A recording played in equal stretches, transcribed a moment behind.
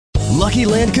Lucky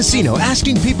Land Casino,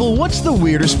 asking people, what's the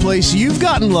weirdest place you've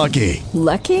gotten lucky?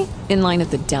 Lucky? In line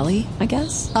at the deli, I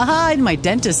guess? Aha, in my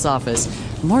dentist's office.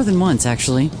 More than once,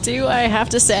 actually. Do I have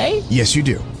to say? Yes, you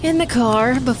do. In the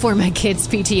car before my kids'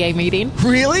 PTA meeting.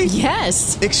 Really?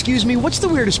 Yes. Excuse me, what's the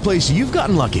weirdest place you've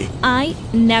gotten lucky? I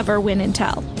never win and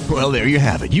tell. Well, there you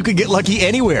have it. You can get lucky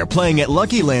anywhere, playing at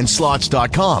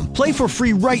LuckyLandSlots.com. Play for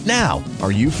free right now.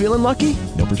 Are you feeling lucky?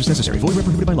 No purchase necessary. Void where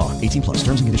prohibited by law. 18 plus.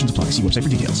 Terms and conditions apply. See website for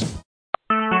details.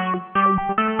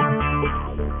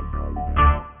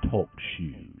 Talk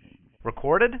shoes.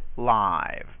 Recorded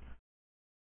live.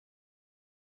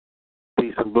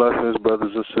 Peace and blessings,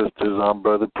 brothers and sisters. I'm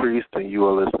Brother Priest, and you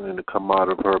are listening to Come Out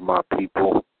of Her, My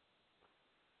People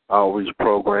outreach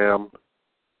program,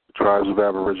 the Tribes of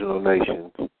Aboriginal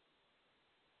Nations.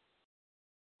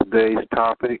 Today's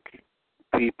topic,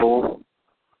 people,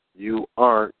 you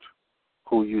aren't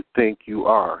who you think you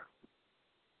are.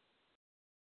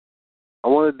 I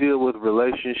want to deal with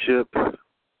relationships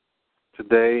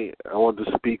today. I want to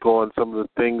speak on some of the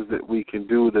things that we can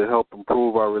do to help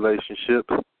improve our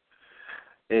relationships,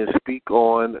 and speak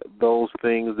on those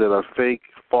things that are fake,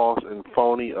 false, and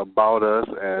phony about us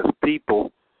as people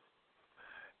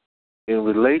in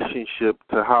relationship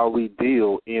to how we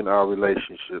deal in our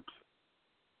relationships.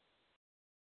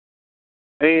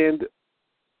 And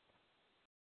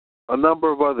a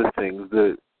number of other things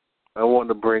that I want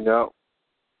to bring up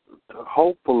to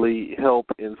hopefully help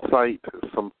incite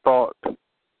some thought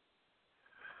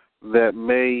that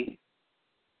may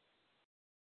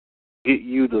get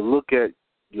you to look at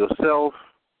yourself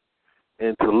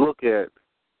and to look at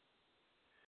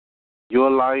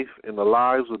your life and the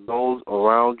lives of those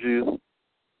around you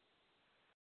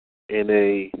in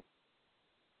a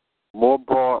more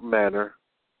broad manner,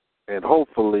 and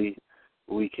hopefully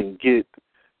we can get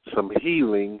some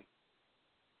healing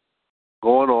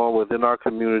going on within our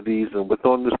communities and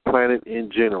within this planet in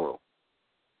general.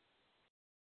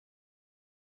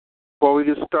 Before we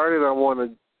get started, I want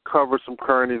to cover some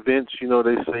current events. You know,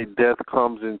 they say death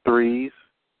comes in threes.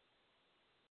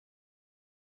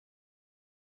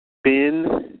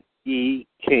 Ben E.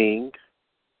 King,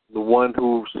 the one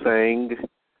who sang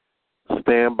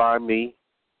Stand By Me.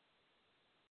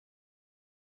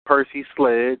 Percy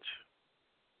Sledge,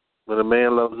 When a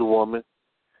Man Loves a Woman.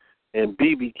 And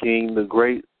B.B. King, the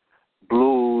great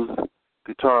blues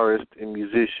guitarist and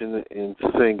musician and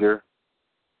singer,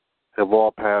 have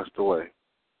all passed away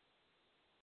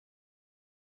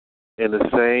in the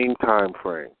same time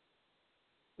frame.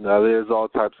 Now, there's all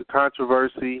types of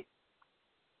controversy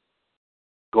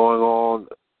going on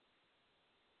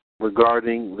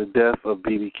regarding the death of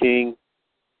B.B. King.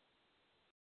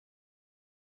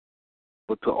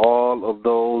 But to all of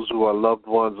those who are loved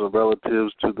ones or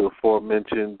relatives to the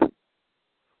aforementioned,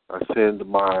 I send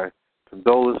my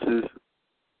condolences.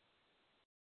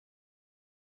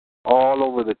 All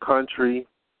over the country,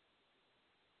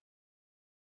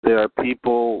 there are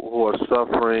people who are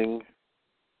suffering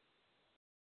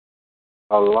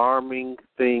alarming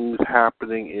things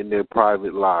happening in their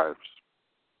private lives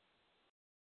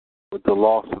with the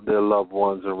loss of their loved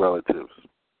ones and relatives.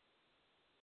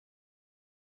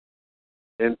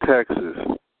 In Texas,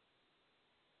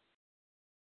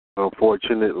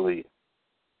 unfortunately,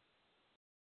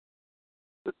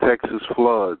 the Texas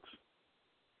floods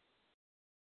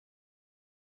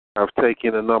have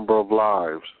taken a number of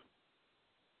lives.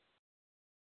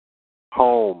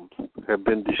 Homes have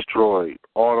been destroyed.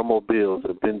 Automobiles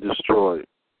have been destroyed.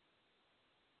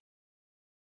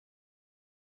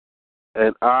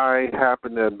 And I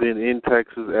happen to have been in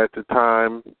Texas at the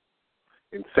time,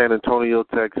 in San Antonio,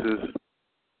 Texas,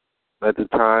 at the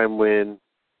time when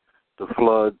the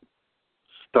flood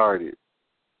started.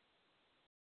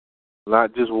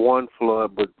 Not just one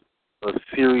flood, but a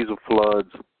series of floods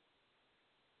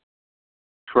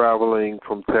traveling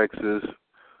from Texas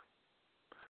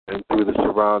and through the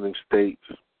surrounding states.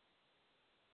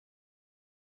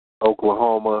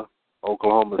 Oklahoma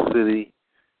City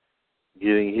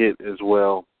getting hit as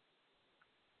well.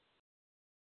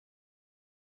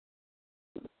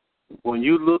 When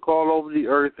you look all over the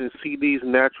earth and see these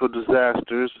natural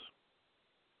disasters,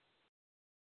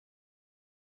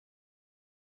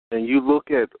 and you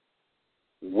look at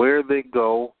where they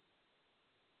go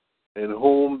and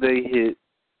whom they hit,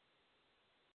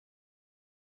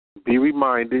 be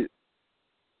reminded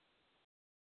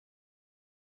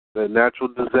that natural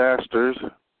disasters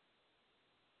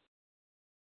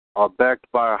are backed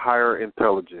by a higher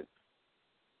intelligence.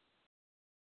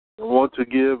 I want to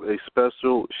give a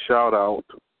special shout out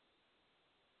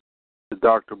to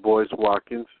Dr. Boyce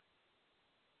Watkins,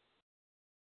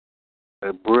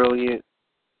 a brilliant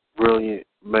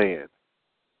man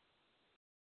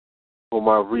whom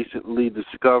I recently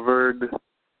discovered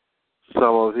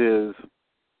some of his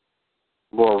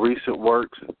more recent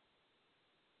works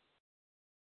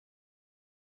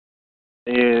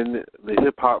in the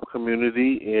hip-hop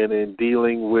community and in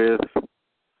dealing with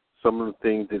some of the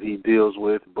things that he deals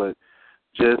with, but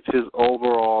just his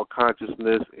overall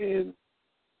consciousness and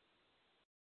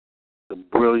the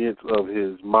brilliance of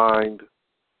his mind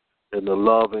and the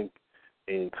love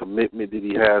and commitment that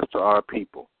he has to our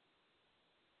people.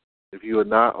 If you are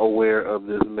not aware of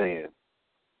this man,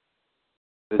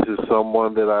 this is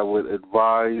someone that I would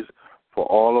advise for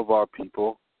all of our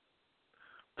people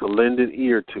to lend an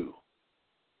ear to.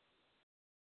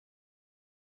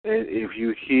 And if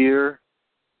you hear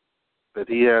that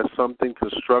he has something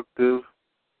constructive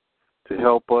to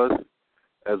help us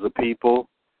as a people,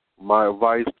 my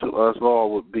advice to us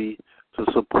all would be to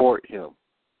support him.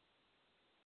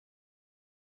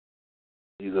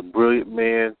 He's a brilliant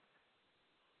man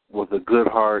with a good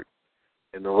heart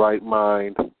and the right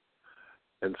mind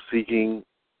and seeking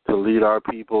to lead our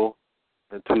people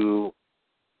into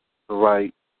the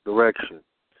right direction.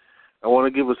 I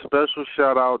want to give a special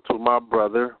shout out to my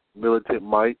brother, Militant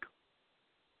Mike.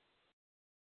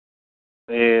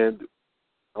 And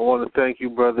I want to thank you,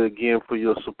 brother, again for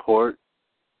your support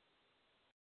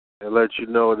and let you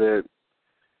know that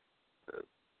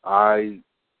I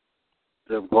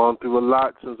have gone through a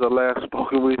lot since I last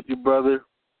spoken with you, brother,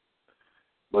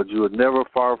 but you are never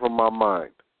far from my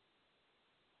mind.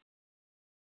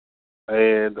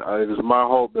 And it is my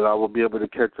hope that I will be able to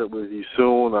catch up with you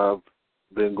soon. I've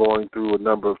been going through a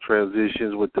number of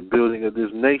transitions with the building of this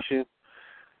nation,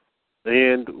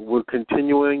 and we're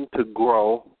continuing to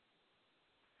grow.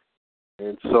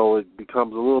 And so it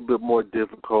becomes a little bit more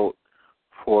difficult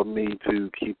for me to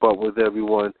keep up with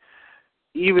everyone,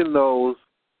 even those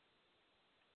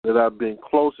that I've been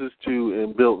closest to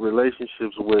and built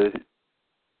relationships with.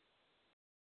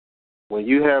 When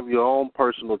you have your own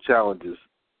personal challenges,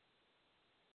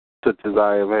 such as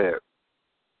I have had,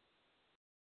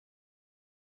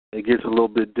 it gets a little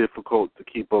bit difficult to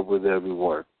keep up with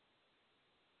everyone.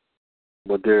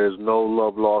 But there is no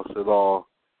love lost at all.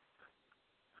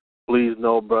 Please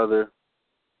know, brother,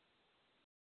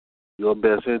 your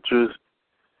best interest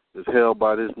is held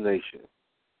by this nation.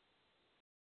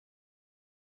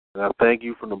 And I thank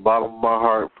you from the bottom of my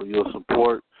heart for your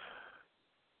support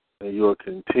and your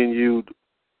continued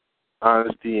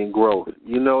honesty and growth.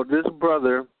 You know, this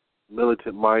brother,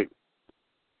 Militant Mike,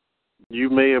 you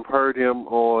may have heard him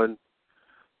on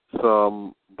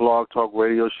some blog talk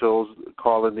radio shows,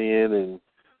 calling in and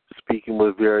speaking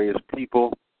with various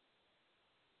people.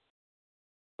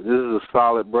 This is a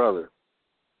solid brother,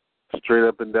 straight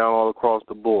up and down all across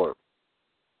the board.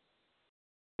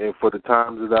 And for the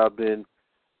times that I've been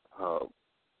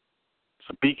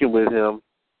speaking with him,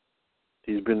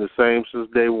 he's been the same since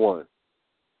day one.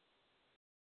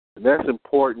 And that's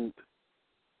important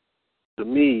to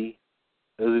me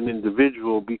as an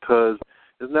individual, because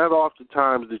it's not often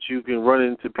times that you can run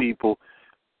into people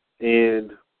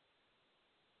and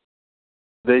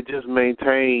they just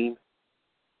maintain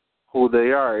who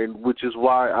they are, and which is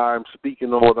why I'm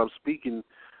speaking on what I'm speaking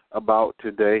about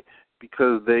today,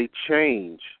 because they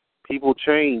change. People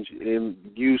change, and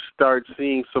you start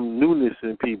seeing some newness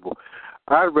in people.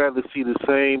 I'd rather see the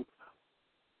same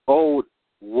old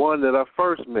one that I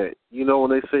first met. You know,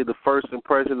 when they say the first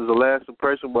impression is the last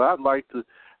impression, well, I'd like to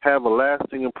have a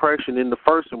lasting impression in the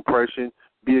first impression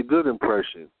be a good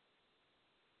impression.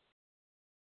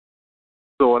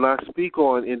 So when I speak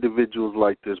on individuals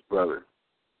like this, brother,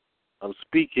 I'm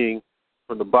speaking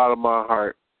from the bottom of my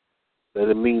heart that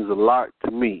it means a lot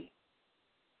to me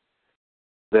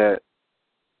that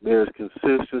there's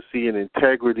consistency and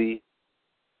integrity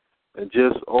and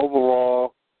just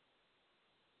overall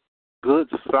good,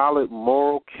 solid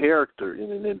moral character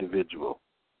in an individual.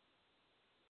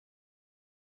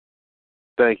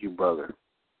 Thank you, brother.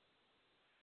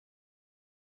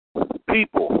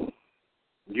 People,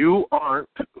 you aren't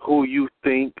who you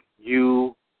think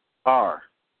you are.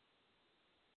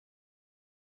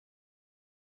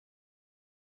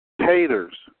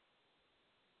 Haters.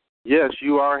 Yes,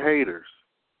 you are haters.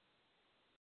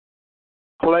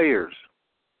 Players.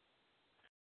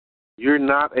 You're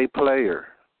not a player.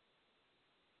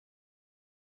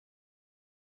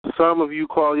 Some of you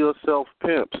call yourself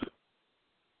pimps.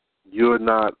 You're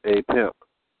not a pimp.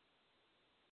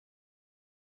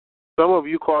 Some of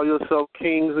you call yourself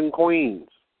kings and queens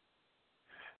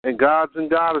and gods and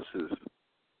goddesses.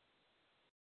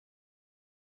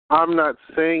 I'm not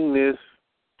saying this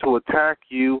to attack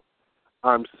you.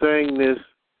 I'm saying this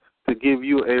to give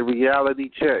you a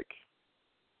reality check.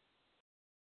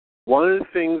 One of the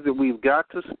things that we've got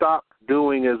to stop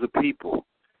doing as a people,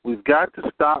 we've got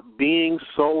to stop being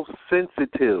so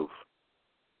sensitive.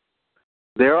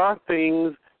 There are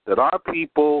things that our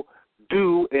people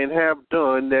do and have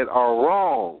done that are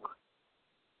wrong.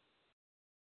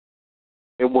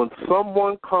 And when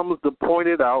someone comes to point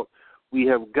it out, we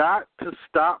have got to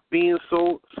stop being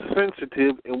so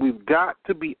sensitive, and we've got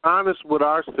to be honest with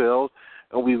ourselves,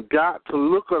 and we've got to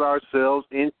look at ourselves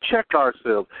and check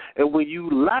ourselves. And when you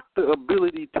lack the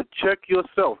ability to check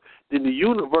yourself, then the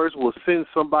universe will send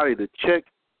somebody to check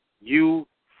you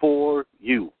for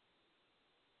you.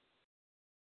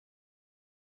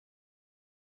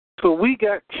 So we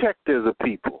got checked as a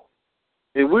people,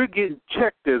 and we're getting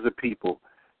checked as a people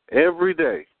every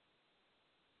day.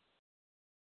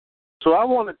 So I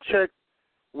want to check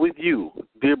with you,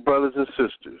 dear brothers and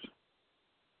sisters,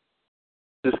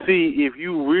 to see if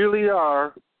you really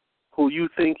are who you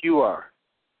think you are.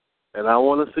 And I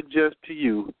want to suggest to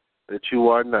you that you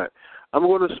are not. I'm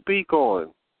going to speak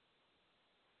on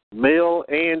male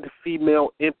and female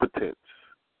impotence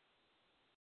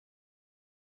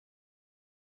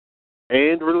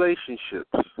and relationships.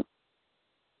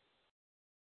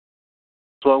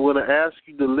 So I'm going to ask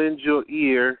you to lend your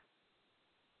ear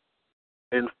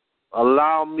and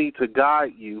allow me to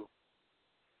guide you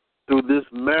through this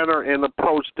manner and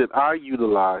approach that I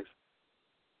utilize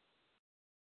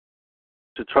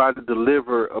to try to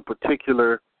deliver a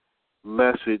particular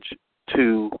message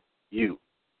to you.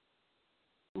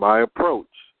 My approach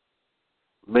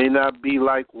may not be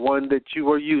like one that you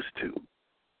are used to,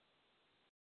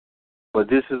 but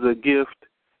this is a gift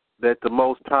that the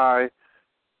Most High,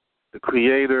 the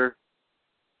Creator,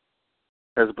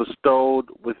 has bestowed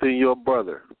within your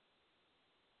brother.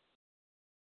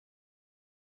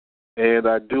 And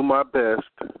I do my best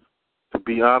to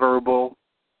be honorable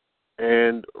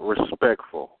and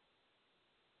respectful.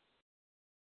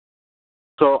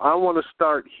 So I want to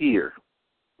start here.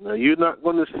 Now, you're not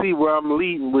going to see where I'm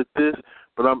leading with this,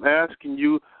 but I'm asking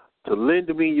you to lend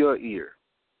me your ear.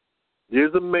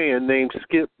 There's a man named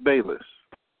Skip Bayless.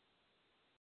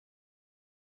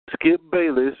 Skip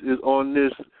Bayless is on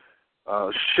this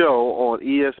show on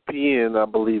ESPN, I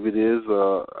believe it is,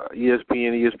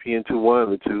 ESPN2, one of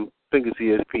the two. I think it's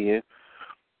ESPN.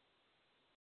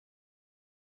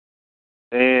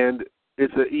 And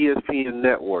it's an ESPN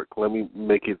network. Let me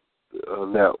make it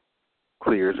now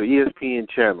clear. It's an ESPN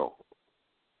channel.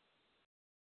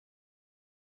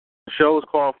 The show is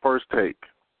called First Take.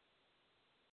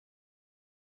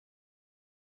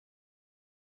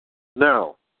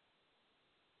 Now,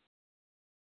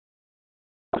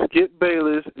 Skip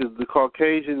Bayless is the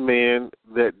Caucasian man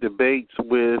that debates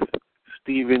with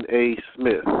Stephen A.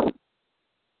 Smith,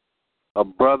 a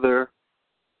brother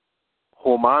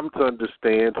whom I'm to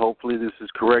understand, hopefully this is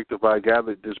correct if I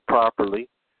gathered this properly,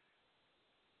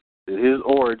 that his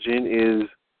origin is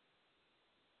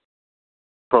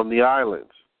from the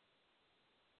islands.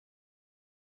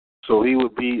 So he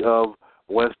would be of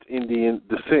West Indian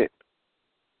descent.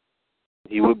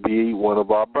 He would be one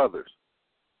of our brothers.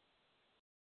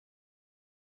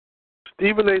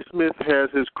 Stephen A. Smith has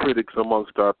his critics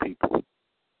amongst our people.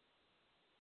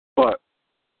 But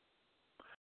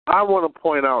I want to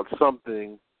point out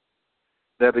something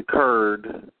that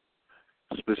occurred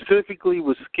specifically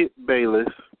with Skip Bayless,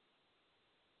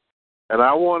 and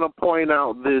I want to point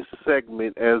out this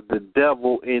segment as the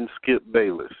devil in Skip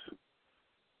Bayless.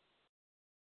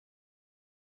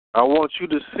 I want you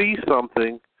to see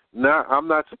something. Now, I'm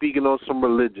not speaking on some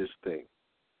religious thing.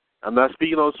 I'm not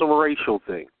speaking on some racial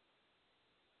thing.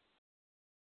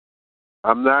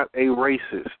 I'm not a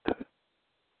racist.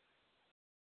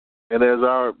 And as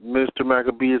our Mr.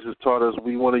 Maccabeus has taught us,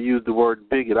 we want to use the word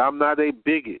bigot. I'm not a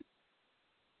bigot.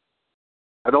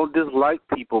 I don't dislike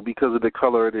people because of the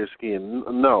color of their skin.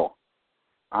 No.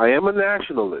 I am a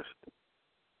nationalist.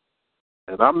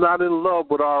 And I'm not in love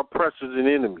with our oppressors and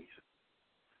enemies.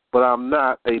 But I'm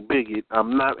not a bigot.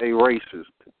 I'm not a racist.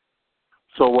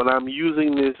 So when I'm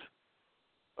using this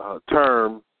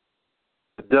term,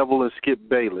 the devil and Skip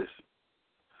Bayless,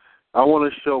 I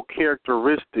want to show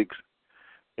characteristics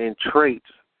and traits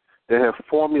that have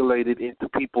formulated into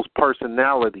people's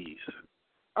personalities.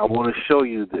 I want to show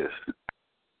you this.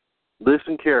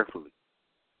 Listen carefully.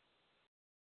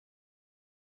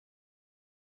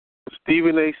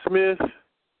 Stephen A. Smith,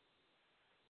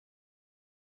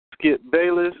 Skip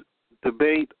Bayless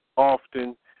debate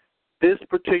often. This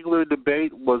particular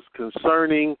debate was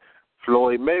concerning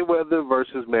Floyd Mayweather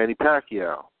versus Manny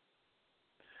Pacquiao.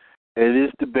 And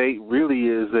this debate really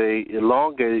is a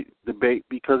elongated debate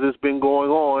because it's been going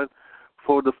on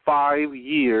for the 5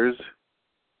 years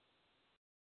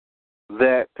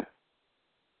that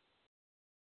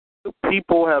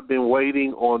people have been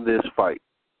waiting on this fight.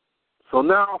 So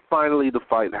now finally the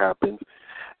fight happens,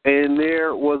 and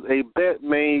there was a bet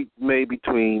made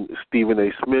between Stephen A.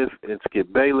 Smith and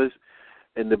Skip Bayless,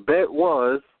 and the bet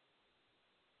was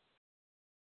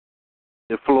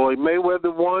if Floyd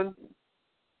Mayweather won,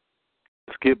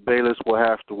 Skip Bayless will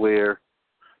have to wear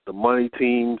the money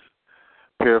team's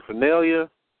paraphernalia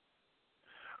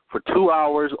for 2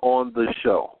 hours on the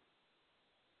show.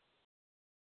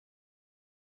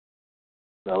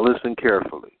 Now listen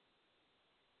carefully.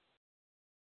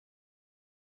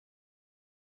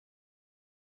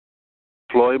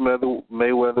 Floyd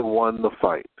Mayweather won the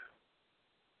fight.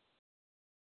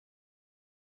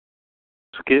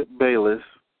 Skip Bayless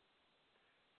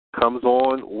comes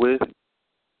on with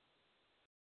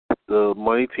the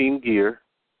money team gear,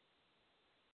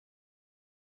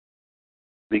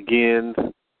 begins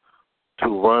to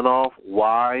run off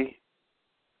why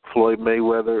Floyd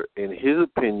Mayweather, in his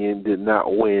opinion, did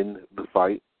not win the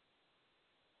fight.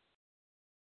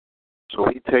 So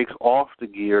he takes off the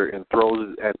gear and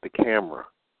throws it at the camera.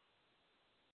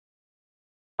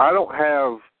 I don't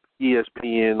have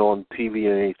ESPN on TV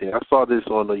or anything. I saw this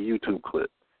on a YouTube clip.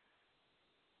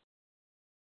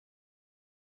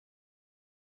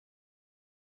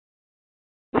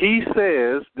 He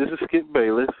says, this is Skip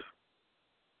Bayless,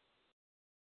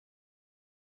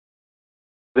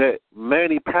 that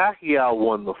Manny Pacquiao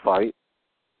won the fight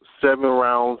 7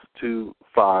 rounds to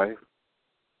 5.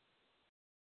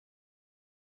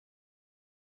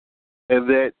 And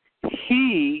that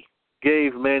he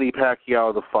gave Manny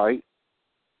Pacquiao the fight,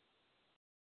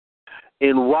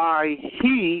 and why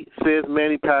he says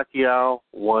Manny Pacquiao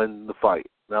won the fight.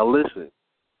 Now listen.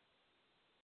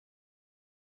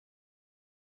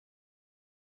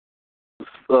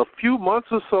 A few months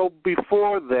or so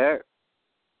before that,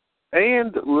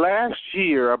 and last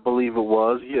year, I believe it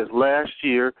was, last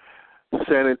year,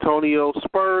 San Antonio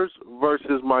Spurs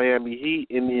versus Miami Heat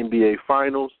in the NBA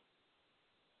Finals.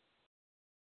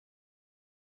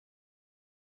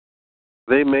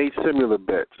 They made similar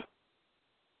bets.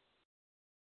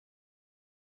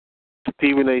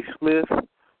 Stephen A. Smith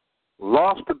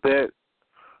lost the bet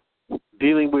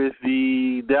dealing with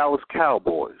the Dallas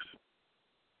Cowboys.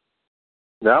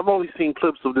 Now, I've only seen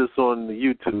clips of this on the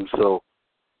YouTube, so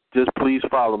just please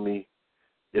follow me.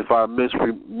 If I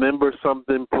misremember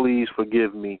something, please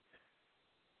forgive me.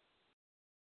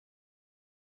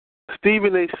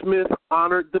 Stephen A. Smith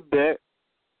honored the bet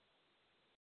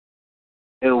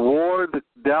and wore the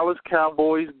Dallas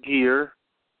Cowboys gear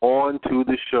onto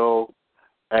the show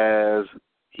as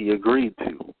he agreed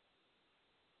to.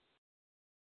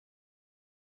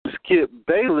 Skip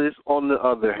Bayless, on the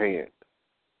other hand,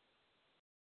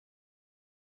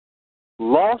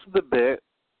 lost the bet,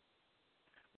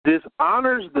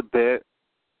 dishonors the bet,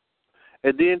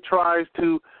 and then tries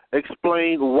to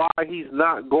explain why he's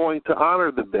not going to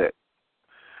honor the bet.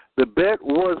 The bet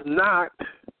was not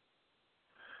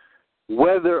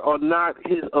whether or not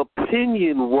his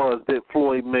opinion was that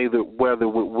Floyd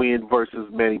Mayweather would win versus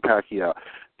Manny Pacquiao.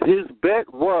 His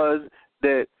bet was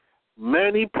that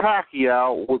Manny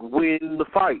Pacquiao would win the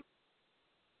fight.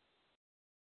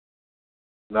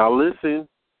 Now listen.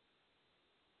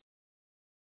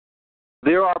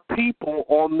 There are people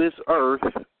on this earth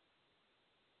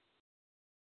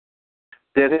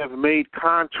that have made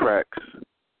contracts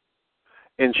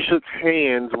and shook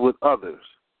hands with others.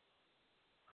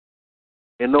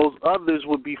 And those others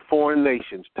would be foreign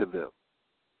nations to them.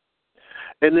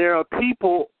 And there are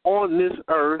people on this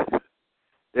earth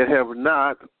that have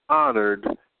not honored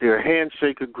their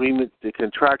handshake agreements, their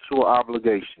contractual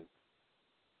obligations.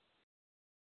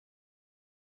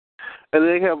 And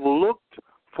they have looked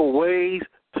for ways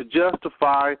to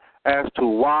justify as to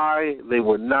why they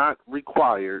were not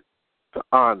required to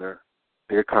honor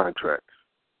their contracts.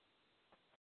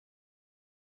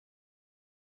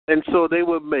 And so they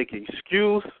would make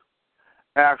excuse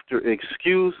after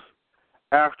excuse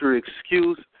after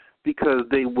excuse because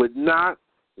they would not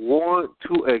want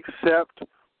to accept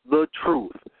the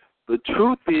truth. The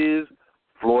truth is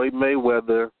Floyd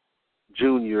Mayweather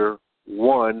Jr.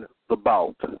 won the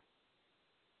bout.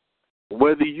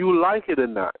 Whether you like it or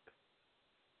not,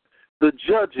 the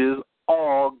judges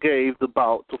all gave the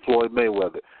bout to Floyd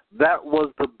Mayweather. That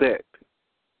was the bet.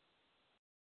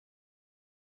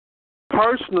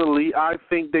 Personally, I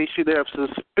think they should have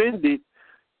suspended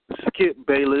Skip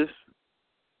Bayless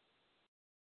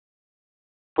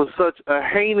for such a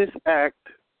heinous act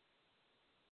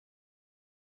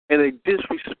and a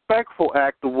disrespectful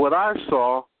act of what I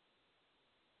saw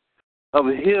of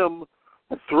him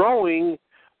throwing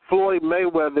Floyd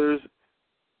Mayweather's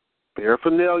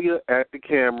paraphernalia at the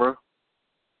camera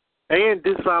and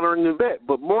dishonoring the bet,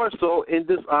 but more so in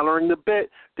dishonoring the bet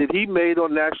that he made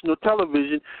on national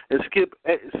television. And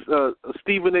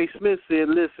Stephen A. Smith said,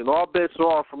 listen, all bets are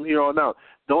off from here on out.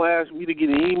 Don't ask me to get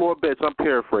any more bets. I'm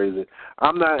paraphrasing.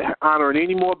 I'm not honoring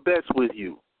any more bets with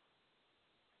you.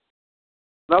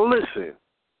 Now listen,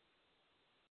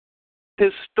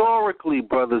 historically,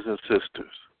 brothers and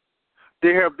sisters,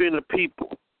 there have been a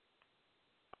people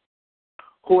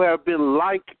who have been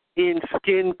like in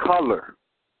skin color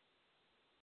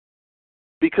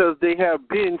because they have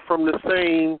been from the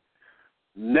same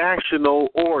national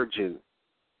origin,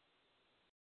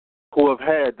 who have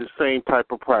had the same type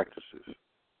of practices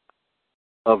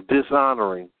of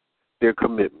dishonoring their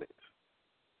commitments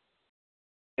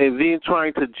and then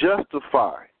trying to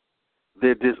justify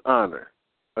their dishonor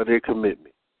or their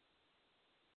commitment.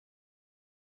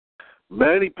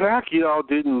 Manny Pacquiao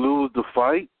didn't lose the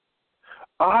fight.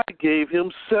 I gave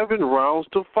him 7 rounds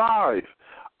to 5.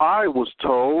 I was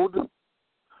told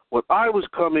when I was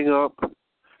coming up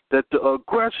that the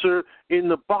aggressor in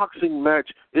the boxing match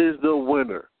is the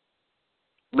winner.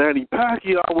 Manny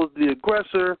Pacquiao was the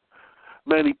aggressor.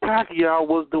 Manny Pacquiao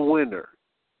was the winner.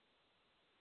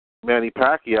 Manny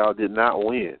Pacquiao did not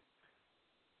win.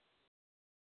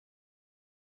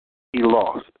 He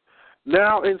lost.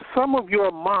 Now, in some of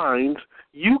your minds,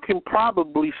 you can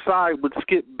probably side with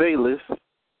Skip Bayless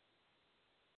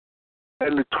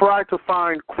and to try to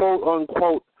find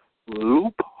quote-unquote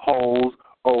loopholes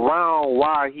around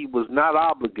why he was not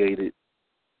obligated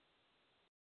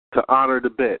to honor the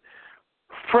bet.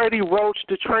 Freddie Roach,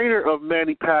 the trainer of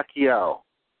Manny Pacquiao,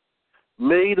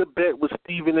 made a bet with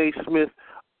Stephen A. Smith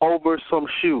over some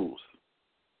shoes.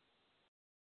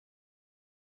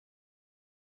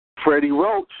 Freddie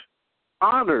Roach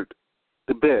honored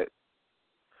the bet.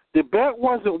 The bet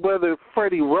wasn't whether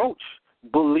Freddie Roach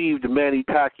believed Manny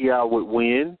Pacquiao would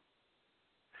win.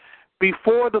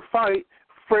 Before the fight,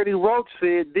 Freddie Roach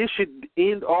said this should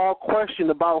end all question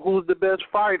about who's the best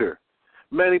fighter.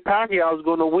 Manny Pacquiao is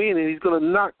going to win, and he's going to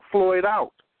knock Floyd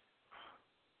out.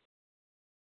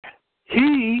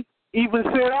 He even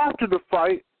said after the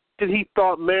fight that he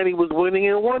thought Manny was winning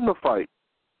and won the fight.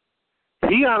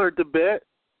 He honored the bet.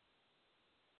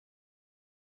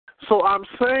 So I'm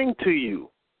saying to you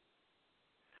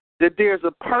that there's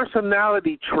a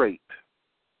personality trait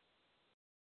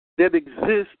that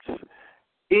exists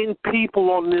in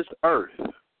people on this earth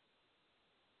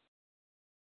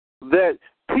that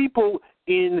people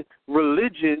in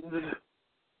religions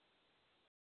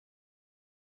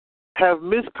have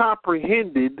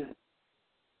miscomprehended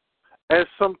as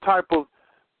some type of,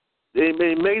 they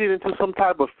made it into some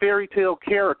type of fairy tale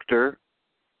character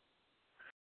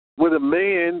with a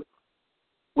man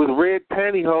with red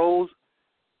pantyhose,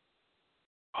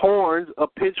 horns, a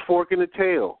pitchfork, and a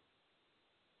tail.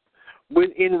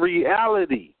 When in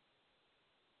reality,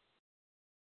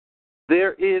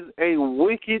 there is a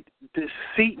wicked,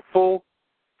 deceitful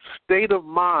state of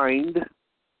mind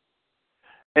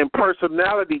and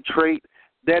personality trait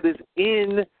that is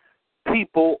in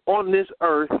people on this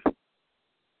earth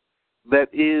that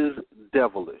is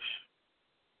devilish.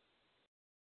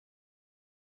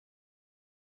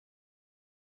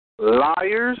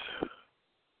 Liars,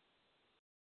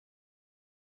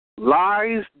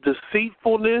 lies,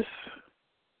 deceitfulness,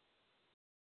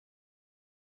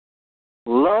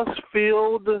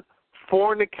 lust-filled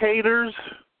fornicators,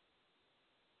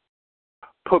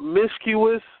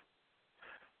 promiscuous,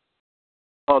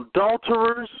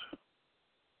 adulterers,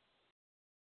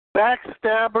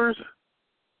 backstabbers,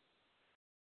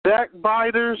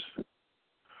 backbiters,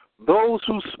 those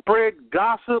who spread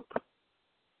gossip,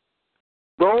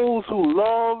 those who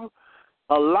love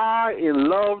a lie and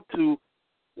love to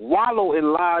wallow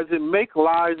in lies and make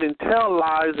lies and tell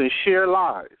lies and share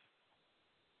lies.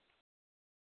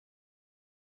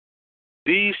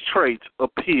 These traits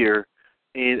appear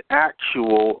in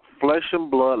actual flesh and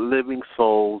blood living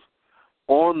souls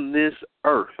on this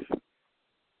earth.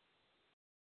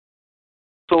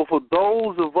 So for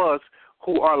those of us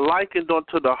who are likened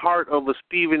unto the heart of a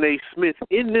Stephen A. Smith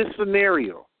in this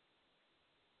scenario,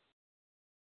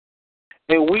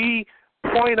 and we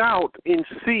point out and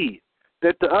see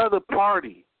that the other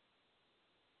party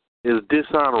is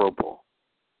dishonorable,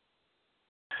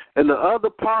 and the other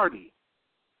party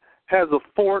has a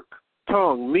forked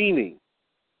tongue, meaning,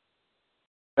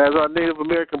 as our Native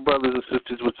American brothers and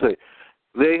sisters would say,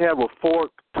 they have a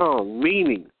forked tongue,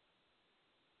 meaning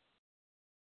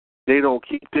they don't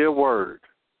keep their word.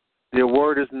 Their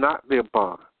word is not their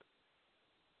bond.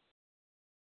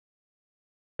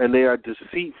 And they are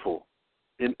deceitful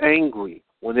and angry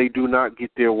when they do not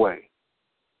get their way.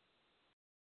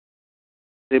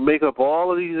 They make up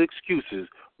all of these excuses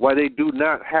why they do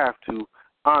not have to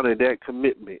honor that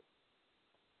commitment.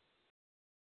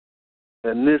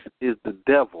 And this is the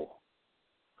devil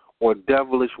or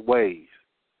devilish ways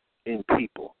in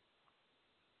people.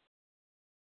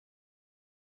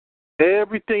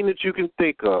 Everything that you can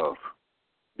think of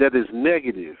that is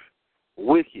negative,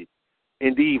 wicked,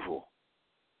 and evil,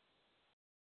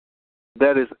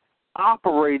 that is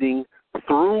operating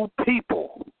through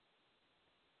people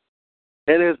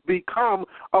and has become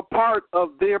a part of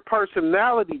their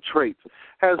personality traits,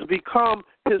 has become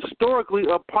historically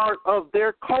a part of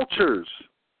their cultures.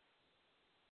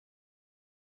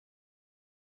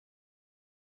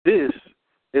 This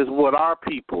is what our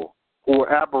people, who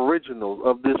are aboriginals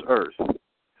of this earth,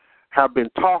 have been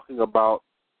talking about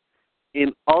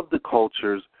in other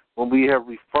cultures when we have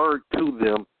referred to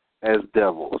them as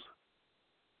devils.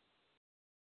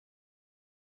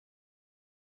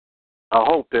 I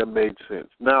hope that made sense.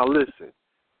 Now listen.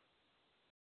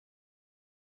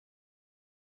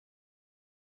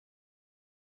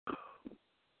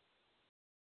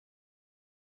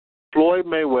 Floyd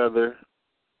Mayweather,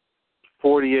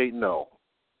 48-0.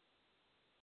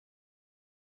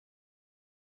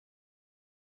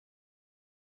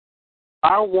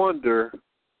 I wonder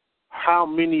how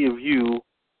many of you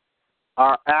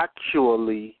are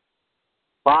actually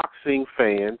boxing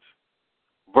fans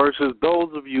versus those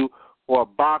of you who are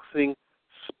boxing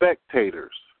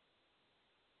spectators.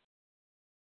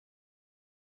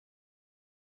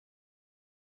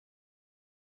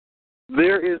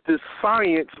 There is this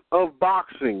science of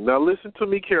boxing. Now listen to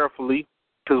me carefully,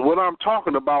 because what I'm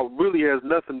talking about really has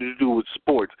nothing to do with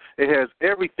sports. It has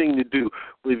everything to do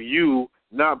with you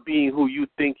not being who you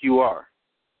think you are.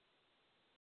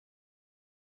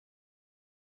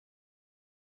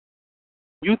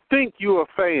 You think you're a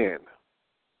fan.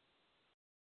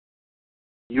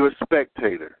 You're a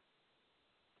spectator.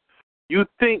 You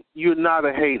think you're not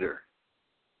a hater,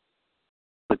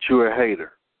 but you're a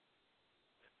hater.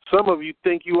 Some of you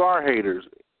think you are haters.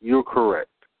 You're correct.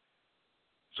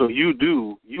 So you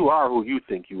are who you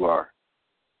think you are.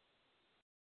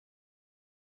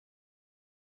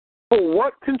 But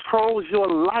what controls your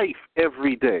life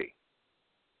every day?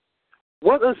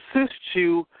 What assists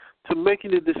you to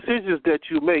making the decisions that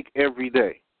you make every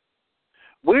day?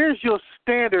 Where's your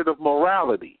standard of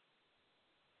morality?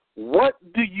 What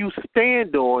do you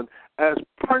stand on as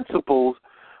principles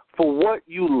for what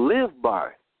you live by?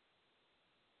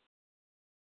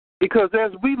 Because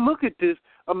as we look at this,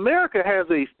 America has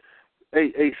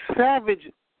a savage,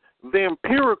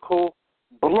 vampirical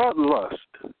bloodlust.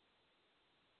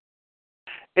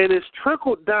 And it's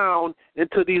trickled down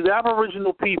into these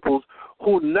Aboriginal peoples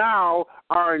who now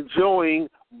are enjoying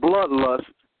bloodlust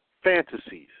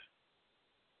fantasies.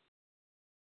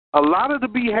 A lot of the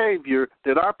behavior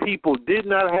that our people did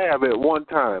not have at one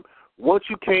time, once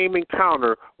you came in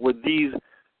encounter with these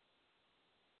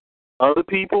other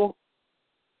people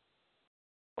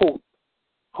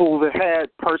who had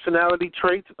personality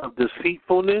traits of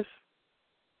deceitfulness,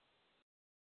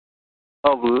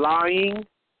 of lying,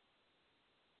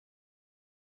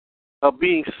 of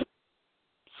being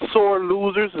sore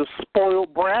losers and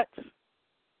spoiled brats,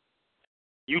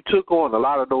 you took on a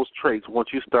lot of those traits once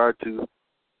you started to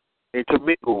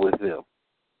intermingle with them.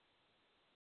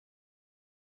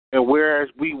 And whereas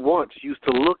we once used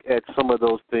to look at some of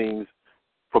those things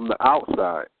from the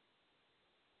outside,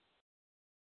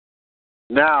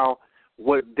 now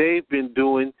what they've been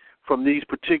doing from these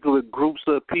particular groups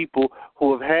of people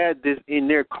who have had this in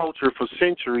their culture for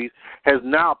centuries has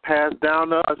now passed down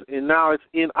to us, and now it's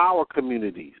in our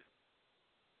communities.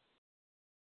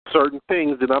 Certain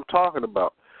things that I'm talking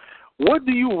about. What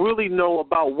do you really know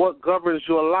about what governs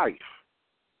your life?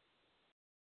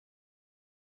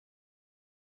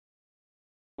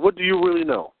 What do you really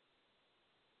know?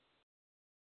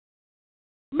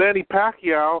 Manny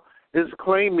Pacquiao is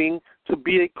claiming to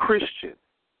be a Christian.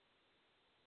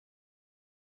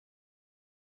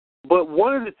 But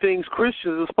one of the things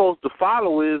Christians are supposed to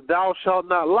follow is thou shalt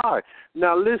not lie.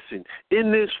 Now listen,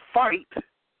 in this fight,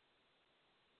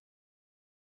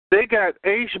 they got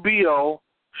HBO,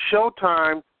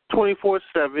 Showtime,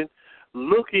 24/7,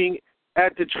 looking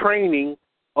at the training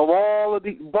of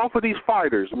both of these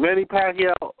fighters, Manny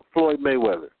Pacquiao, Floyd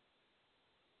Mayweather.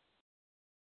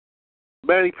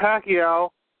 Manny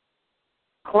Pacquiao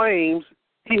claims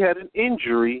he had an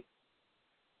injury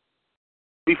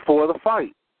before the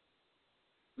fight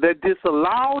that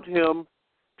disallowed him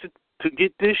to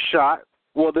get this shot.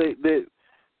 Well,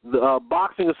 the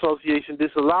Boxing Association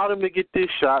disallowed him to get this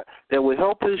shot that would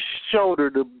help his shoulder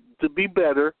to be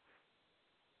better,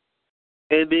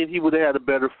 and then he would have had a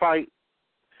better fight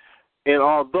And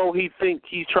although he thinks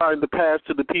he's trying to pass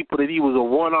to the people that he was a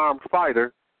one-armed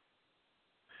fighter,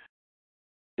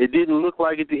 it didn't look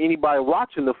like it to anybody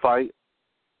watching the fight.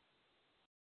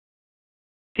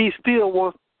 He still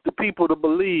wants the people to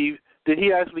believe that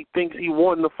he actually thinks he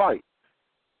won the fight.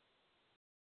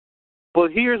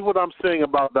 But here's what I'm saying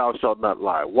about thou shalt not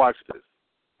lie. Watch this.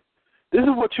 This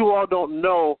is what you all don't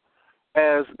know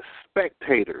as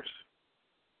spectators.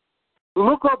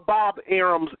 Look up Bob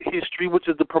Arum's history, which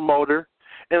is the promoter,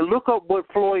 and look up what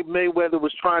Floyd Mayweather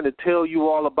was trying to tell you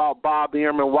all about Bob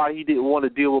Arum and why he didn't want to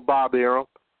deal with Bob Arum.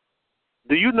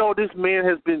 Do you know this man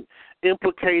has been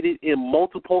implicated in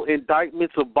multiple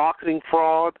indictments of boxing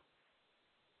fraud?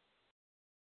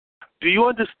 Do you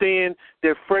understand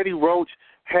that Freddie Roach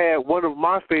had one of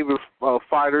my favorite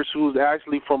fighters who's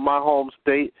actually from my home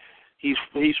state? He's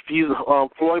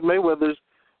Floyd Mayweather's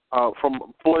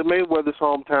from Floyd Mayweather's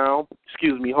home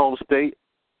state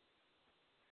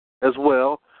as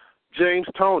well. James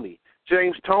Toney.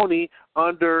 James Toney,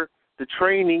 under the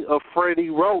training of Freddie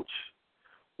Roach,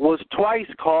 was twice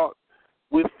caught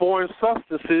with foreign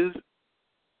substances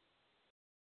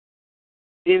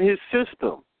in his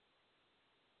system.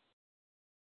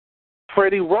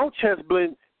 Freddie Roach has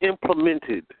been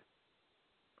implemented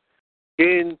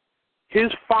in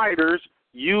his fighters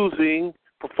using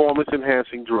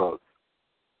performance-enhancing drugs.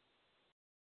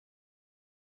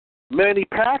 Manny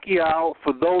Pacquiao,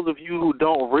 for those of you who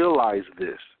don't realize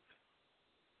this,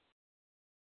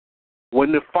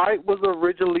 when the fight was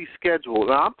originally scheduled,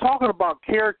 now I'm talking about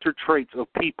character traits of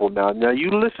people now. Now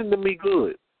you listen to me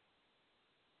good.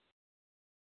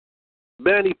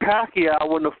 Manny Pacquiao,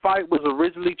 when the fight was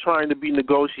originally trying to be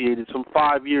negotiated some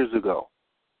 5 years ago,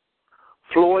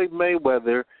 Floyd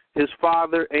Mayweather, his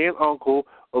father and uncle,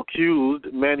 accused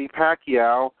Manny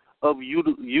Pacquiao of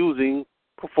using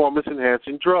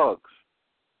performance-enhancing drugs.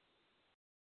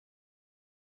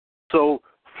 So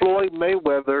Floyd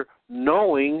Mayweather,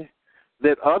 knowing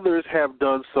that others have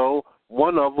done so,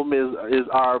 one of them is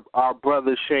our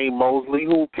brother Shane Mosley,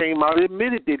 who came out and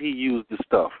admitted that he used the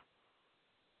stuff.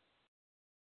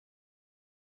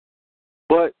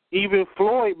 But even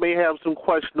Floyd may have some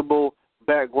questionable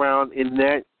background in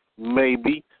that,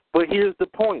 maybe. But here's the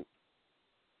point.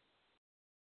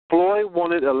 Floyd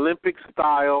wanted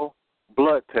Olympic-style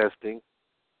blood testing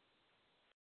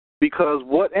because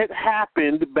what had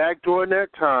happened back during that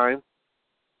time,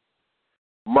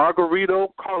 Margarito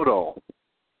Cotto,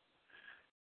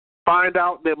 find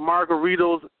out that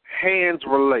Margarito's hands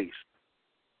were laced.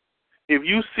 If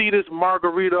you see this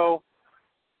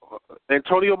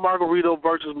Antonio Margarito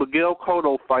versus Miguel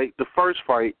Cotto fight, the first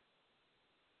fight,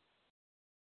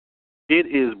 it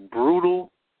is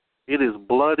brutal, it is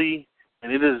bloody,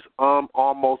 and it is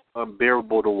almost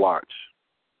unbearable to watch.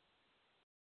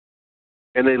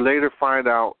 And they later find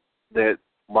out that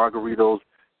Margarito's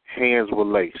hands were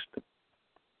laced.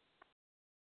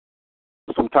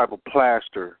 Some type of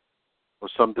plaster or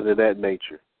something of that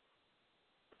nature.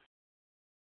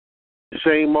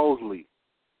 Shane Mosley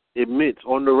admits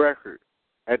on the record,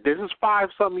 this is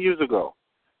 5-something years ago,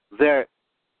 that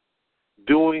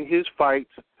during his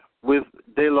fights with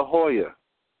De La Hoya,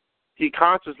 he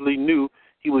consciously knew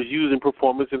he was using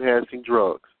performance-enhancing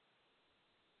drugs.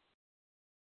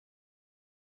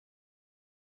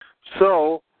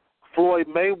 So, Floyd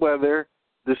Mayweather,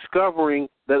 discovering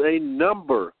that a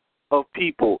number of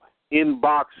people in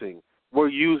boxing were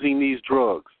using these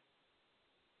drugs,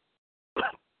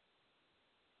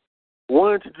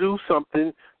 wanted to do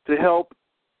something to help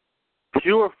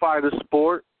purify the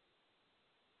sport.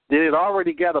 They had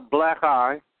already got a black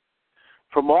eye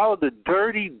from all of the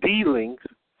dirty dealings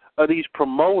of these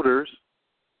promoters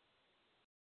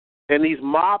and these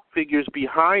mob figures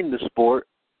behind the sport.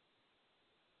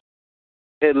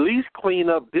 At least clean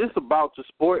up this about the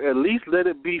sport. At least let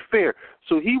it be fair.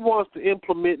 So he wants to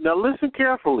implement, now listen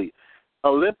carefully,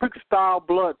 Olympic-style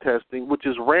blood testing, which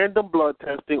is random blood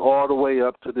testing all the way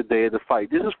up to the day of the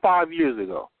fight. This is 5 years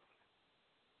ago.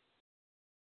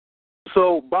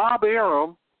 So Bob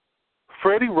Arum,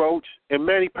 Freddie Roach, and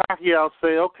Manny Pacquiao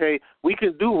say, okay, we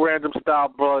can do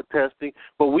random-style blood testing,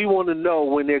 but we want to know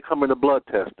when they're coming to blood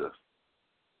test us.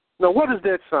 Now, what does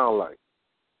that sound like?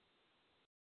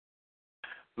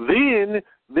 Then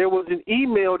there was an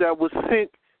email that was sent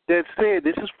that said,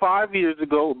 this is 5 years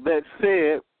ago, that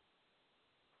said,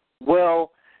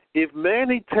 well, if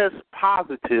Manny tests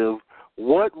positive,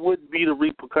 what would be the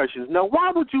repercussions? Now,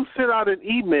 why would you send out an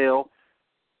email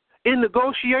in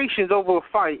negotiations over a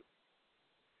fight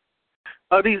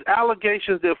of these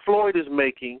allegations that Floyd is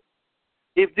making,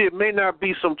 if there may not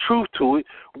be some truth to it,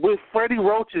 with Freddie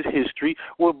Roach's history,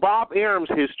 with Bob Arum's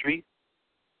history?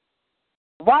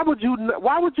 Why would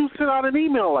you send out an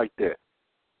email like that?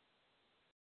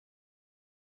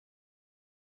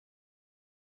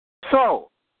 So,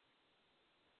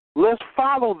 let's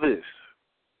follow this.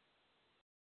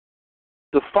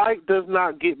 The fight does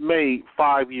not get made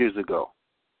 5 years ago.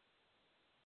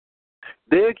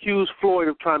 They accused Floyd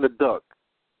of trying to duck.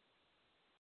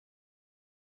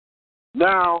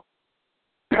 Now,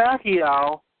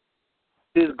 Pacquiao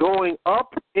is going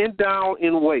up and down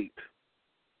in weight,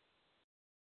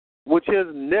 which has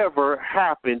never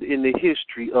happened in the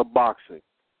history of boxing.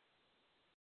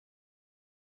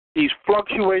 He's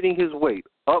fluctuating his weight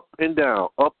up and down,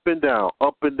 up and down,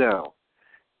 up and down.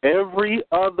 Every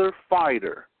other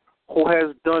fighter who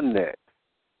has done that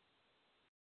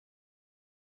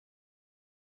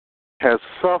has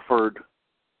suffered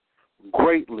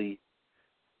greatly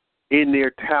in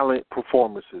their talent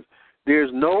performances.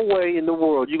 There's no way in the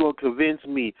world you're going to convince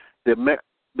me that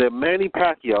Manny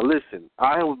Pacquiao, listen,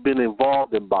 I have been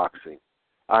involved in boxing.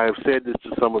 I have said this to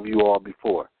some of you all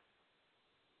before.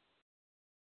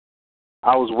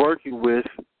 I was working with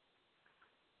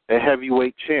a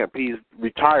heavyweight champ. He's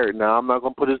retired now. I'm not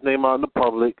going to put his name out in the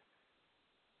public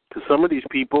because some of these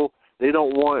people, they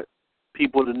don't want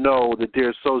people to know that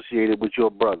they're associated with your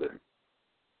brother.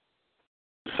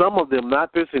 Some of them,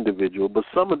 not this individual, but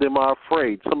some of them are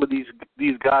afraid. Some of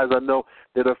these guys I know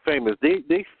that are famous,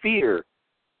 they fear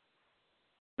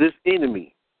this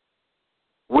enemy,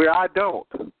 where I don't.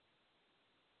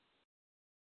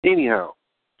 Anyhow,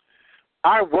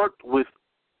 I worked with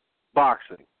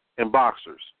boxing and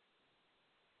boxers,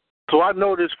 so I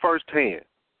know this firsthand.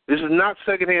 This is not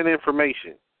secondhand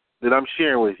information that I'm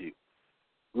sharing with you.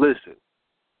 Listen.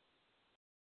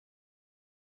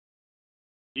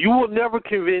 You will never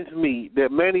convince me that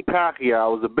Manny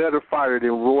Pacquiao is a better fighter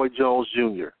than Roy Jones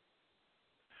Jr.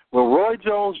 Well, Roy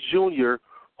Jones Jr.,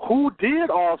 who did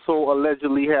also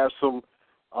allegedly have some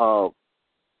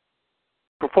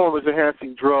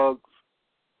performance-enhancing drugs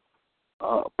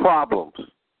problems,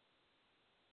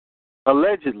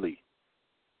 allegedly.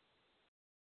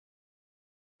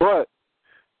 But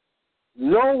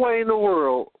no way in the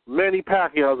world Manny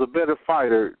Pacquiao is a better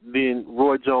fighter than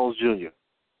Roy Jones Jr.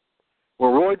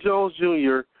 When Roy Jones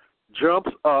Jr. jumps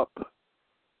up,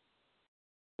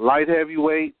 light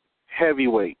heavyweight,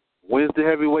 heavyweight, wins the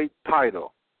heavyweight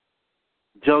title,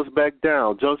 jumps back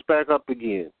down, jumps back up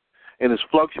again, and is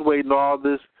fluctuating all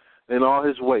this and all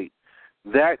his weight,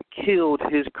 that killed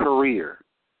his career.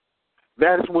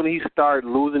 That is when he started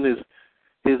losing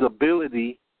his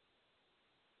ability,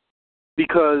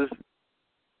 because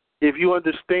if you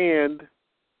understand,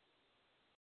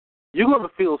 you're going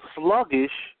to feel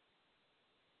sluggish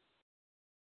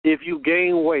if you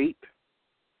gain weight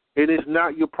and it's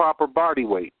not your proper body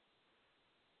weight.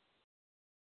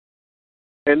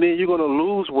 And then you're going to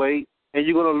lose weight and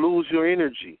you're going to lose your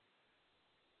energy.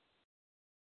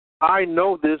 I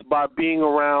know this by being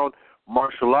around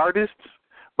martial artists,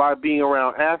 by being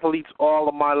around athletes all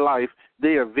of my life.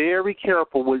 They are very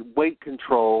careful with weight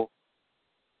control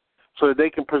so that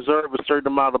they can preserve a certain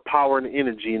amount of power and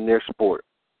energy in their sport.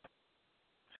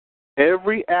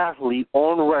 Every athlete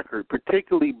on record,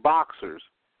 particularly boxers,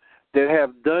 that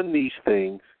have done these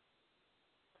things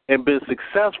and been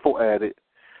successful at it,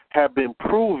 have been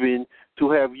proven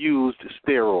to have used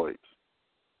steroids.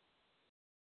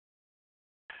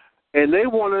 And they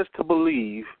want us to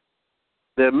believe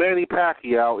that Manny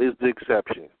Pacquiao is the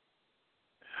exception.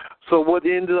 So what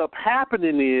ended up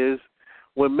happening is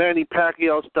when Manny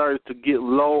Pacquiao started to get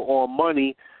low on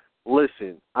money,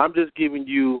 listen, I'm just giving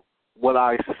you what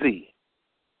I see.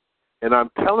 And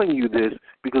I'm telling you this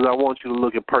because I want you to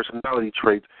look at personality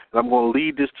traits, and I'm going to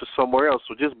lead this to somewhere else,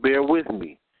 so just bear with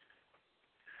me.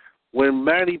 When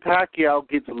Manny Pacquiao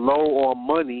gets low on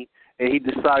money and he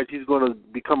decides he's going to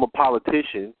become a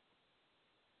politician,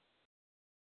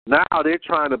 now they're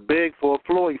trying to beg for a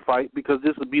Floyd fight because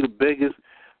this would be the biggest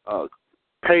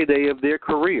payday of their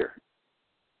career.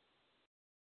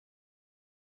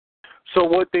 So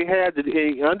what they had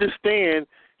to understand,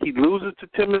 he loses to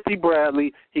Timothy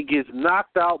Bradley. He gets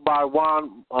knocked out by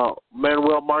Juan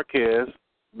Manuel Marquez.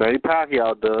 Manny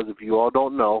Pacquiao does, if you all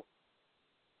don't know.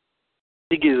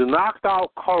 He gets knocked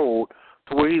out cold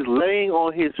to where he's laying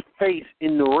on his face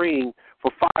in the ring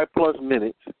for 5+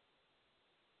 minutes.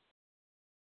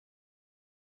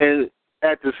 And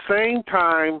at the same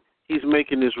time, he's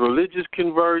making this religious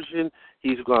conversion.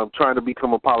 He's trying to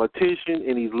become a politician,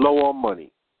 and he's low on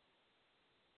money.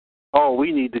 Oh,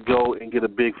 we need to go and get a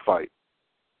big fight.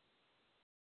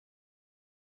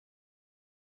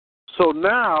 So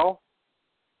now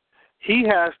he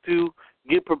has to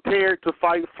get prepared to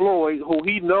fight Floyd, who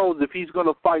he knows if he's going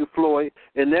to fight Floyd,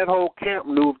 and that whole camp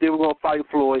knew if they were going to fight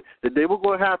Floyd, that they were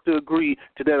going to have to agree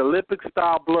to that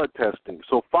Olympic-style blood testing.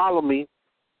 So follow me.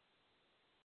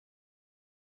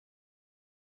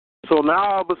 So now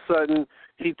all of a sudden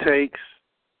he takes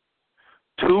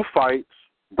 2 fights,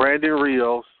 Brandon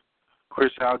Rios,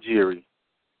 Chris Algieri.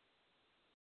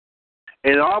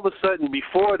 And all of a sudden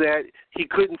before that he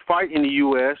couldn't fight in the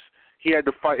U.S., he had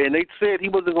to fight, and they said he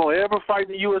wasn't going to ever fight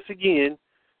in the U.S. again.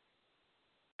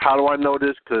 How do I know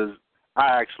this? Because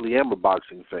I actually am a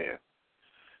boxing fan.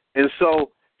 And so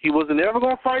he wasn't ever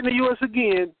going to fight in the U.S.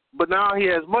 again, but now he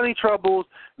has money troubles.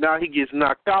 Now he gets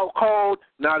knocked out cold.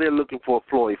 Now they're looking for a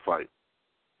Floyd fight.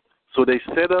 So they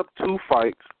set up 2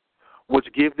 fights, which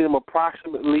give them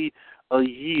approximately a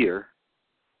year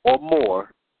or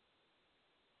more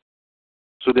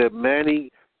so that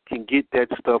Manny can get that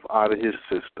stuff out of his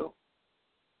system.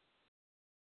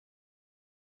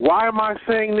 Why am I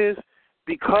saying this?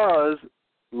 Because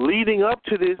leading up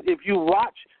to this, if you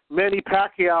watch Manny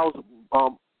Pacquiao's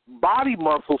body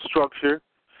muscle structure,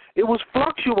 it was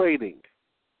fluctuating.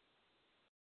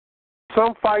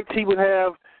 Some fights he would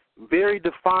have very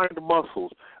defined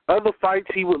muscles. Other fights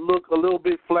he would look a little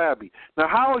bit flabby. Now,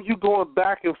 how are you going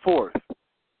back and forth?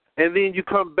 And then you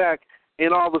come back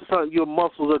and all of a sudden your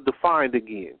muscles are defined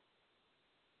again.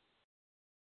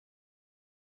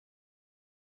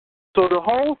 So the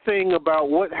whole thing about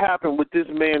what happened with this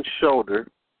man's shoulder,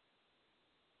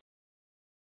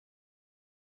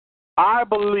 I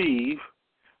believe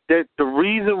that the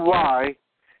reason why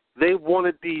they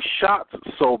wanted these shots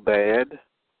so bad,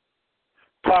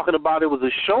 talking about it was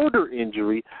a shoulder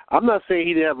injury, I'm not saying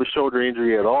he didn't have a shoulder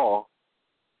injury at all.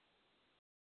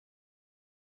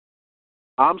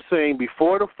 I'm saying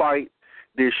before the fight,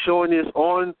 they're showing this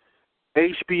on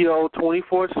HBO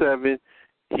 24/7.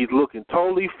 He's looking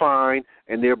totally fine,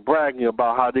 and they're bragging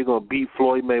about how they're going to beat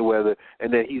Floyd Mayweather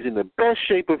and that he's in the best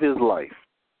shape of his life.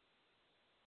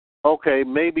 Okay,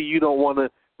 maybe you don't want to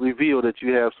reveal that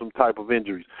you have some type of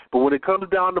injuries. But when it comes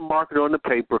down to market on the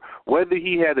paper, whether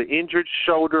he had an injured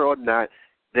shoulder or not,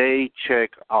 they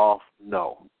check off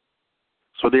no.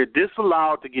 So they're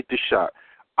disallowed to get the shot.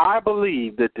 I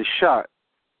believe that the shot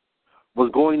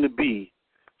was going to be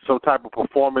some type of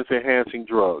performance-enhancing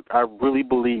drug. I really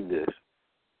believe this.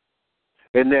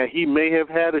 And that he may have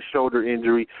had a shoulder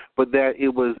injury, but that it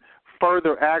was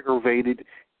further aggravated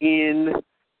in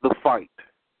the fight.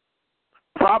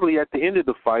 Probably at the end of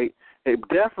the fight,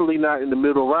 definitely not in the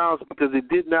middle rounds, because it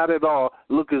did not at all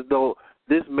look as though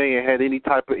this man had any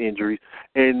type of injuries.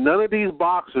 And none of these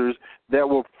boxers that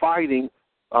were fighting,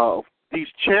 these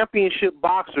championship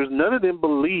boxers, none of them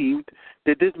believed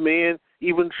that this man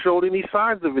even showed any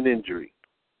signs of an injury.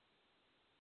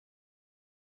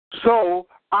 So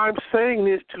I'm saying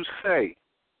this to say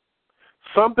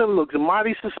something looks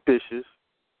mighty suspicious.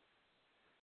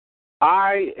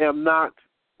 I am not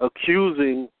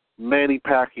accusing Manny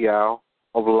Pacquiao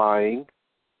of lying,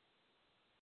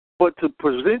 but to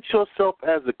present yourself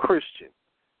as a Christian,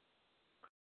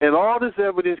 and all this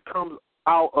evidence comes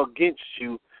out against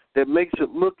you that makes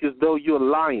it look as though you're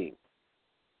lying.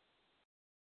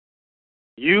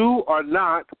 You are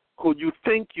not who you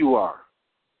think you are.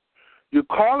 You're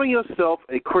calling yourself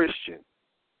a Christian,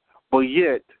 but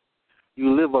yet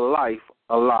you live a life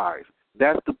of lies.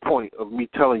 That's the point of me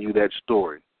telling you that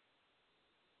story.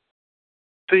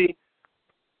 See,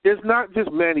 it's not just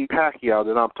Manny Pacquiao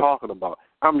that I'm talking about.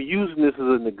 I'm using this as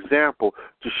an example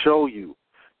to show you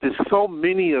that so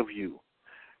many of you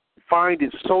find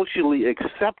it socially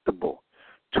acceptable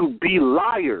to be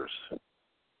liars.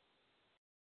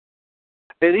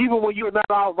 And even when you're not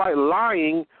outright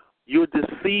lying, you're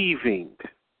deceiving.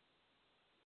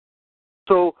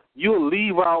 So you'll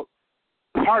leave out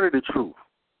part of the truth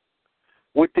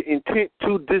with the intent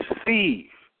to deceive.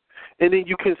 And then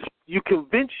you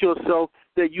convince yourself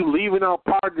that you're leaving out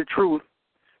part of the truth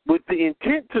with the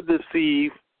intent to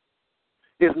deceive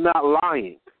is not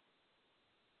lying.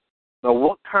 Now,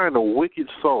 what kind of wicked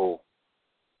soul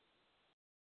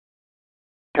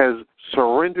has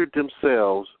surrendered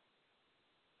themselves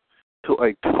to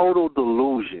a total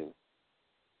delusion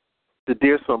that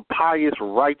there's some pious,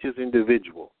 righteous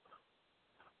individual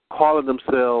calling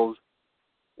themselves,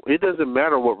 it doesn't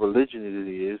matter what religion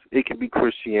it is. It could be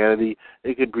Christianity,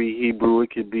 it could be Hebrew,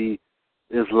 it could be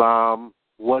Islam,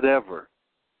 whatever.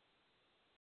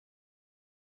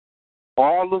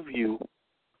 All of you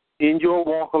in your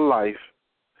walk of life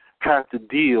have to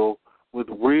deal with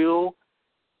real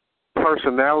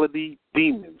personality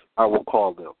demons, I will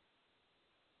call them.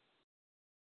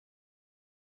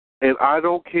 And I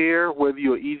don't care whether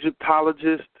you're an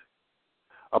Egyptologist,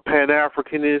 a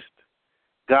Pan-Africanist,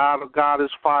 God or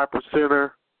Goddess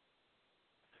 5%er,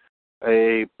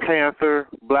 a Panther,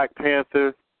 Black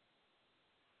Panther.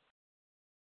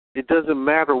 It doesn't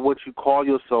matter what you call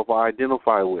yourself or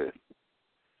identify with.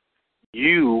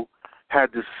 You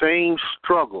had the same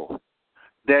struggle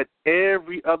that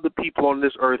every other people on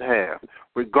this earth have,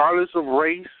 regardless of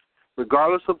race,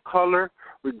 regardless of color,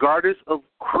 regardless of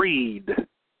creed,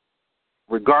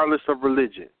 regardless of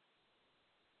religion.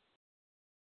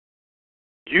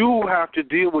 You have to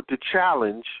deal with the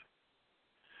challenge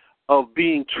of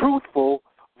being truthful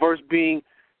versus being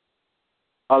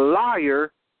a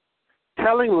liar,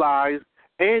 telling lies,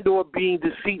 and or being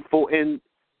deceitful and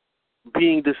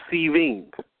being deceiving.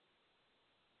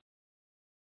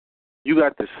 You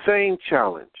got the same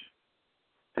challenge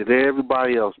that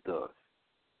everybody else does.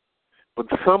 But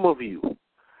some of you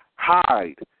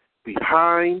hide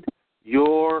behind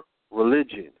your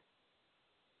religion.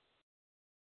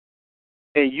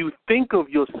 And you think of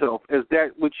yourself as that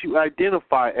which you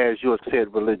identify as your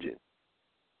said religion.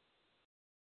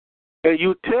 And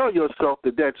you tell yourself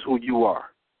that that's who you are.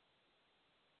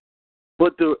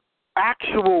 But the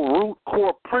actual root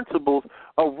core principles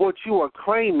of what you are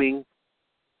claiming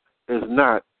is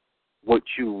not what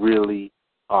you really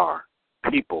are.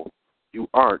 People, you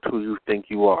aren't who you think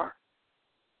you are.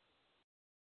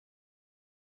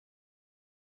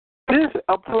 This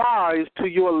applies to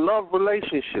your love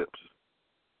relationships.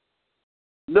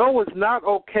 No, it's not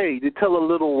okay to tell a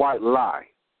little white lie.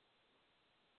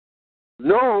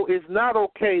 No, it's not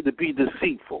okay to be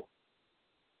deceitful.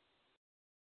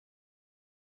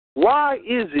 Why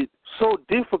is it so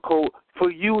difficult for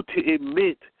you to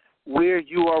admit where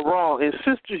you are wrong? And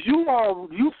sisters,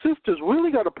 you sisters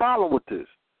really got a problem with this.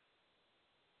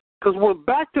 Because when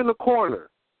backed in the corner,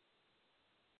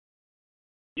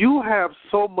 you have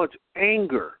so much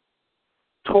anger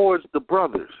towards the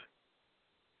brothers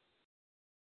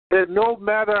that no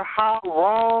matter how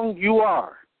wrong you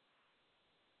are,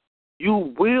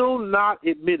 you will not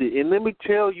admit it. And let me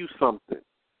tell you something.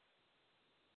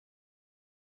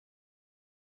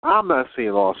 I'm not saying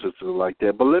all sisters are like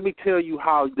that, but let me tell you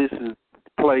how this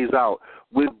plays out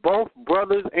with both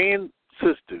brothers and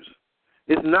sisters.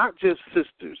 It's not just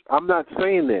sisters. I'm not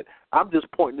saying that. I'm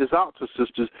just pointing this out to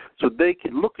sisters so they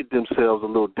can look at themselves a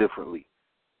little differently.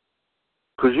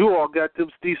 Because you all got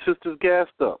these sisters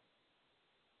gassed up.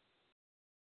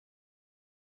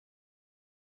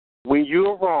 When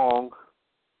you're wrong,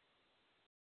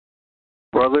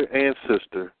 brother and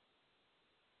sister,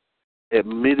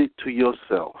 admit it to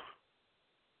yourself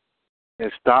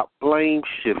and stop blame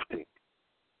shifting.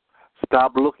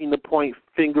 Stop looking to point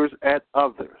fingers at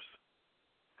others.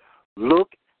 Look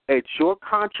at your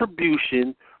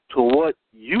contribution to what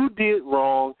you did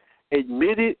wrong,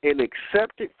 admit it and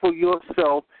accept it for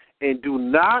yourself, and do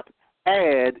not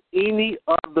add any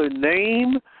other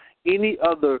name, any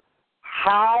other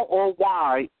how or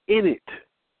why in it.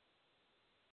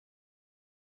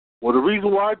 Well, the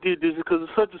reason why I did this is because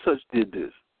such and such did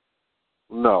this.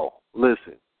 No,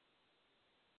 listen.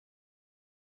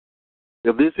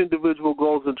 If this individual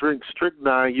goes and drinks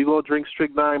strychnine, you're going to drink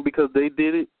strychnine because they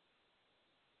did it?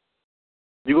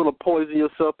 You're going to poison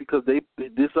yourself because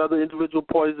this other individual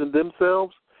poisoned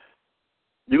themselves?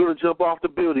 You're going to jump off the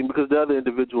building because the other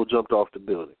individual jumped off the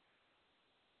building.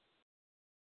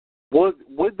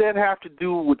 Would that have to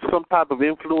do with some type of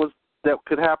influence that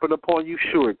could happen upon you?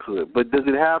 Sure it could. But does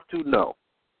it have to? No.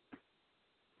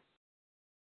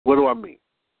 What do I mean?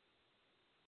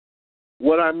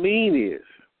 What I mean is,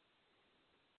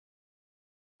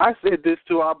 I said this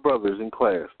to our brothers in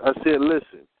class. I said,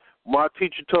 listen, my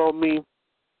teacher told me,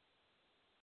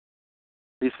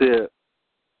 he said,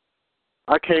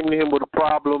 I came to him with a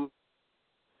problem,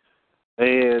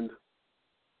 and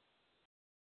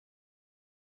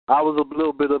I was a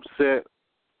little bit upset.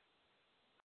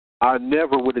 I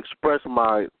never would express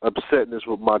my upsetness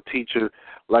with my teacher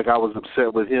like I was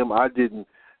upset with him. I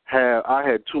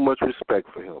had too much respect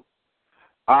for him.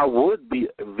 I would be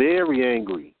very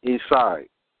angry inside,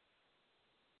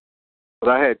 but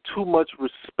I had too much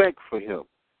respect for him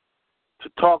to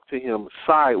talk to him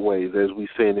sideways, as we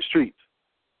say in the streets.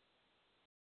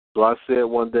 So I said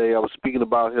one day, I was speaking to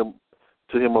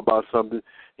him about something.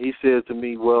 He said to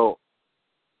me, well,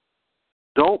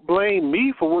 don't blame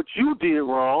me for what you did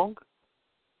wrong.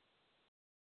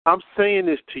 I'm saying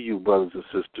this to you, brothers and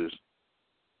sisters.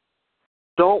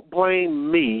 Don't blame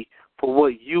me for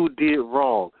what you did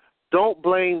wrong. Don't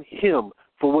blame him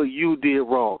for what you did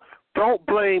wrong. Don't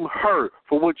blame her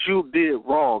for what you did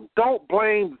wrong. Don't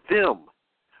blame them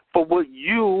for what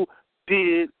you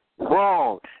did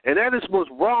wrong. And that is what's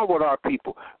wrong with our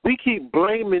people. We keep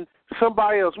blaming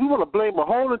somebody else. We want to blame a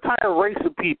whole entire race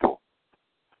of people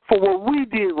for what we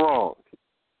did wrong.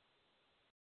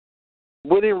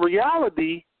 When in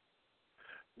reality,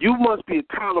 you must be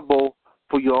accountable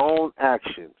for your own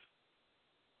actions.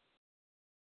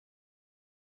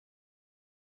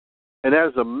 And that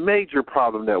is a major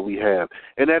problem that we have.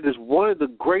 And that is one of the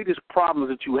greatest problems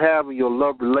that you have in your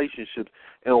love relationships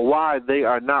and why they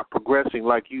are not progressing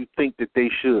like you think that they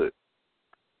should.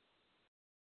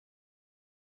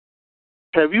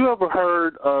 Have you ever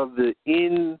heard of the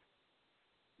NBA?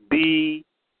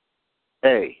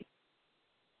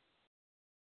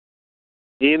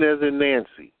 N as in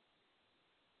Nancy.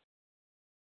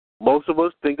 Most of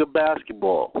us think of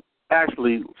basketball.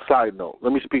 Actually, side note,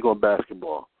 let me speak on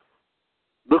basketball.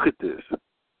 Look at this.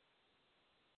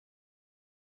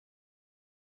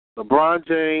 LeBron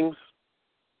James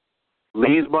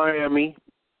leaves Miami,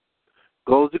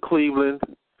 goes to Cleveland,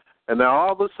 and now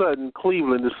all of a sudden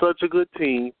Cleveland is such a good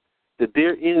team that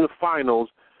they're in the finals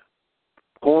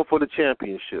going for the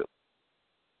championship.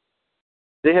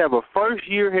 They have a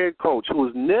first-year head coach who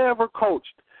has never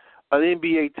coached an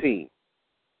NBA team.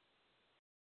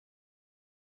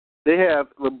 They have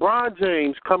LeBron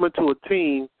James coming to a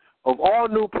team of all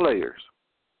new players.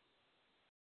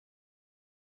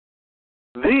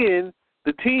 Then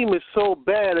the team is so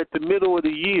bad at the middle of the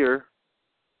year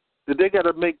that they got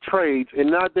to make trades, and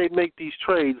now they make these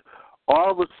trades,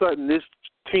 all of a sudden this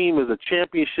team is a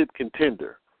championship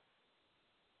contender.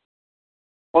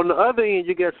 On the other end,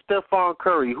 you got Stephon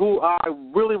Curry, who I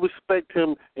really respect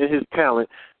him and his talent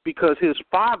because his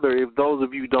father, if those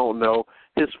of you don't know,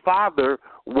 his father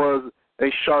was a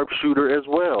sharpshooter as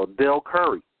well, Del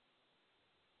Curry.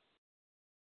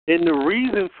 And the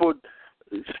reason for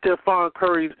Stephon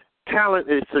Curry's talent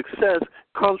and success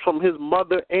comes from his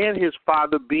mother and his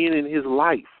father being in his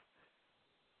life.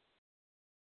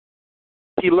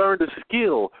 He learned a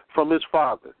skill from his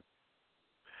father.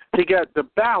 He got the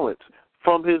balance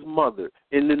from his mother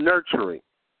in the nurturing.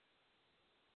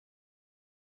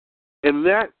 And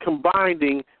that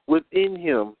combining within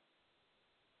him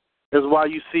is why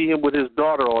you see him with his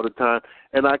daughter all the time.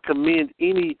 And I commend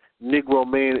any Negro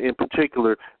man in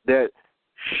particular that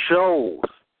shows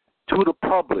to the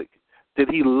public that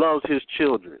he loves his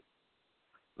children.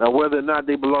 Now, whether or not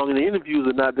they belong in the interviews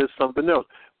or not, that's something else.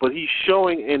 But he's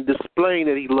showing and displaying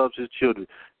that he loves his children.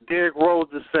 Derrick Rose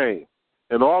the same.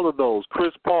 And all of those,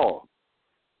 Chris Paul,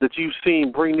 that you've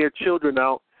seen bring their children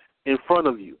out in front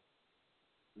of you.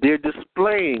 They're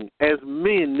displaying as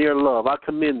men their love. I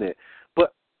commend that.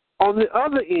 But on the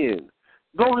other end,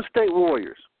 Golden State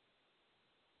Warriors.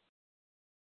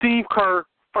 Steve Kerr,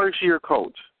 first-year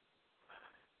coach.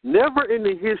 Never in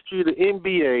the history of the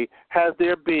NBA has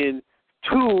there been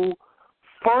two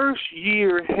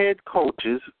first-year head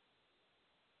coaches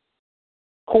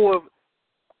who have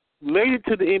made it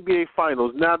to the NBA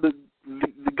Finals. Now, the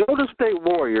Golden State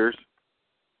Warriors,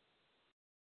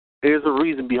 there's a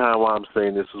reason behind why I'm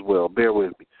saying this as well. Bear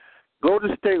with me.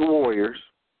 Golden State Warriors,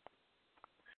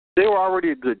 they were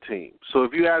already a good team. So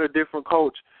if you had a different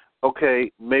coach,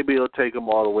 okay, maybe it'll take them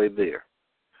all the way there.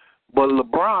 But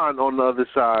LeBron, on the other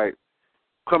side,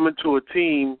 coming to a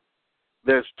team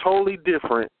that's totally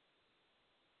different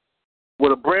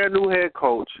with a brand-new head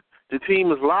coach, the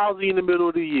team is lousy in the middle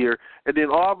of the year, and then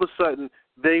all of a sudden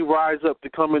they rise up to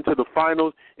come into the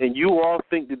finals, and you all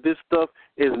think that this stuff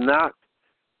is not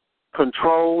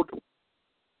controlled.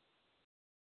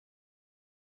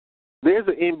 There's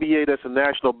an NBA that's a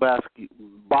National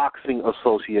Boxing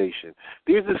Association.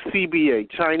 There's a CBA,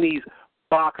 Chinese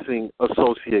Boxing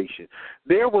Association.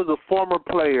 There was a former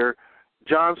player,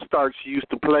 John Starks, used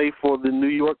to play for the New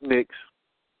York Knicks.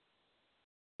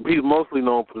 He's mostly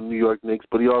known for the New York Knicks,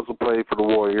 but he also played for the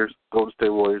Warriors, Golden State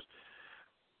Warriors.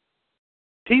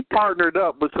 He partnered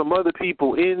up with some other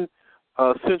people in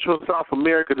Central and South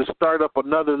America to start up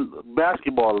another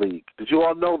basketball league. Did you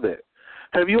all know that?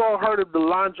 Have you all heard of the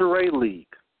Lingerie League?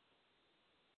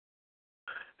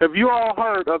 Have you all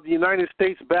heard of the United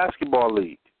States Basketball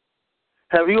League?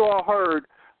 Have you all heard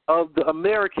of the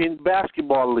American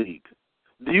Basketball League?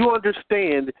 Do you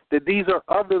understand that these are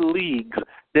other leagues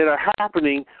that are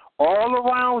happening all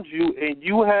around you and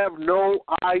you have no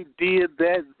idea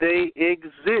that they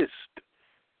exist?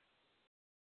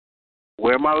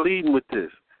 Where am I leading with this?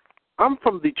 I'm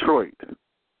from Detroit.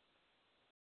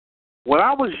 When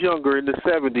I was younger in the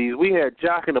 70s, we had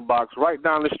Jack in the Box right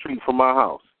down the street from my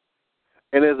house.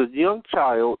 And as a young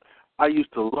child, I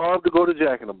used to love to go to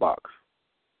Jack in the Box.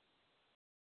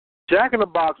 Jack in the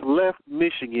Box left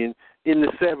Michigan in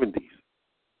the 70s.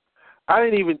 I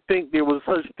didn't even think there was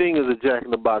such thing as a Jack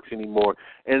in the Box anymore.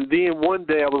 And then one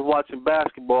day I was watching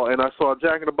basketball and I saw a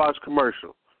Jack in the Box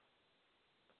commercial.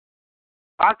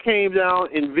 I came down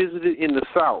and visited in the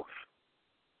South.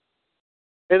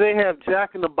 And they have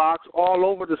Jack in the Box all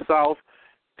over the South,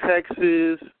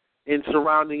 Texas, and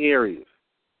surrounding areas.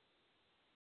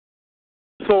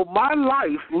 So my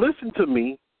life, listen to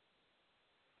me,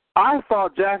 I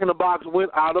thought Jack in the Box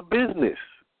went out of business.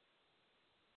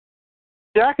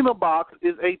 Jack in the Box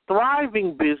is a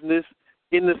thriving business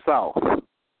in the South.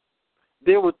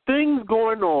 There were things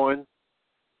going on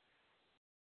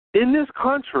in this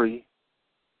country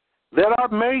that are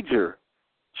major.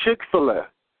 Chick-fil-A,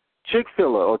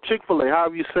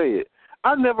 however you say it.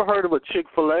 I never heard of a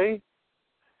Chick-fil-A.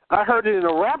 I heard it in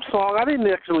a rap song. I didn't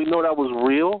actually know that was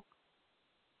real.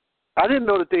 I didn't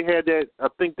know that they had that. I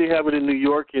think they have it in New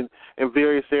York and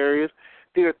various areas.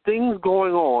 There are things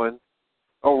going on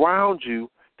around you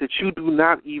that you do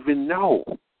not even know.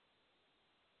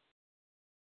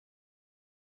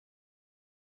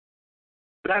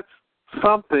 That's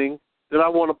something that I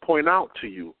want to point out to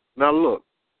you. Now look,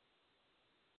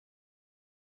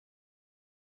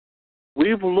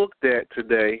 we've looked at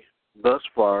today, thus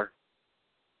far,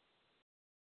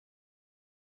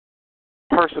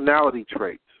 personality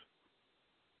traits.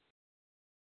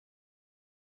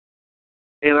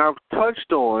 And I've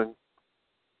touched on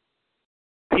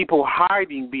people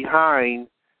hiding behind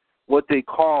what they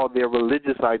call their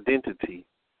religious identity,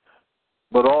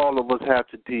 but all of us have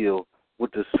to deal with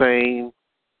the same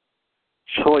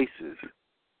choices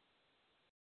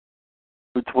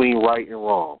between right and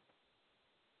wrong.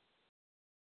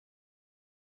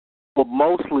 But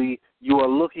mostly you are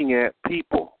looking at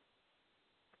people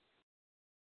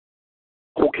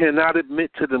who cannot admit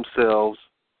to themselves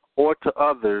or to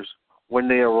others when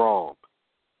they are wrong.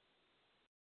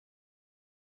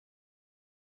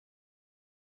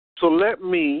 So let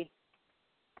me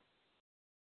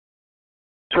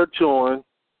touch on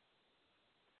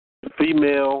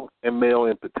female and male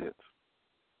impotence.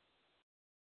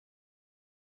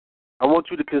 I want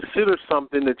you to consider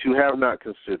something that you have not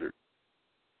considered,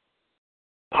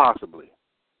 possibly.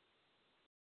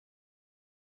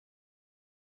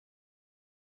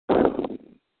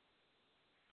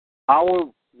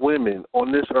 Our women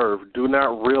on this earth do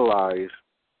not realize,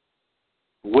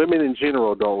 women in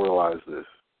general don't realize this.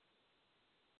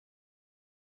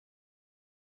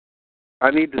 I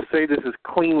need to say this as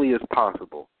cleanly as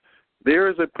possible. There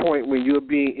is a point when you're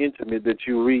being intimate that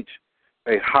you reach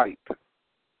a height,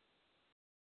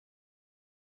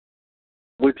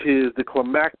 which is the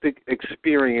climactic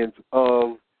experience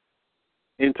of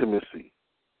intimacy.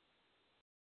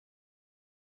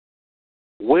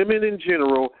 Women in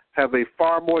general have a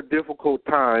far more difficult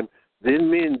time than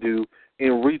men do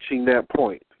in reaching that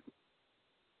point.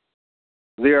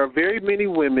 There are very many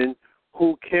women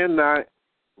who cannot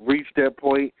reach that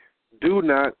point, do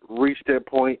not reach that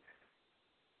point,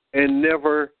 and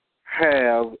never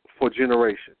have for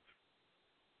generations.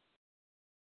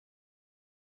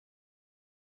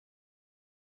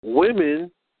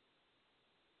 Women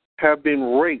have been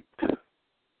raped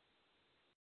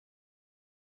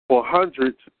for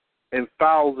hundreds and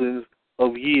thousands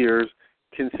of years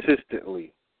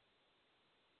consistently.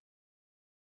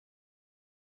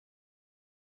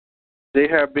 They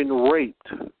have been raped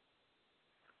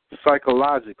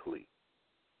psychologically.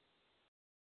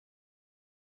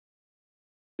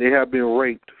 They have been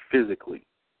raped physically.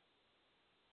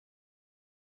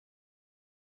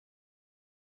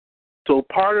 So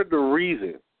part of the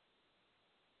reason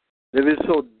that it's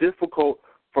so difficult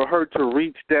for her to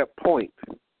reach that point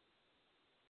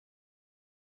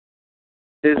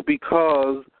is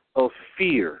because of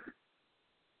fear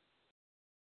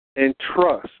and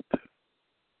trust.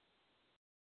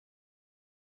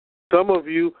 Some of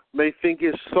you may think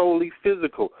it's solely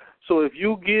physical. So if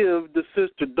you give the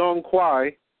sister Dong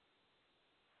Quai,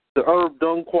 the herb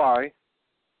Dong Quai,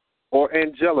 or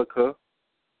Angelica,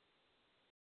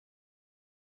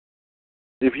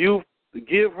 if you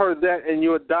give her that in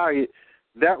your diet,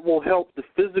 that will help the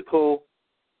physical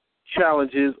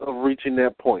challenges of reaching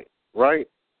that point, right?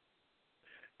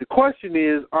 The question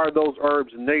is, are those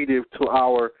herbs native to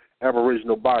our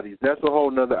aboriginal bodies? That's a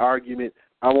whole nother argument.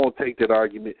 I won't take that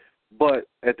argument, but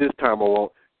at this time I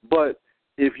won't. But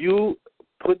if you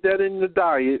put that in the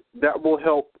diet, that will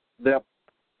help that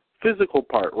physical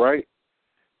part, right?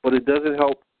 But it doesn't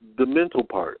help the mental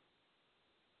part.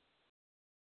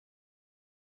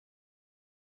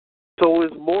 So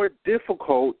it's more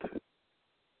difficult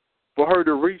for her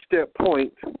to reach that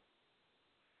point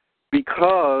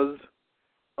because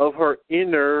of her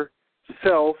inner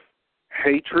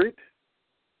self-hatred,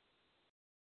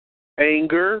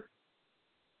 anger,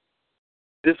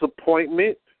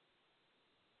 disappointment.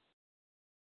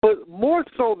 But more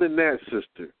so than that,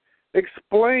 sister,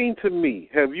 explain to me,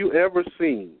 have you ever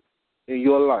seen in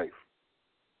your life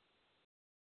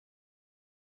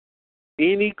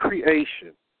any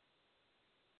creation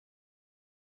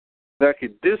that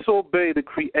could disobey the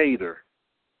Creator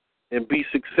and be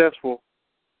successful?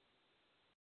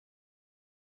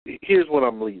 Here's what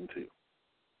I'm leading to.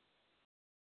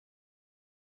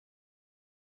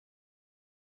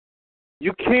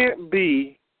 You can't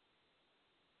be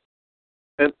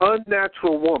an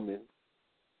unnatural woman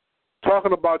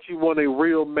talking about you want a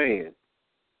real man.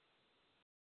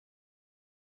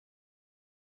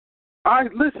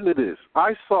 Listen to this.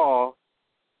 I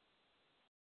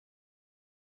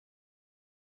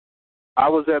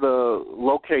was at a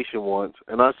location once,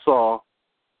 and I saw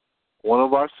one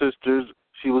of our sisters.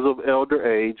 She was of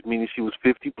elder age, meaning she was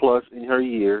 50 plus in her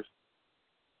years,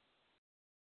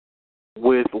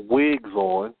 with wigs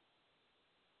on,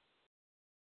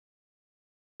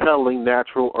 selling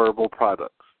natural herbal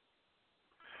products.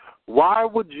 Why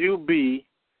would you be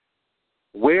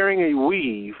wearing a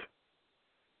weave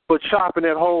but shopping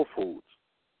at Whole Foods?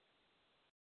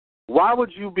 Why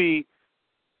would you be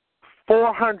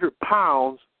 400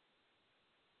 pounds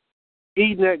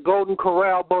eating at Golden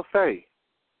Corral buffet?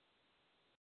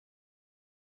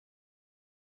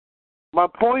 My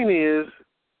point is,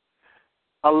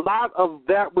 a lot of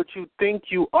that what you think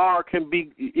you are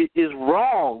is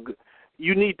wrong.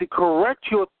 You need to correct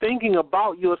your thinking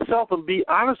about yourself and be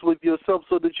honest with yourself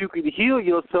so that you can heal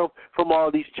yourself from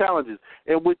all these challenges.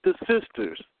 And with the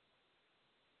sisters,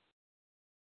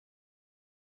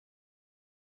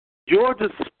 your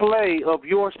display of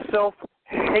your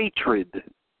self-hatred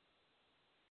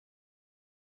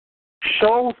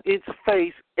shows its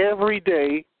face every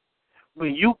day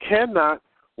when you cannot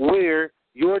wear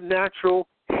your natural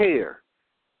hair.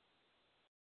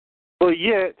 But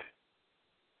yet,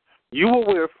 you will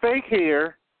wear fake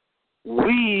hair,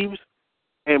 weaves,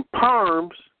 and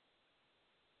perms,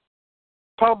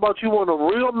 talking about you want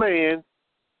a real man,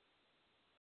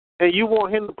 and you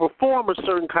want him to perform a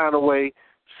certain kind of way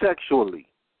sexually.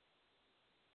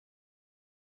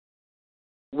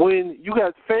 When you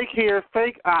got fake hair,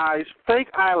 fake eyes, fake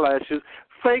eyelashes,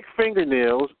 fake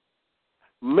fingernails,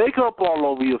 makeup all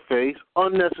over your face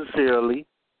unnecessarily,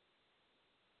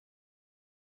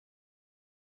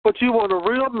 but you want a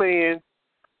real man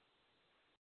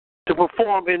to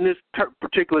perform in this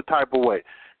particular type of way.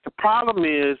 The problem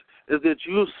is that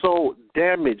you're so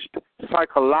damaged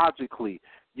psychologically,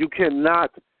 you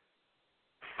cannot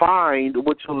find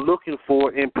what you're looking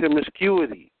for in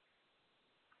promiscuity.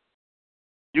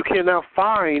 You cannot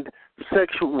find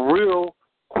real,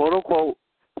 quote-unquote,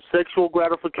 sexual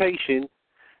gratification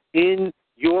in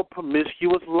your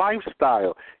promiscuous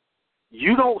lifestyle.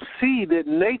 You don't see that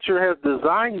nature has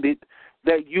designed it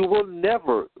that you will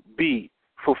never be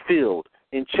fulfilled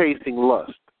in chasing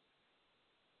lust.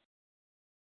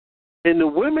 And the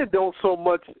women don't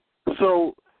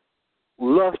so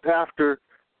lust after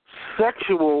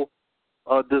sexual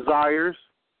desires,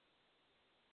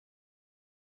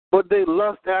 but they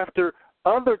lust after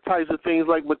other types of things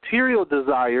like material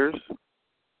desires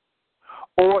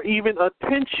or even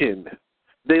attention.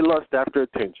 They lust after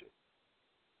attention.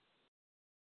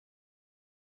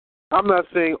 I'm not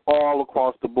saying all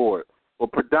across the board,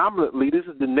 but predominantly this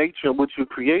is the nature in which you're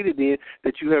created in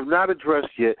that you have not addressed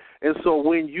yet. And so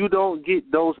when you don't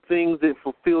get those things that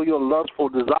fulfill your lustful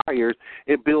desires,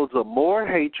 it builds up more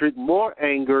hatred, more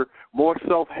anger, more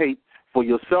self-hate for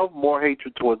yourself, more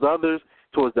hatred towards others,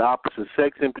 towards the opposite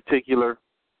sex in particular.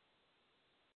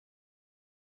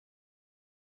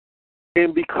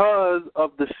 And because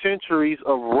of the centuries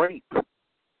of rape,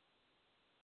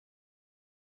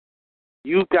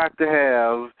 you've got to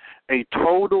have a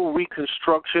total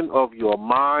reconstruction of your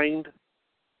mind,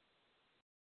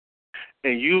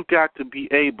 and you've got to be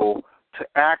able to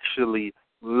actually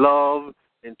love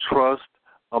and trust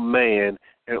a man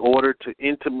in order to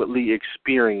intimately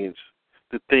experience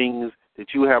the things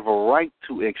that you have a right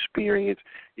to experience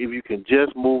if you can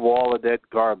just move all of that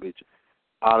garbage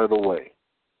out of the way.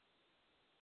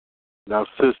 Now,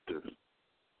 sisters,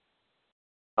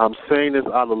 I'm saying this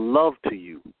out of love to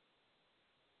you.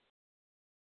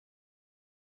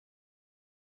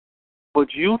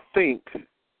 But you think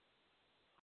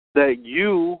that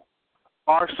you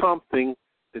are something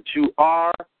that you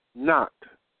are not.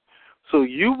 So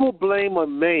you will blame a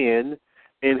man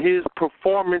and his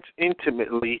performance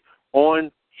intimately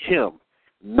on him,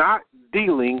 not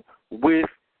dealing with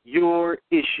your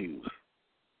issues.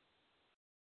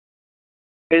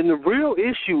 And the real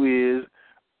issue is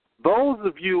those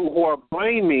of you who are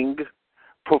blaming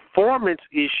performance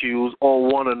issues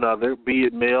on one another, be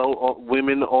it male or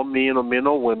women or men or men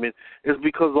or women, is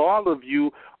because all of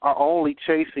you are only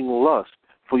chasing lust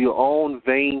for your own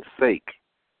vain sake.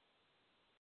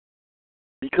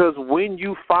 Because when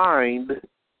you find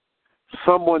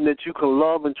someone that you can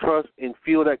love and trust and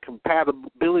feel that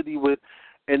compatibility with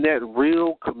and that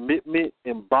real commitment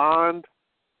and bond,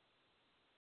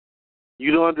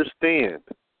 you don't understand.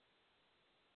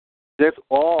 That's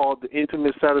all the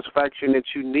intimate satisfaction that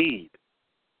you need.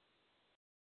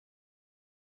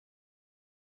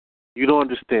 You don't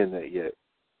understand that yet.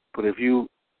 But if you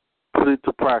put it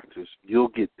to practice, you'll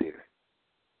get there.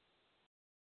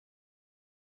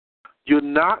 You're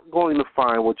not going to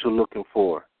find what you're looking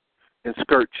for in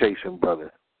skirt chasing,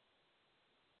 brother.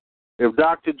 If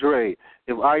Dr. Dre,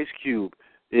 if Ice Cube,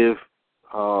 if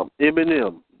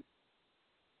Eminem,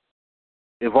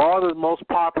 if all the most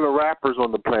popular rappers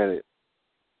on the planet,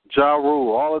 Ja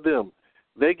Rule, all of them,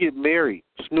 they get married.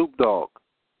 Snoop Dogg,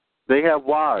 they have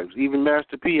wives. Even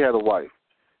Master P had a wife.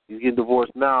 He's getting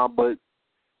divorced now, but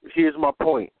here's my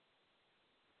point.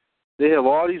 They have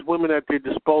all these women at their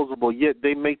disposal, yet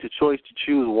they make the choice to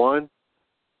choose one.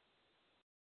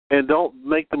 And don't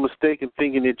make the mistake in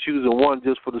thinking they're choosing one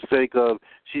just for the sake of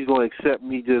she's going to accept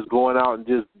me just going out and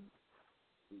just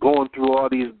going through all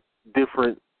these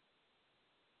different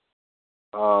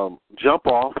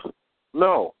jump-offs.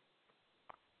 No.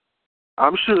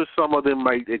 I'm sure some of them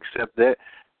might accept that.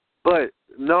 But,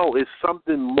 no, it's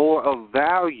something more of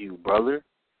value, brother.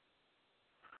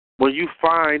 When you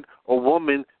find a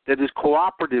woman that is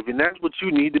cooperative, and that's what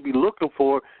you need to be looking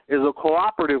for, is a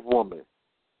cooperative woman.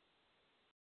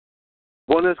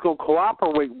 One that's going to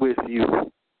cooperate with you.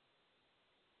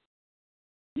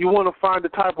 You want to find the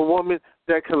type of woman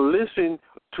that can listen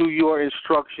to your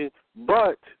instruction,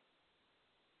 but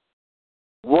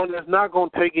one that's not going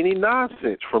to take any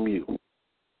nonsense from you.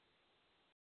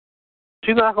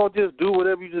 She's not going to just do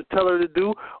whatever you just tell her to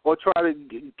do or try to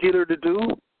get her to do.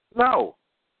 No.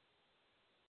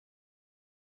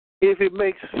 If it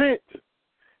makes sense,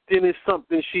 then it's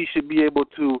something she should be able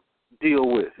to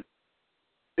deal with.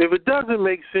 If it doesn't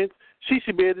make sense, she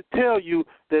should be able to tell you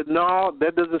that, no,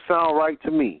 that doesn't sound right to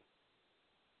me.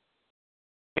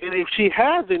 And if she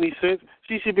has any sense,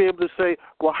 she should be able to say,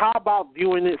 well, how about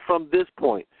viewing it from this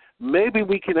point? Maybe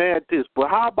we can add this, but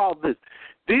how about this?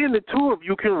 Then the two of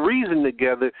you can reason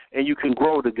together and you can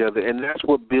grow together, and that's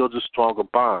what builds a stronger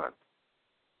bond.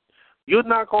 You're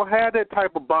not going to have that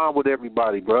type of bond with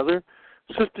everybody, brother.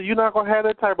 Sister, you're not going to have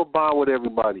that type of bond with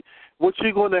everybody. What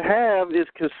you're going to have is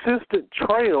consistent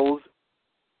trails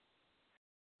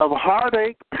of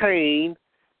heartache, pain,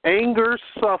 anger,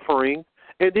 suffering,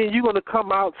 and then you're going to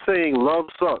come out saying love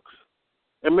sucks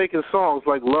and making songs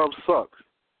like love sucks.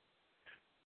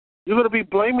 You're going to be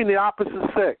blaming the opposite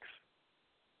sex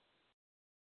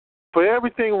for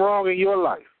everything wrong in your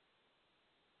life.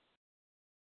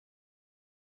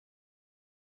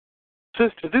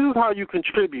 Sister, this is how you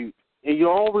contribute in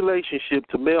your own relationship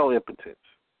to male impotence.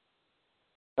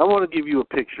 I want to give you a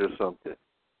picture of something.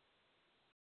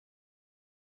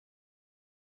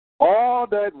 All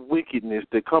that wickedness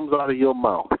that comes out of your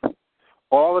mouth,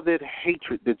 all of that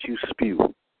hatred that you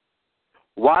spew,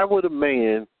 why would a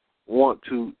man want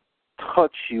to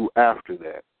touch you after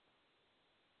that?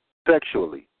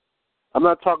 Sexually. I'm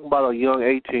not talking about a young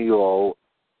 18-year-old.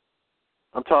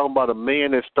 I'm talking about a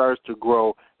man that starts to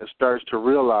grow and starts to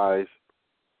realize,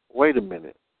 wait a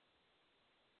minute.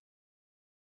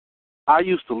 I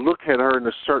used to look at her in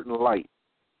a certain light,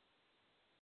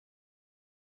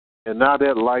 and now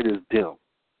that light is dim.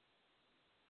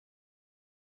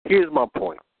 Here's my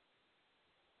point.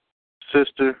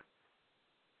 Sister,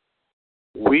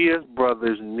 we as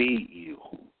brothers need you.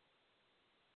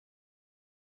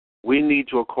 We need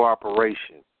your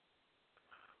cooperation.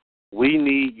 We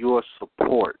need your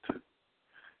support.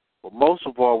 But most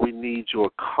of all, we need your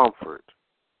comfort.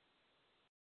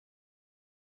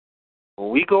 When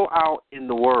we go out in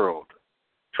the world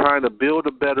trying to build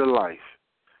a better life,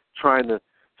 trying to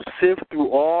sift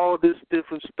through all this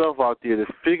different stuff out there to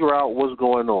figure out what's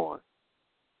going on,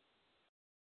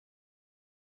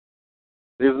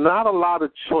 there's not a lot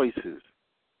of choices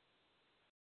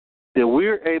that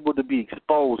we're able to be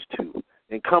exposed to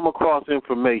and come across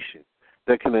information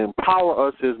that can empower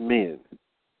us as men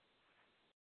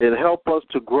and help us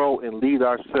to grow and lead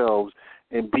ourselves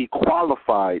and be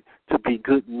qualified to be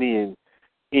good men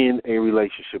in a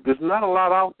relationship. There's not a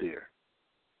lot out there.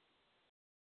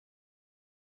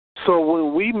 So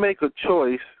when we make a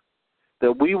choice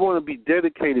that we want to be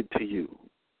dedicated to you,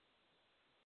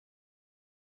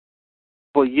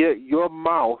 but yet your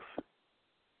mouth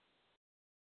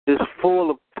is full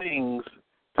of things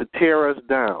to tear us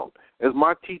down. As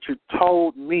my teacher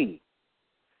told me,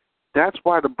 that's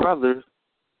why the brothers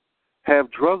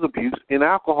have drug abuse and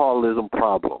alcoholism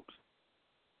problems.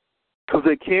 Because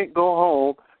they can't go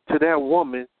home to that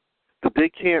woman that they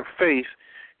can't face,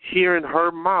 hearing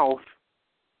her mouth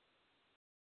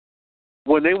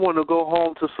when they want to go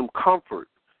home to some comfort.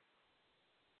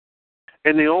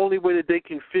 And the only way that they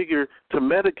can figure to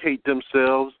medicate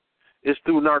themselves is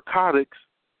through narcotics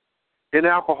and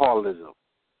alcoholism.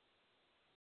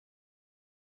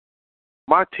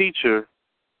 My teacher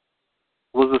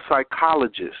was a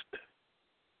psychologist,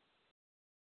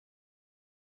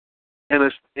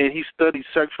 and he studied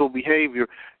sexual behavior,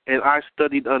 and I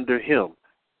studied under him.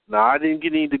 Now, I didn't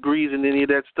get any degrees in any of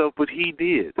that stuff, but he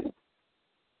did.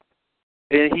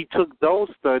 And he took those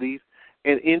studies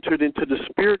and entered into the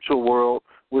spiritual world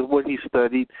with what he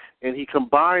studied, and he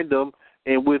combined them.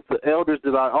 And with the elders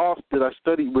that I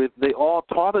studied with, they all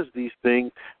taught us these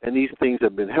things, and these things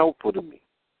have been helpful to me.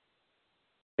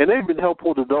 And they've been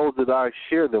helpful to those that I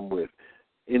share them with,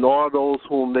 in all those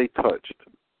whom they touched.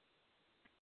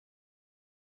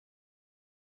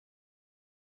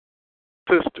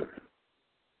 Sister,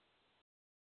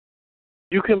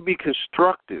 you can be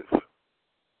constructive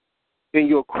in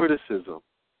your criticism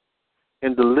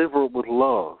and deliver it with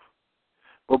love.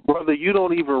 But, brother, you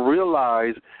don't even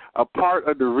realize a part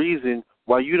of the reason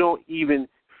why you don't even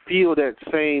feel that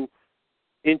same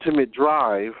intimate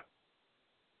drive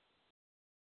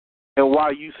and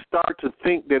why you start to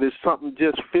think that it's something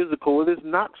just physical. It is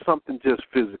not something just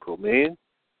physical, man.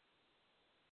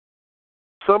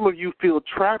 Some of you feel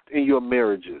trapped in your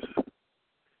marriages.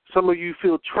 Some of you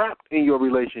feel trapped in your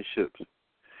relationships.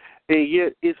 And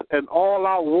yet it's an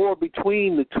all-out war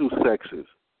between the two sexes.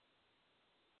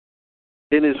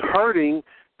 And it's hurting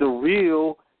the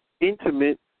real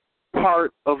intimate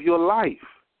part of your life.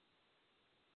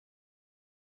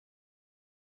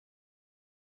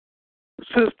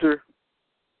 Sister,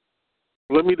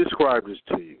 let me describe this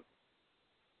to you.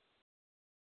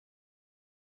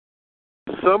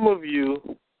 Some of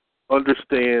you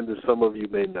understand and some of you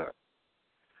may not.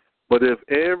 But if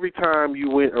every time you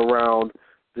went around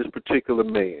this particular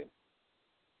man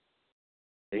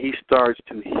and he starts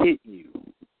to hit you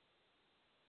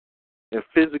and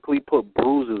physically put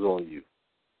bruises on you,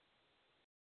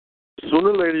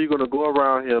 sooner or later you're going to go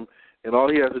around him and all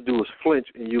he has to do is flinch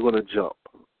and you're going to jump.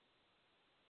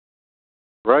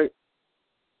 Right?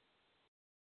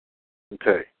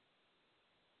 Okay.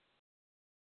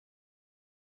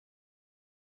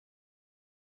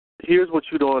 Here's what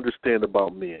you don't understand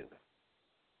about men.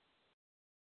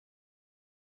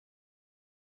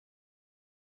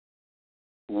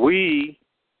 We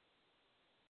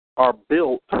are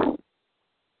built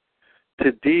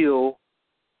to deal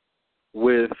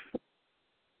with,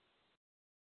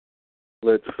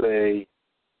 let's say,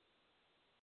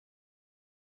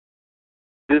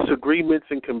 disagreements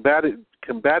and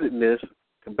combativeness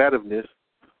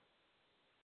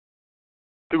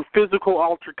through physical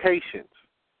altercations.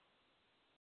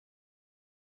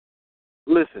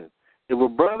 Listen, if a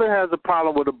brother has a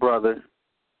problem with a brother,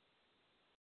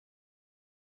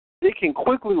 it can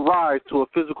quickly rise to a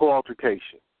physical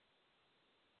altercation.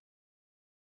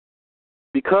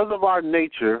 Because of our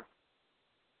nature,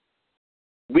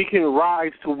 we can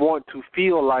rise to want to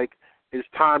feel like it's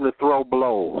time to throw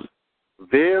blows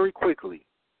very quickly.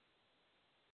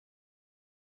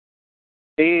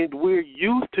 And we're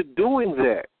used to doing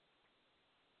that.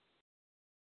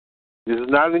 This is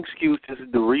not an excuse. This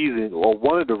is the reason, or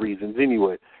one of the reasons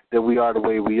anyway, that we are the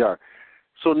way we are.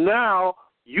 So now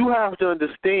you have to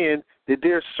understand that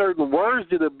there are certain words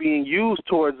that are being used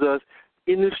towards us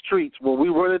in the streets when we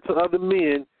run into other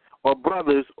men or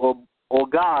brothers or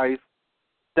guys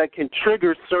that can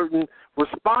trigger certain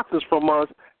responses from us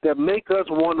that make us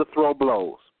want to throw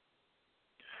blows.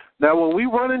 Now, when we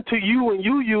run into you and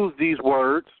you use these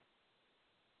words,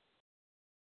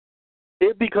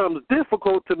 it becomes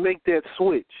difficult to make that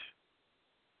switch.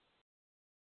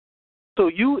 So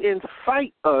you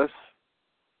incite us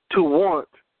to want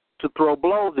to throw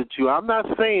blows at you. I'm not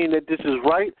saying that this is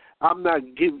right. I'm not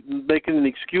making an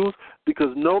excuse, because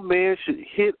no man should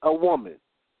hit a woman.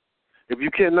 If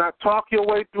you cannot talk your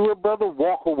way through it, brother,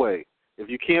 walk away. If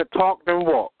you can't talk, then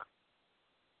walk.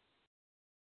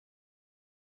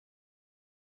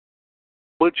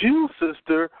 But you,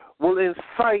 sister, will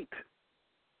incite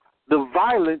the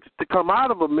violence to come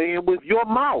out of a man with your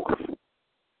mouth.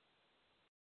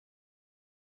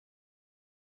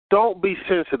 Don't be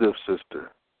sensitive,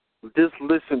 sister. Just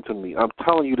listen to me. I'm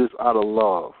telling you this out of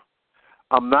love.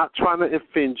 I'm not trying to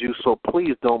offend you, so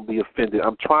please don't be offended.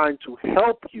 I'm trying to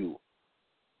help you.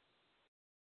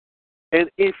 And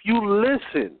if you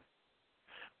listen,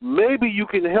 maybe you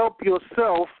can help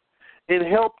yourself and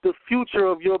help the future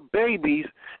of your babies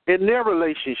in their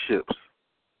relationships.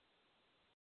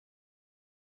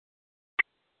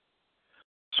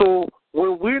 So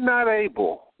when we're not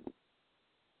able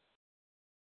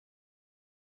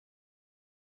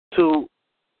to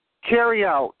carry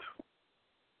out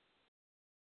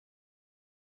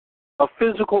a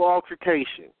physical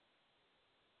altercation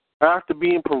after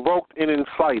being provoked and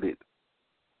incited,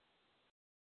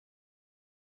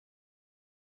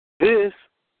 this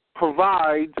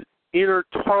provides inner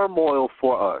turmoil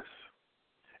for us,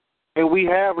 and we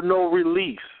have no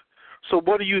release. So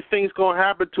what do you think is going to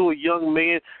happen to a young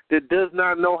man that does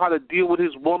not know how to deal with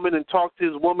his woman and talk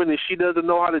to his woman, and she doesn't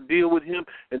know how to deal with him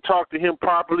and talk to him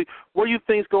properly? What do you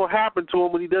think is going to happen to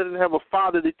him when he doesn't have a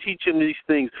father to teach him these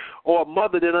things or a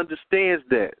mother that understands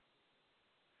that?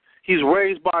 He's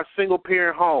raised by a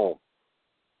single-parent home.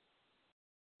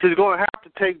 He's going to have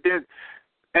to take that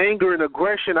anger and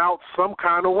aggression out some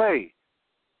kind of way.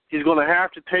 He's going to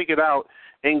have to take it out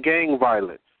in gang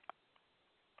violence.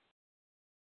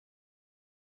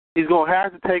 He's going to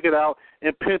have to take it out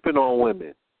in pimping on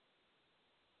women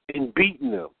and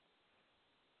beating them.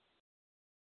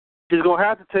 He's going to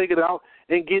have to take it out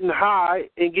in getting high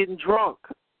and getting drunk.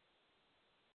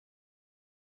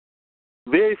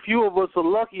 Very few of us are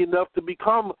lucky enough to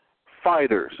become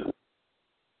fighters.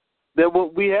 That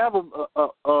we have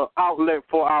a outlet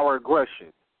for our aggression.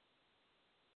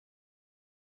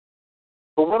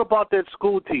 But what about that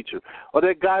school teacher or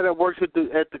that guy that works at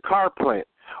the car plant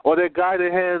or that guy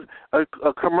that has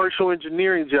a commercial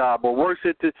engineering job or works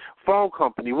at the phone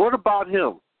company? What about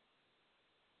him?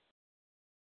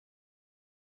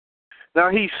 Now,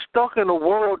 he's stuck in a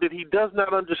world that he does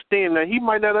not understand. Now, he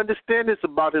might not understand this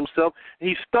about himself.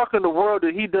 He's stuck in a world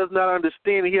that he does not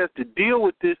understand. He has to deal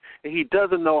with this, and he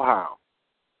doesn't know how.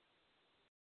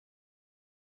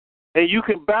 And you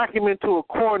can back him into a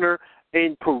corner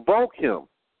and provoke him.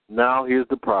 Now, here's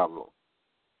the problem.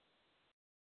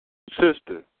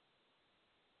 Sister,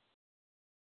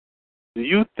 do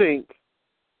you think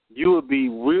you would be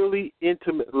really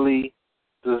intimately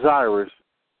desirous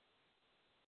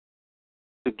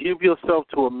to give yourself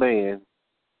to a man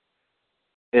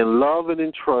and love and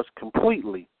entrust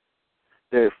completely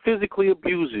that physically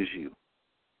abuses you?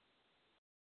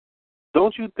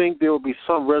 Don't you think there will be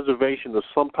some reservation or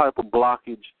some type of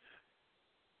blockage?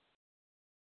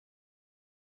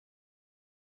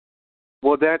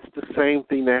 Well, that's the same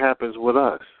thing that happens with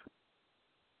us.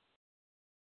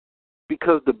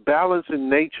 Because the balance in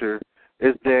nature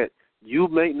is that you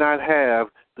may not have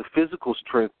the physical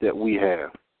strength that we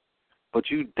have, but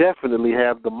you definitely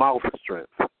have the mouth strength.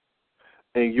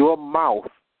 And your mouth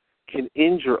can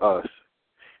injure us.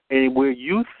 And where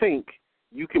you think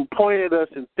you can point at us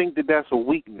and think that that's a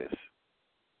weakness,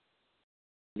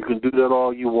 you can do that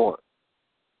all you want.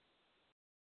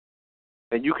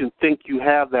 And you can think you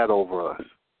have that over us.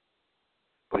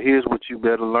 But here's what you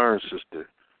better learn, sister.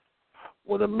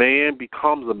 When a man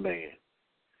becomes a man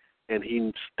and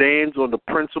he stands on the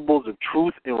principles of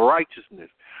truth and righteousness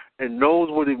and knows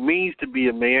what it means to be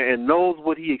a man and knows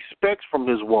what he expects from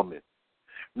his woman,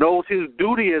 knows his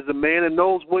duty as a man and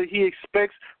knows what he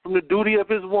expects from the duty of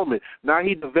his woman, now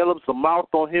he develops a mouth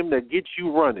on him that gets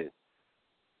you running.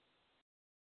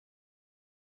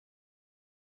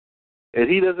 And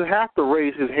he doesn't have to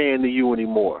raise his hand to you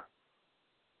anymore.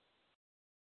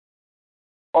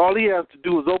 All he has to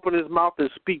do is open his mouth and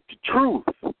speak the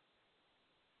truth.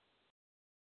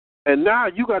 And now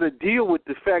you got to deal with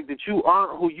the fact that you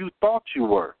aren't who you thought you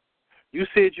were. You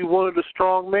said you wanted a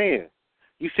strong man.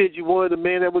 You said you wanted a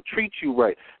man that would treat you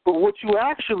right. But what you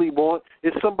actually want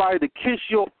is somebody to kiss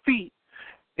your feet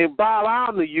and bow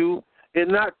down to you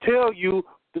and not tell you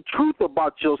the truth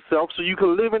about yourself so you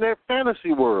can live in that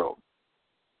fantasy world.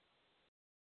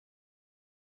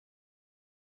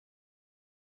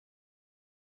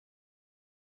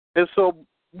 And so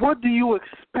what do you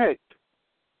expect,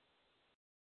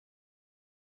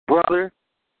 brother?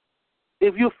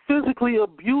 If you're physically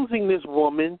abusing this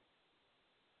woman,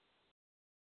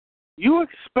 you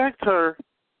expect her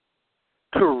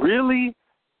to really,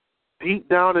 deep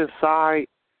down inside,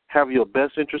 have your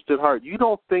best interest at heart. You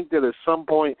don't think that at some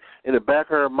point in the back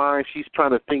of her mind she's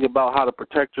trying to think about how to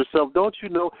protect herself? Don't you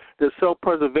know that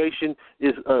self-preservation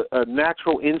is a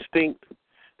natural instinct?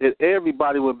 That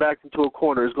everybody when backed into a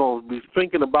corner is going to be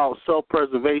thinking about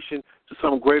self-preservation to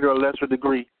some greater or lesser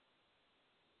degree.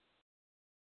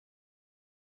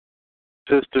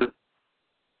 Sister,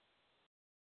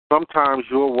 sometimes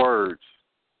your words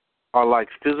are like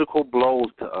physical blows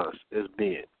to us as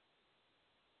men.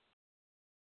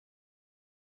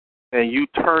 and you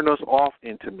turn us off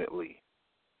intimately.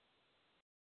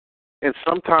 And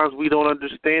sometimes we don't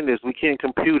understand this. We can't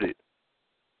compute it,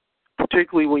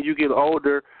 particularly when you get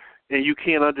older and you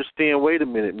can't understand, wait a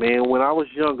minute, man, when I was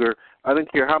younger, I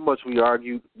didn't care how much we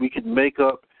argued, we could make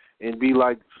up and be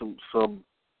like some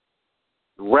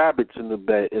rabbits in the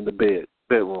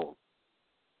bedroom.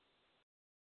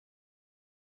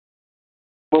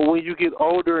 But when you get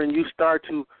older and you start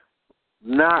to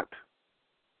not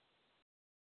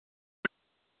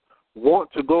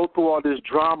want to go through all this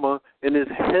drama and this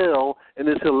hell and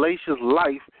this hellacious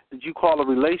life that you call a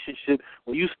relationship,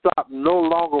 when you stop no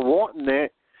longer wanting that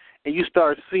and you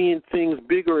start seeing things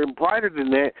bigger and brighter than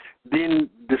that, then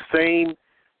the same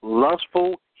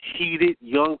lustful, heated,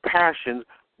 young passions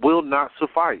will not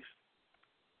suffice.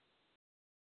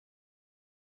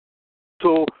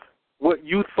 So what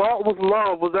you thought was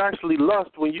love was actually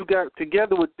lust when you got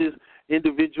together with this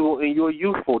individual in your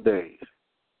youthful days.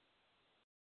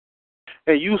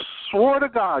 And you swore to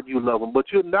God you love him, but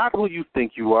you're not who you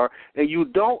think you are, and you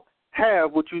don't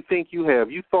have what you think you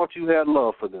have. You thought you had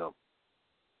love for them.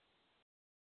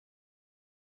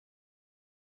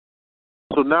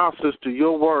 So now, sister,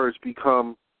 your words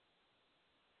become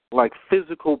like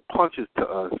physical punches to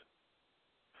us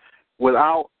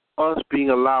without us being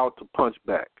allowed to punch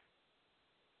back.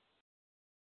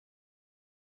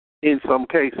 In some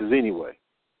cases, anyway.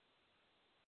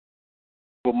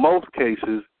 For most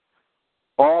cases,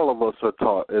 all of us are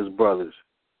taught as brothers,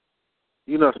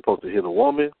 you're not supposed to hit a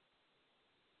woman.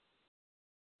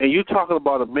 And you're talking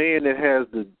about a man that has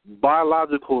the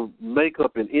biological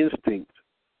makeup and instinct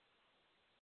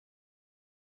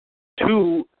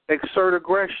to exert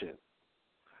aggression.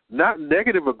 Not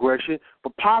negative aggression,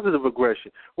 but positive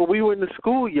aggression. When we were in the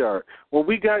schoolyard, when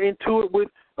we got into it with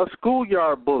a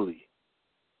schoolyard bully,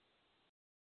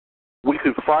 we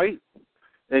could fight,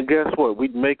 and guess what?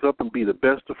 We'd make up and be the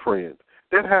best of friends.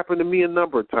 That happened to me a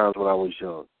number of times when I was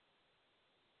young.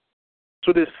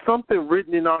 So there's something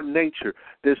written in our nature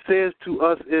that says to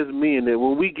us as men that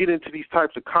when we get into these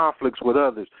types of conflicts with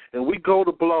others and we go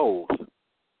to blows,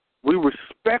 we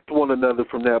respect one another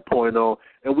from that point on,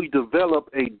 and we develop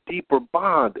a deeper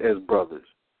bond as brothers.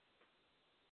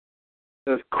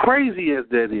 As crazy as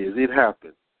that is, it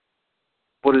happens.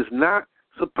 But it's not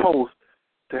supposed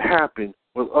to happen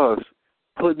with us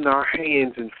putting our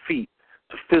hands and feet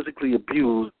to physically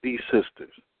abuse these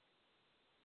sisters.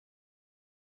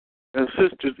 And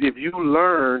sisters, if you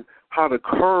learn how to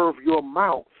curve your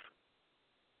mouth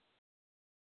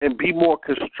and be more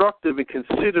constructive and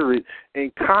considerate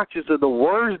and conscious of the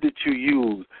words that you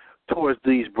use towards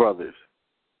these brothers,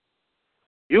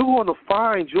 you're going to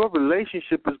find your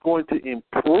relationship is going to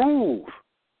improve.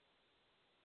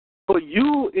 But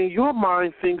you, in your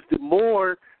mind, thinks that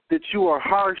more that you are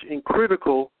harsh and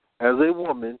critical as a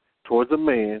woman towards a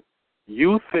man,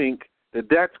 you think that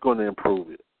that's going to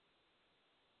improve it.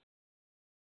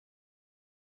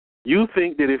 You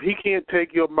think that if he can't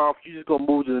take your mouth, you're just going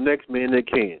to move to the next man that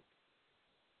can.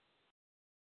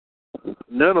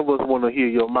 None of us want to hear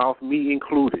your mouth, me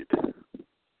included.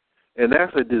 And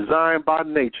that's a design by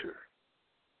nature.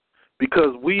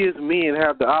 Because we as men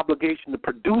have the obligation to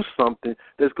produce something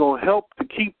that's going to help to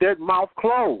keep that mouth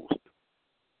closed.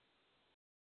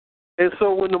 And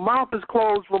so when the mouth is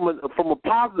closed from a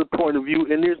positive point of view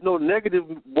and there's no negative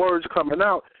words coming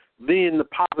out, then the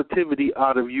positivity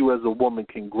out of you as a woman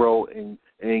can grow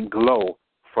and glow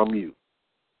from you.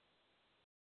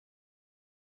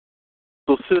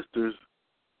 So sisters,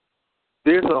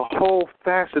 there's a whole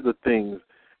facet of things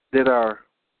that are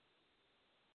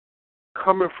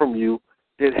coming from you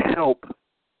that help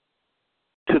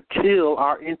to kill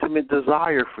our intimate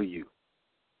desire for you.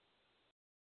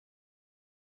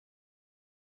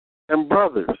 And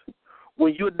brothers,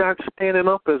 when you're not standing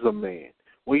up as a man,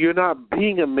 when you're not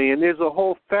being a man, there's a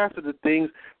whole facet of things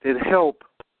that help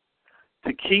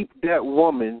to keep that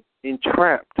woman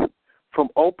entrapped from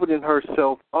opening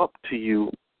herself up to you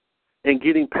and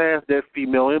getting past that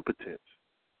female impotence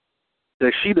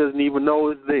that she doesn't even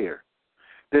know is there.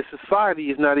 That society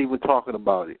is not even talking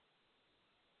about it.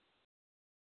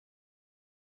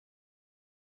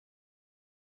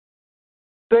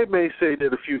 They may say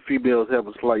that a few females have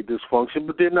a slight dysfunction,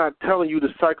 but they're not telling you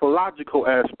the psychological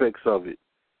aspects of it.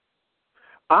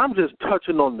 I'm just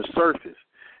touching on the surface.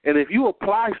 And if you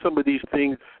apply some of these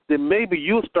things, then maybe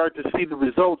you'll start to see the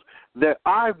results that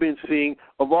I've been seeing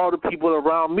of all the people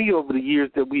around me over the years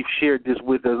that we've shared this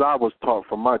with as I was taught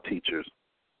from my teachers.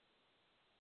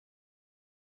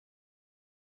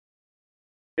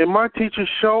 And my teacher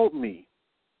showed me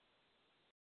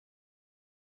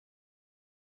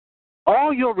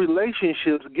all your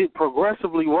relationships get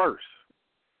progressively worse.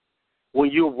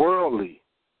 when you're worldly.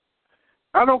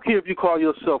 I don't care if you call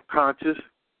yourself conscious.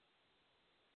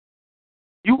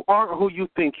 You aren't who you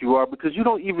think you are because you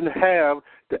don't even have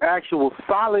the actual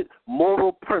solid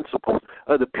moral principles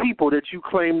of the people that you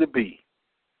claim to be.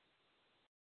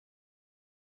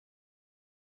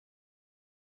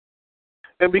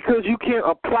 And because you can't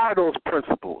apply those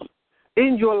principles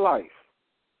in your life,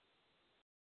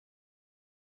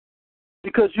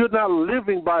 because you're not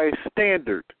living by a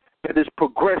standard that is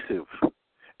progressive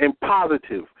and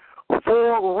positive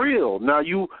for real. Now,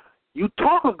 you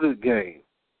talk a good game,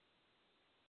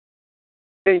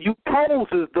 and you pose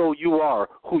as though you are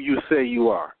who you say you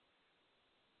are,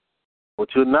 but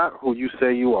you're not who you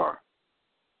say you are.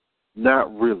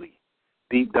 Not really,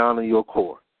 deep down in your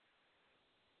core.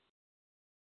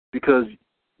 Because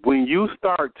when you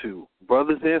start to,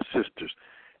 brothers and sisters,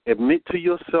 admit to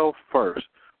yourself first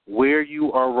where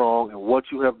you are wrong and what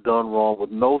you have done wrong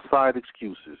with no side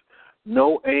excuses,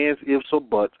 no ands, ifs, or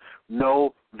buts,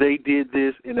 no, they did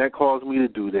this and that caused me to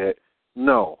do that.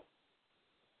 No.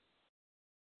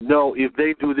 No, if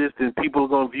they do this, then people are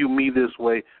going to view me this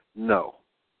way. No.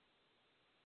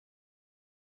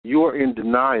 You are in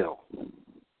denial.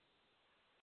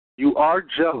 You are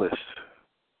jealous.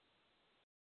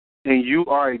 And you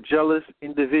are a jealous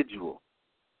individual.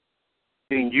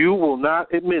 And you will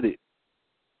not admit it.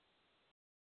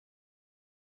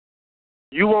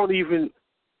 You won't even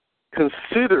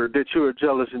consider that you're a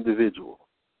jealous individual.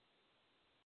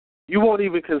 You won't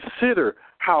even consider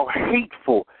how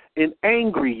hateful and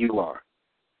angry you are.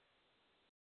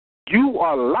 You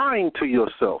are lying to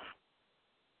yourself.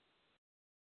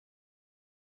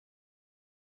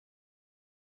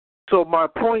 So my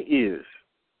point is,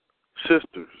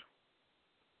 sisters,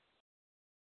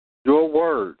 your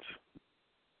words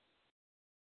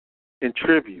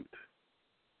contribute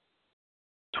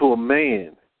to a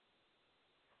man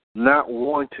not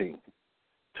wanting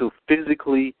to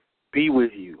physically be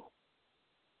with you.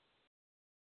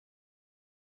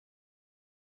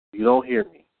 You don't hear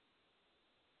me.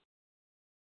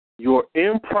 Your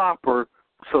improper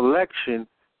selection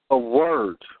of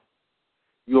words,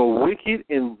 your wicked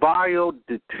and vile,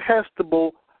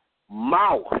 detestable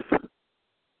mouth.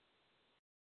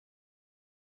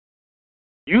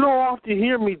 You don't often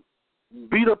hear me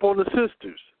beat up on the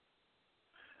sisters.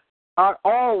 I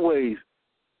always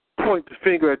point the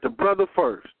finger at the brother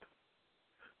first.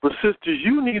 But sisters,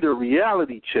 you need a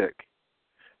reality check.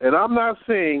 And I'm not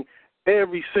saying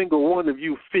every single one of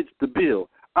you fits the bill.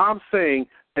 I'm saying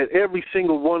that every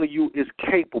single one of you is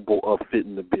capable of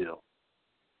fitting the bill.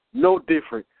 No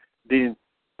different than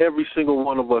every single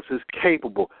one of us is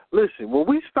capable. Listen, when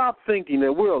we stop thinking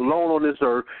that we're alone on this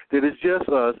earth, that it's just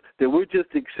us, that we're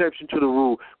just the exception to the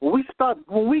rule,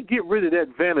 when we get rid of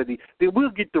that vanity, then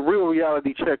we'll get the real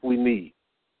reality check we need.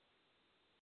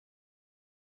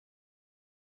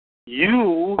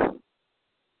 You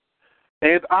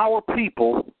and our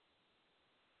people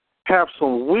have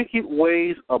some wicked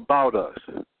ways about us.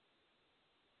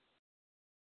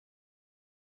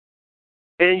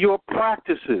 And your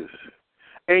practices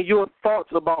and your thoughts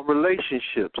about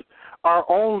relationships are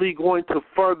only going to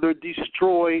further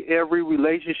destroy every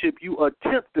relationship you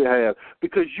attempt to have,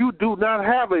 because you do not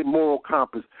have a moral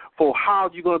compass for how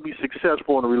you're going to be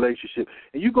successful in a relationship.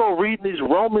 And you go read these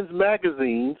Romans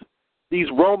magazines, these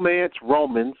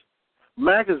Romans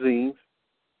magazines,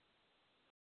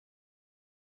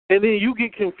 and then you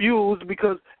get confused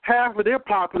because half of their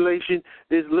population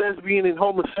is lesbian and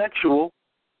homosexual.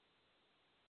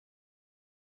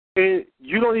 And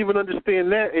you don't even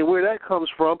understand that and where that comes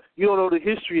from. You don't know the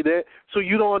history of that, so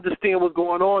you don't understand what's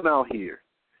going on out here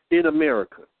in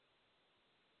America.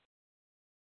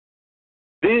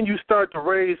 Then you start to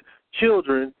raise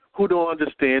children who don't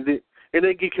understand it, and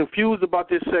they get confused about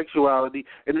their sexuality,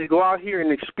 and they go out here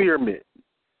and experiment.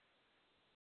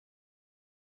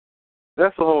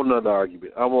 That's a whole nother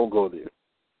argument. I won't go there.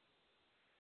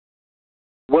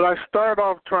 What I start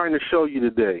off trying to show you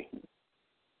today,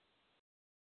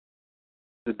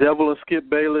 the devil and Skip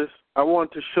Bayless, I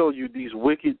want to show you these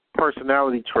wicked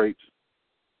personality traits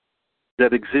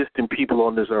that exist in people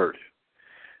on this earth.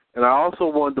 And I also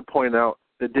wanted to point out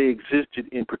that they existed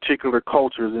in particular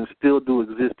cultures and still do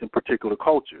exist in particular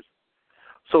cultures.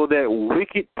 So that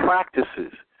wicked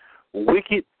practices,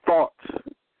 wicked thoughts,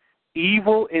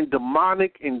 evil and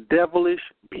demonic and devilish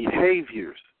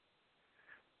behaviors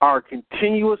are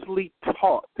continuously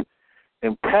taught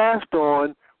and passed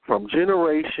on from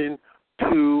generation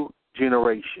to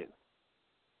generation.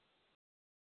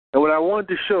 And what I wanted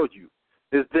to show you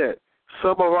is that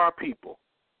some of our people,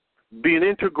 being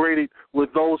integrated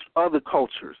with those other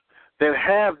cultures that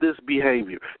have this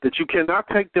behavior, that you cannot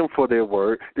take them for their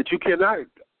word, that you cannot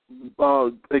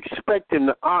expect them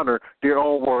to honor their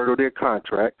own word or their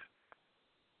contract,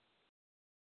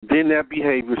 then that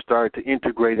behavior started to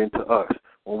integrate into us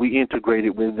when we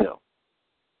integrated with them.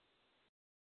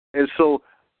 And so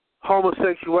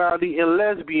homosexuality and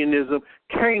lesbianism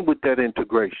came with that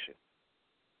integration.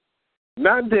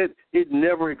 Not that it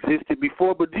never existed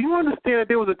before, but do you understand that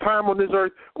there was a time on this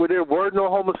earth where there were no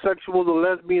homosexuals or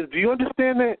lesbians? Do you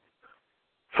understand that?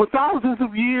 For thousands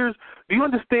of years, do you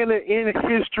understand that in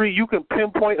history you can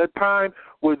pinpoint a time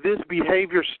where this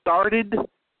behavior started?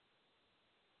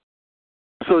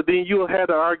 So then you'll have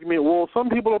the argument, well, some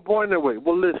people are born that way.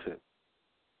 Well, listen.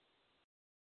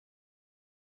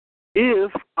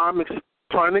 If I'm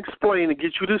trying to explain to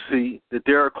get you to see that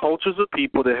there are cultures of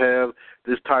people that have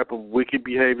this type of wicked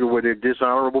behavior where they're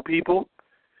dishonorable people,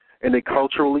 and they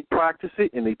culturally practice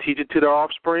it, and they teach it to their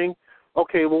offspring,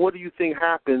 okay, well, what do you think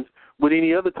happens with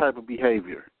any other type of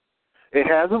behavior? It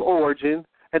has an origin,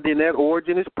 and then that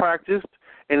origin is practiced,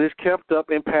 and is kept up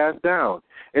and passed down.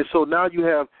 And so now you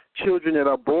have children that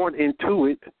are born into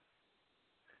it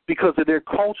because of their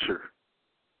culture.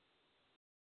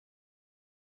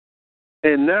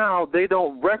 And now they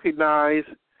don't recognize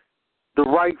the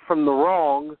right from the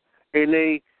wrong, and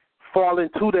they fall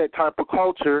into that type of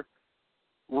culture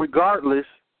regardless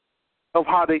of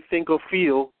how they think or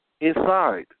feel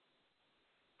inside.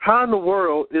 How in the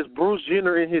world is Bruce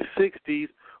Jenner in his 60s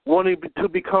wanting to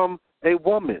become a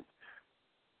woman?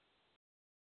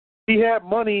 He had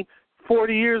money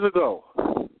 40 years ago.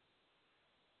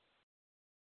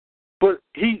 But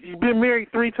he's been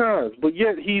married 3 times, but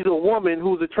yet he's a woman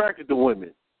who's attracted to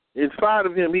women. Inside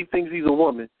of him, he thinks he's a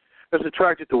woman that's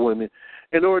attracted to women.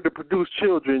 In order to produce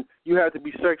children, you have to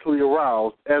be sexually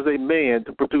aroused as a man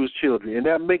to produce children. And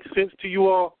that makes sense to you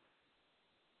all?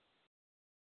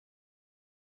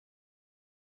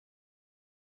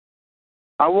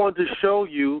 I want to show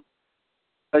you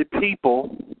a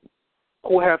people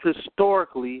who have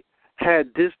historically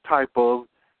had this type of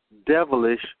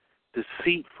devilish,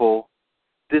 deceitful,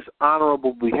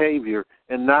 dishonorable behavior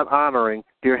and not honoring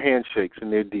their handshakes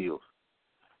and their deals.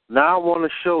 Now I want to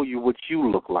show you what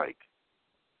you look like.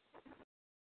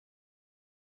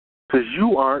 Because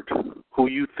you aren't who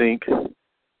you think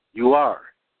you are.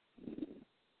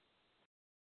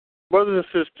 Brothers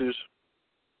and sisters,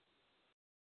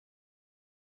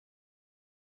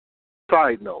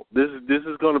 side note. This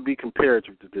is going to be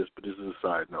comparative to this, but this is a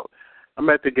side note. I'm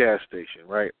at the gas station,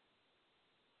 right?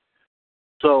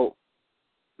 So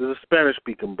there's a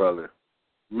Spanish-speaking brother,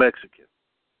 Mexican.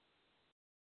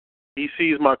 He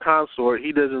sees my consort.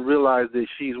 He doesn't realize that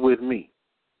she's with me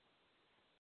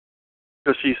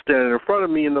because she's standing in front of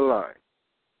me in the line.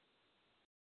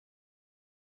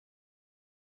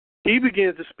 He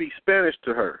begins to speak Spanish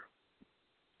to her.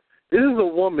 This is a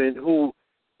woman who,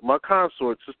 my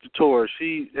consort, Sister Tora,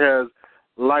 she has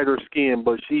lighter skin,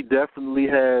 but she definitely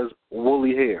has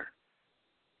woolly hair.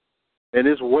 And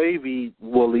it's wavy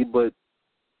woolly, but,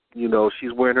 you know,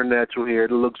 she's wearing her natural hair.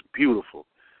 It looks beautiful.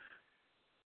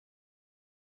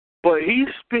 But he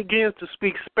begins to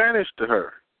speak Spanish to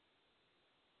her.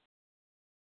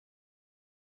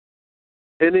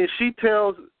 And then she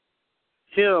tells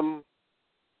him,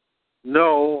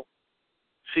 no,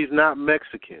 she's not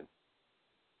Mexican.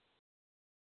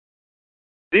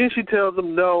 Then she tells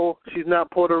him, no, she's not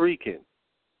Puerto Rican.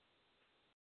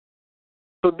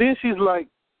 So then he's like,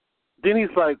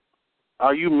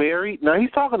 are you married? Now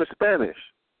he's talking to Spanish.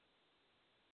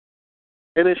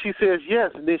 And then she says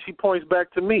yes, and then she points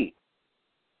back to me.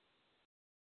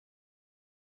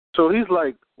 So he's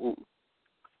like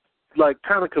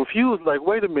kind of confused, like,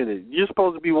 wait a minute, you're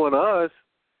supposed to be one of us,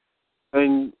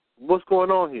 and what's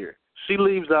going on here? She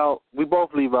leaves out, we both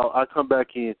leave out, I come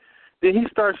back in. Then he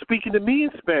starts speaking to me in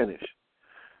Spanish.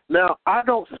 Now, I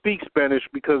don't speak Spanish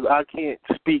because I can't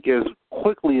speak as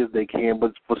quickly as they can,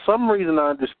 but for some reason I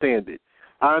understand it.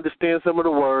 I understand some of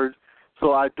the words,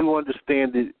 so I do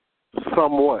understand it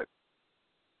somewhat.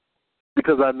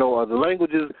 Because I know other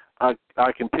languages, I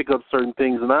can pick up certain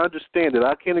things, and I understand it.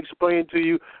 I can't explain it to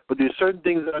you, but there's certain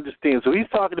things I understand. So he's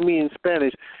talking to me in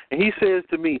Spanish, and he says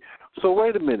to me, so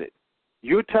wait a minute.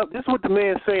 This is what the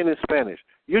man's saying in Spanish.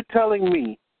 You're telling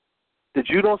me that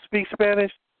you don't speak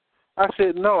Spanish? I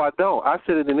said, no, I don't. I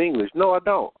said it in English. No, I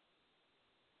don't.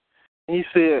 And he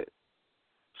said,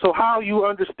 so how are you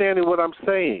understanding what I'm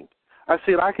saying? I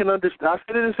said, I can understand. I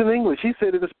said it in English. He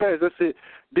said it in Spanish. I said,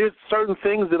 there's certain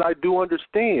things that I do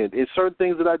understand and certain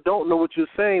things that I don't know what you're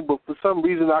saying, but for some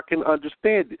reason I can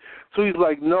understand it. So he's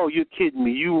like, no, you're kidding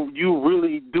me. You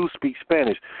really do speak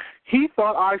Spanish. He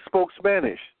thought I spoke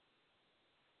Spanish.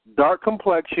 dark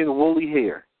complexion, woolly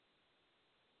hair.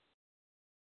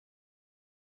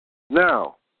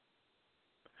 Now,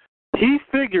 he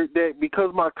figured that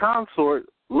because my consort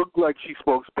looked like she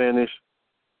spoke Spanish,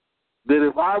 that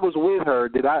if I was with her,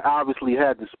 that I obviously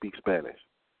had to speak Spanish.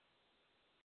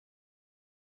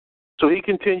 So he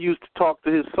continues to talk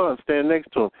to his son, stand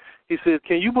next to him. He says,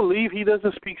 can you believe he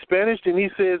doesn't speak Spanish? And he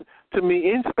says to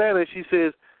me in Spanish, he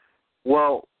says,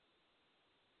 well,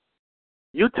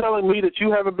 you're telling me that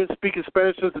you haven't been speaking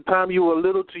Spanish since the time you were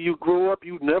little till you grew up?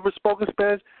 You've never spoken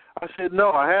Spanish? I said,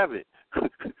 no, I haven't.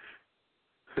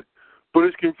 But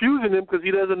it's confusing him because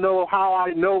he doesn't know how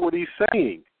I know what he's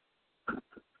saying.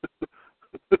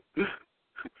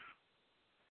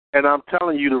 And I'm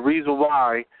telling you the reason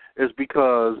why is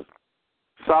because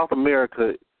South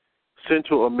America,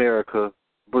 Central America,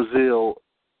 Brazil,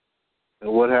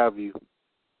 and what have you,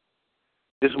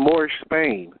 is more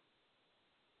Spain.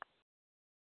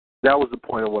 That was the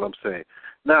point of what I'm saying.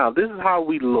 Now, this is how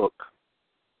we look.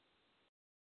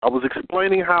 I was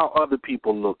explaining how other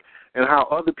people look and how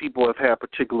other people have had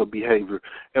particular behavior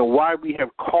and why we have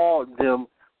called them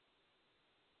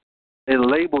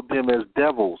and labeled them as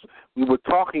devils. We were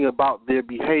talking about their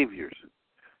behaviors.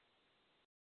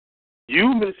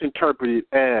 You misinterpret it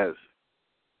as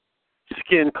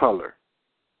skin color.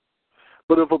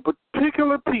 But if a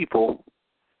particular people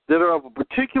that are of a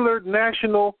particular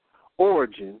national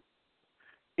origin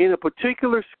in a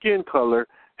particular skin color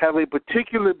have a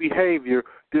particular behavior,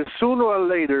 then sooner or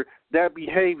later that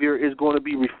behavior is going to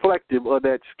be reflective of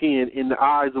that skin in the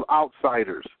eyes of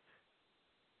outsiders.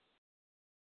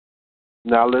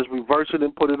 Now let's reverse it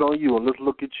and put it on you, and let's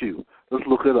look at you. Let's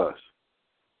look at us.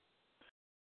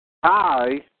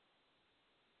 I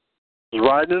was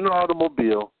riding in an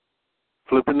automobile,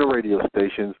 flipping the radio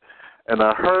stations, and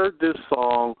I heard this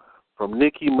song from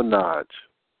Nicki Minaj.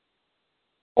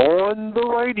 On the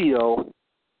radio,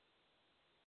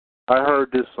 I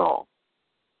heard this song.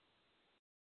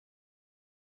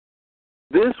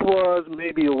 This was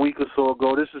maybe a week or so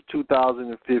ago. This is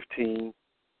 2015.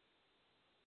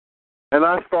 And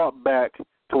I thought back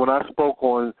to when I spoke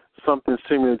on something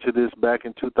similar to this back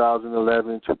in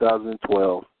 2011,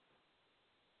 2012.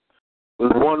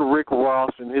 With one Rick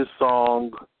Ross and his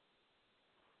song,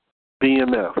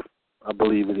 BMF, I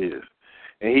believe it is.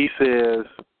 And he says,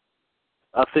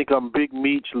 I think I'm Big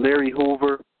Meech, Larry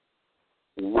Hoover,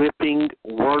 whipping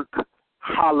work,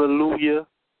 hallelujah,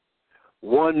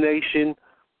 one nation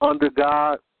under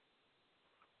God,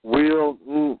 real,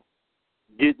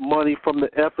 get money from the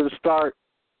effing start.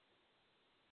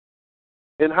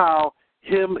 And how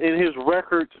him and his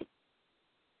records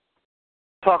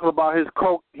talking about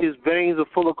his veins are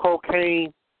full of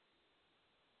cocaine.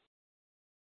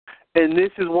 And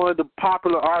this is one of the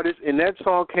popular artists, and that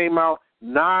song came out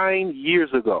 9 years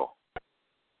ago.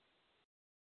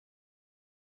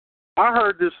 I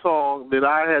heard this song that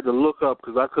I had to look up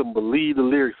because I couldn't believe the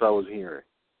lyrics I was hearing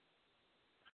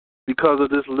because of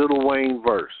this Lil Wayne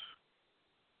verse.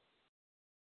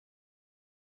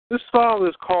 This song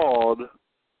is called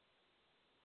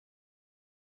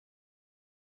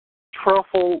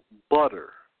Truffle Butter.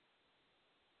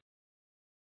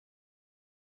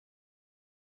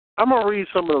 I'm going to read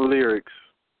some of the lyrics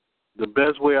the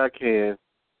best way I can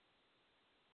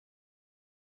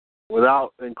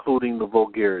without including the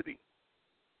vulgarity.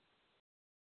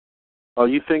 Are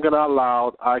you thinking out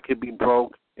loud, I could be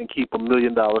broke and keep $1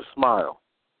 million smile?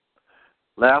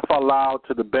 Laugh out loud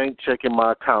to the bank checking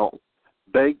my account.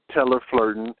 Bank teller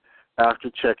flirting after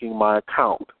checking my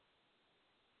account.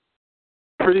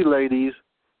 Pretty ladies,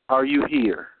 are you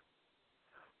here?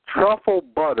 Truffle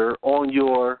butter on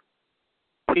your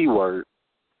P-word.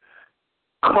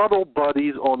 Cuddle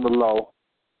buddies on the low.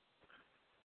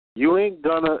 You ain't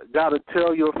gotta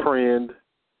tell your friend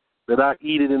that I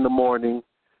eat it in the morning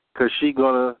because she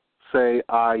gonna say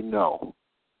I know.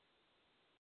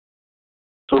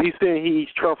 So he's saying he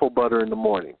eats truffle butter in the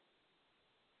morning.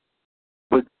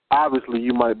 But obviously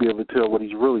you might be able to tell what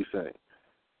he's really saying.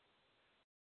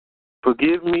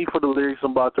 Forgive me for the lyrics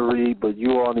I'm about to read, but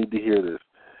you all need to hear this.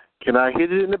 Can I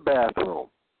hit it in the bathroom?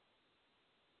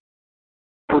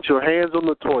 Put your hands on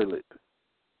the toilet.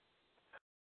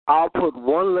 I'll put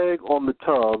one leg on the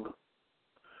tub.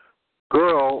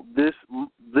 Girl, this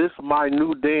my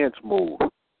new dance move.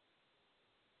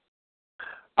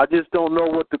 I just don't know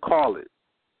what to call it.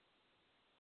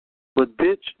 But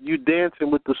bitch, you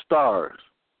dancing with the stars.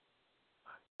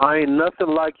 I ain't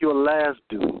nothing like your last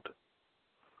dude.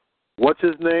 What's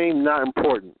his name? Not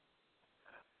important.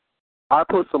 I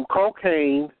put some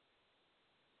cocaine.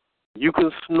 You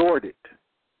can snort it.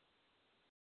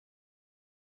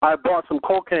 I bought some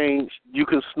cocaine. You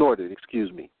can snort it,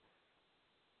 excuse me.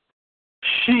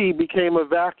 She became a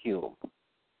vacuum.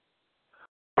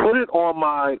 Put it on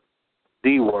my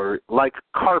D word like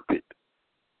carpet.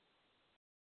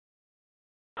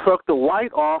 Suck the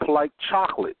white off like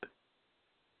chocolate.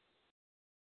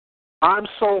 I'm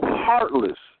so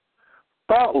heartless,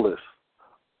 thoughtless,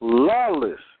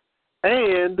 lawless,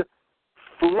 and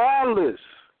flawless.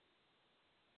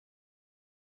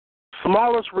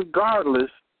 Smallest regardless,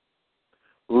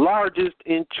 largest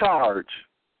in charge.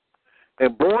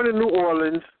 And born in New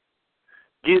Orleans,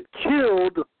 get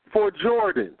killed for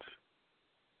Jordans.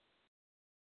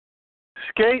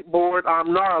 Skateboard,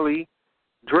 I'm gnarly.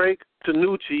 Drake,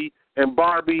 Tanucci, and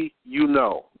Barbie, you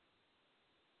know.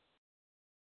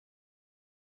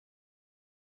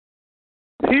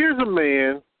 Here's a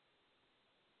man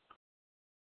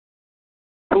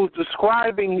who's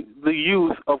describing the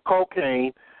use of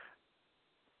cocaine.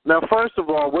 Now, first of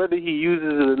all, whether he uses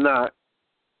it or not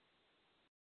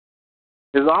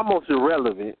is almost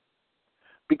irrelevant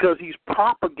because he's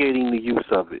propagating the use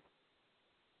of it.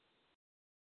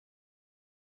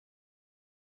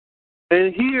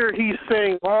 And here he's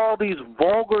saying all these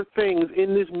vulgar things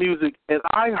in this music, and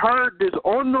I heard this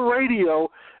on the radio,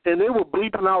 and they were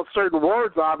bleeping out certain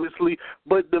words, obviously,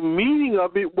 but the meaning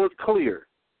of it was clear.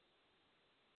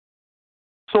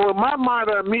 So in my mind,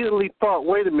 I immediately thought,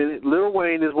 wait a minute, Lil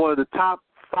Wayne is one of the top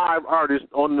 5 artists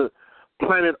on the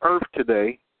planet Earth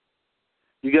today.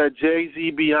 You got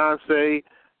Jay-Z, Beyonce,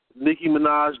 Nicki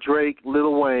Minaj, Drake,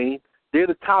 Lil Wayne. They're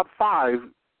the top 5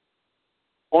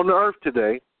 on the earth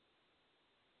today.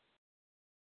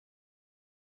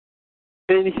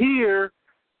 And here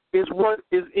is what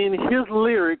is in his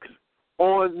lyrics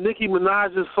on Nicki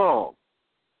Minaj's song.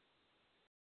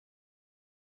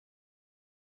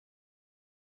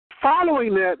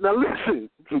 Following that, now listen,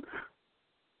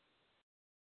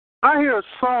 I hear a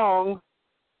song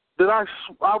that I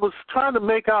was trying to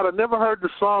make out. I never heard the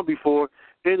song before,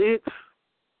 and it's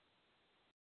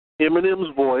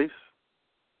Eminem's voice.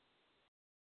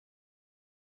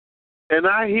 And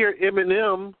I hear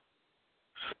Eminem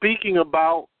speaking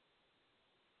about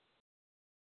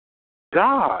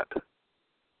God.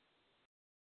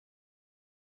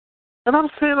 And I'm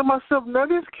saying to myself, now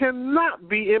this cannot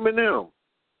be Eminem.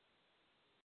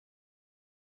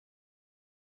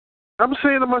 I'm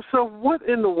saying to myself, what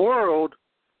in the world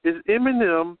is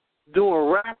Eminem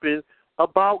doing rapping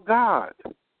about God?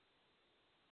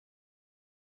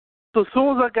 So as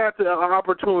soon as I got the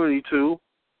opportunity to,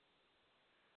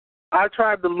 I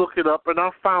tried to look it up and I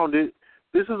found it.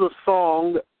 This is a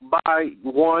song by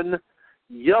one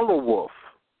Yellow Wolf.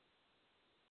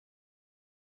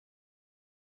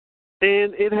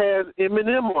 And it has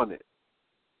Eminem on it.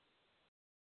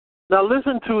 Now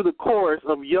listen to the chorus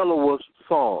of Yellow Wolf's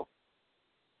song.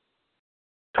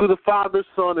 To the Father,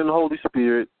 Son, and Holy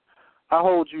Spirit, I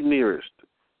hold you nearest,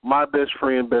 my best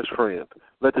friend, best friend.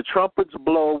 Let the trumpets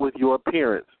blow with your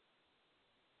appearance.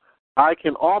 I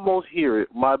can almost hear it,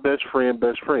 my best friend,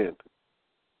 best friend.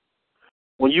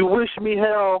 When you wish me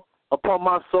hell upon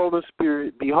my soul and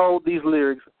spirit, behold these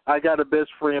lyrics, I got a best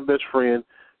friend,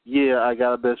 yeah, I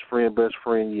got a best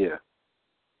friend, yeah.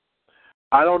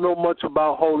 I don't know much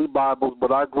about holy Bibles,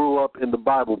 but I grew up in the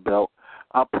Bible Belt.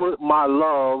 I put my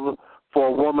love for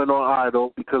a woman on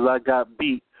idle because I got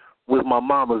beat with my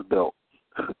mama's belt.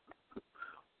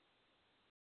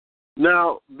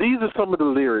 Now, these are some of the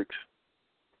lyrics,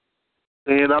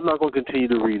 and I'm not going to continue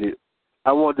to read it.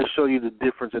 I wanted to show you the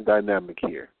difference in dynamic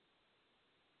here.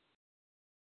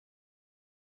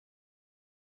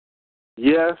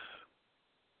 Yes,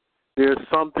 there's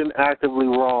something actively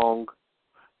wrong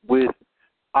with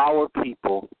our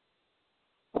people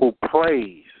who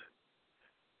praise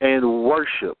and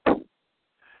worship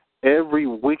every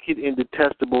wicked and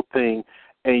detestable thing,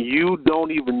 and you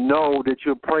don't even know that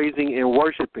you're praising and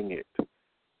worshiping it.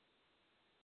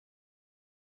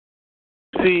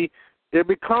 See, there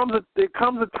comes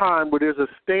a time where there's a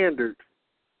standard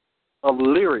of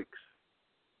lyrics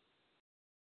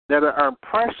that are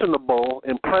impressionable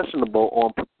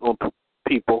on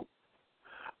people,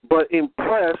 but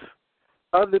impress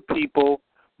other people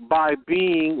by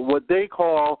being what they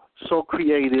call so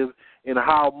creative in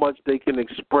how much they can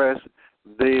express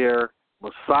their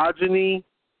misogyny,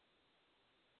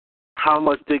 how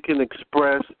much they can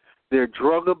express their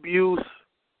drug abuse,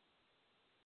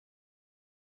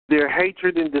 their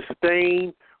hatred and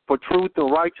disdain for truth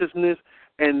and righteousness,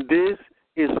 and this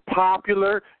is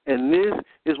popular, and this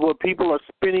is what people are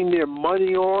spending their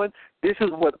money on. This is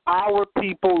what our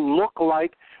people look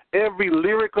like. Every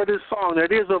lyric of this song. Now,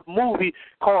 there's a movie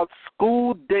called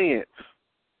School Dance.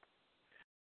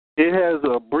 It has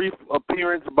a brief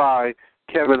appearance by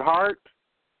Kevin Hart.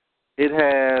 It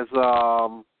has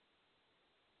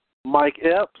Mike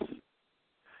Epps.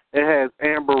 It has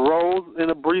Amber Rose in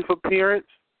a brief appearance.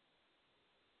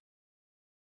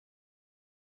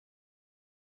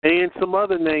 And some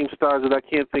other name stars that I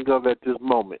can't think of at this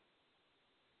moment.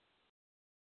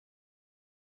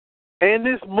 And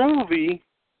this movie,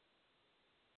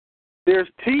 there's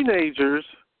teenagers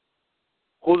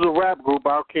who's a rap group,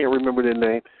 I can't remember their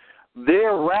name.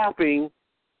 They're rapping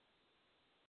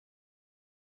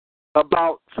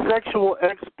about sexual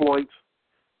exploits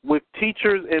with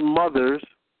teachers and mothers.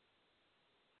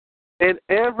 And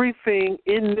everything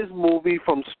in this movie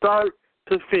from start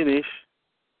to finish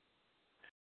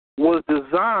was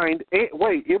designed, it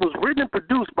was written and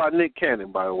produced by Nick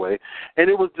Cannon, by the way, and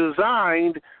it was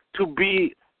designed to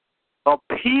be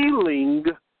appealing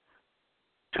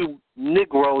to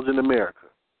Negroes in America.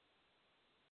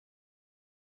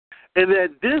 And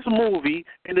that this movie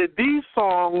and that these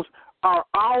songs are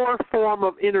our form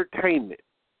of entertainment.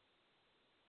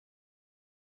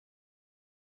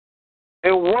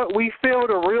 And what we fail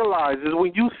to realize is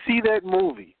when you see that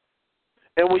movie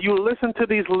and when you listen to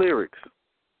these lyrics,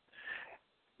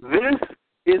 this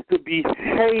is the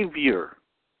behavior.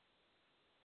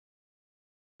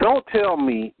 Don't tell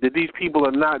me that these people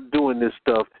are not doing this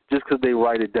stuff just because they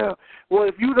write it down. Well,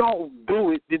 if you don't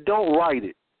do it, you don't write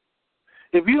it.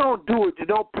 If you don't do it, you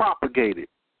don't propagate it.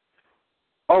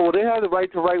 Oh, well, they have the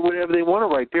right to write whatever they want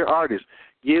to write. They're artists.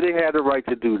 Yeah, they had the right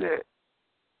to do that.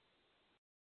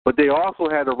 But they also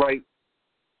had the right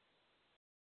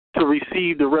to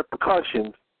receive the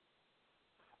repercussions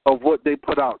of what they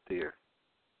put out there.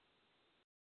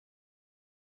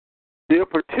 They're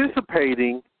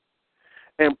participating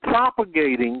and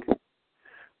propagating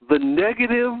the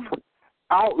negative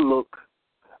outlook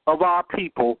of our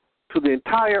people to the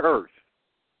entire earth.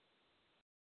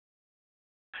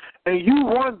 And you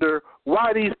wonder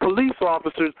why these police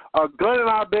officers are gunning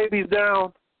our babies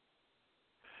down.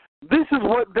 This is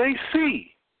what they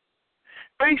see.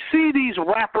 They see these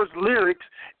rappers' lyrics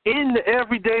in the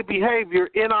everyday behavior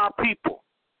in our people.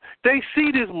 They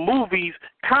see this movie's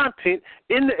content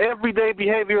in the everyday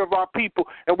behavior of our people,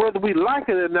 and whether we like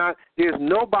it or not, there's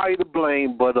nobody to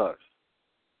blame but us.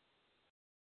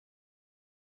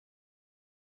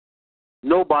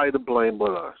 Nobody to blame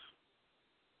but us.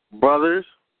 Brothers,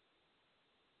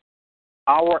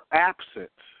 our absence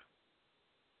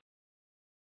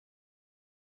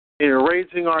in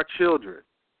raising our children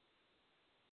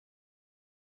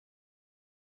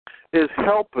is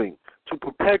helping to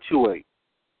perpetuate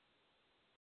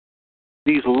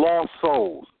these lost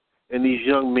souls and these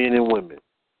young men and women.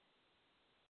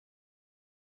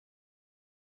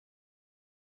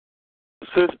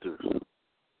 Sisters,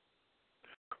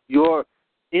 your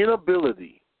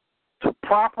inability to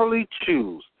properly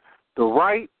choose the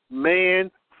right man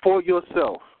for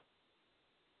yourself,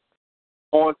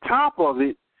 on top of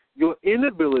it, your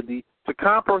inability to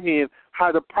comprehend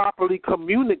how to properly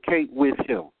communicate with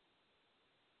him,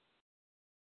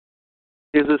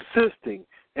 is assisting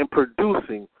in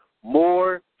producing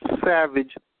more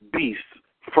savage beasts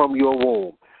from your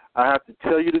womb. I have to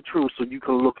tell you the truth so you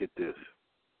can look at this.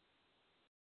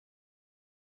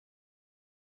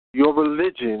 Your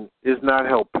religion is not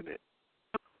helping it.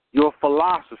 Your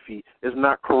philosophy is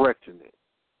not correcting it.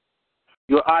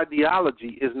 Your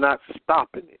ideology is not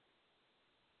stopping it.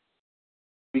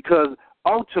 Because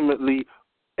ultimately,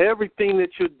 everything that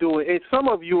you're doing, and some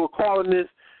of you are calling this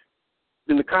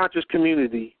in the conscious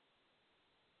community,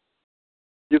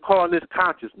 you're calling this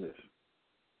consciousness.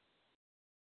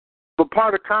 But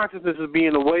part of consciousness is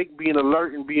being awake, being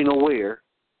alert, and being aware.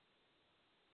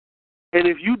 And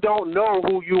if you don't know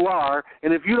who you are,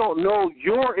 and if you don't know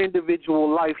your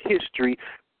individual life history,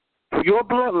 your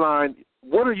bloodline,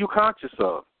 what are you conscious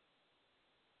of?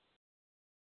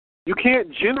 You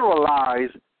can't generalize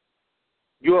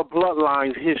your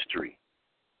bloodline's history.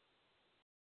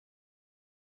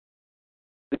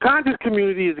 The conscious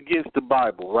community is against the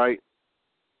Bible, right?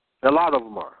 A lot of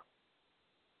them are.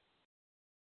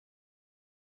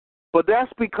 But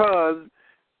that's because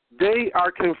they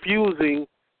are confusing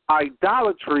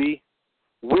idolatry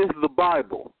with the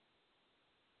Bible.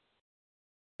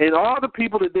 And all the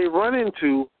people that they run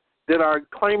into that are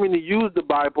claiming to use the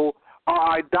Bible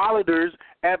are idolaters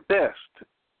at best.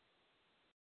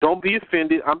 Don't be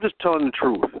offended. I'm just telling the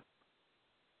truth.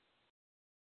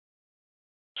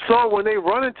 So when they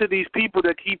run into these people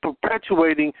that keep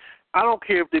perpetuating, I don't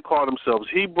care if they call themselves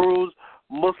Hebrews,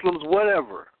 Muslims,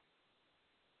 whatever.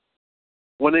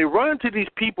 When they run into these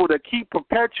people that keep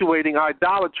perpetuating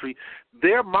idolatry,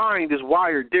 their mind is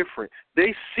wired different.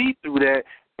 They see through that,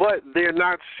 but they're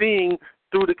not seeing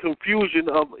through the confusion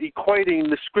of equating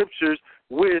the scriptures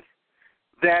with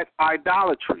that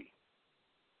idolatry.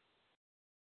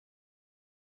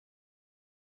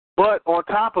 But on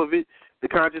top of it, the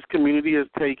conscious community has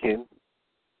taken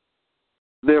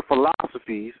their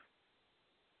philosophies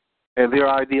and their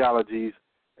ideologies,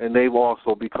 and they've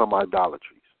also become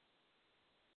idolatries.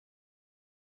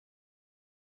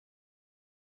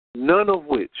 None of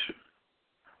which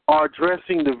are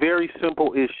addressing the very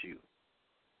simple issue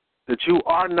that you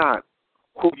are not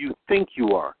who you think you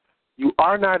are. You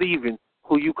are not even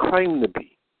who you claim to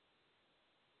be.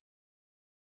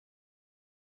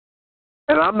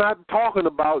 And I'm not talking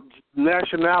about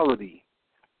nationality.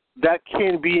 That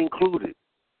can be included.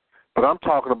 But I'm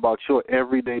talking about your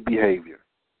everyday behavior.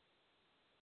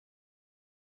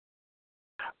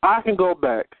 I can go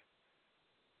back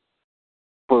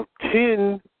for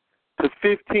 10 to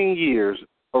 15 years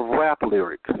of rap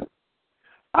lyrics.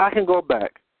 I can go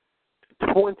back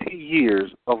to 20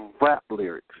 years of rap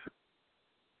lyrics.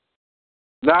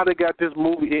 Now they got this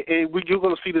movie, and you're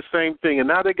going to see the same thing. And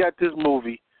now they got this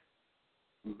movie,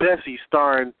 Bessie,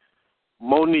 starring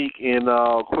Monique and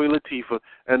Queen Latifah,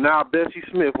 and now Bessie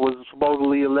Smith was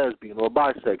supposedly a lesbian or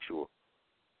bisexual.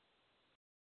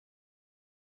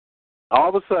 All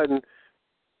of a sudden,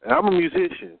 and I'm a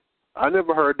musician, I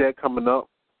never heard that coming up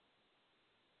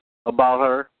about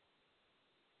her.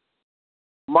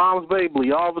 Mom's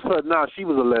Baby, all of a sudden now she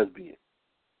was a lesbian.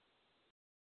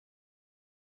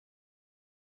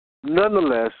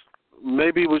 Nonetheless,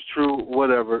 maybe it was true,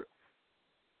 whatever.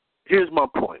 Here's my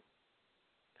point.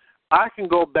 I can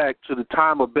go back to the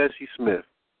time of Bessie Smith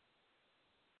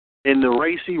in the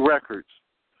racy records.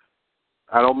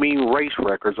 I don't mean race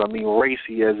records. I mean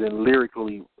racy as in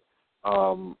lyrically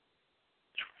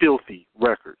filthy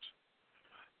records.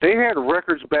 They had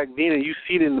records back then, and you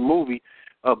see it in the movie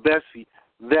of Bessie,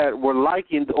 that were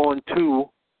likened onto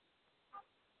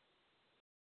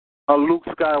a Luke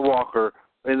Skywalker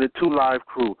and the 2 Live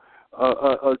Crew,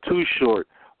 a Too Short,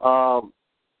 MJG,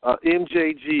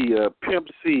 Pimp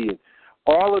C, and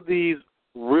all of these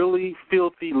really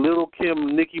filthy Little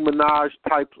Kim, Nicki Minaj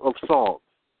types of songs.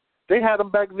 They had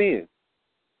them back then.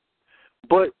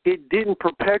 But it didn't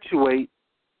perpetuate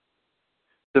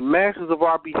the masses of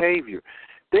our behavior.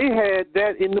 They had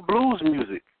that in the blues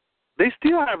music. They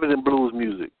still have it in blues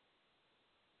music.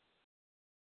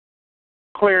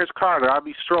 Clarence Carter, I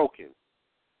Be Stroking.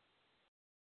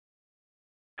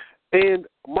 And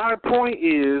my point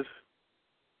is,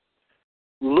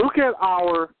 look at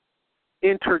our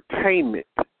entertainment.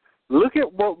 Look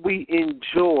at what we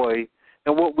enjoy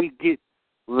and what we get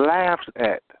laughs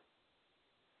at,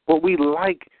 what we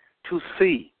like to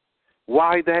see,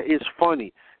 why that is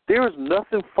funny. There is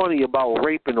nothing funny about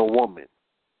raping a woman.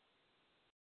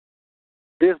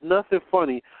 There's nothing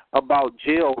funny about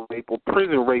jail rape or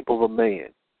prison rape of a man.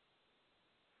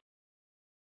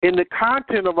 In the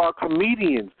content of our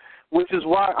comedians, which is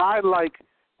why I like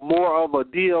more of a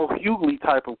D.L. Hughley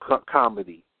type of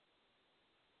comedy,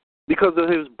 because of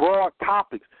his broad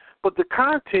topics. But the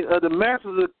content of the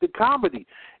masses of the comedy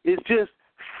is just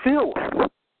filth.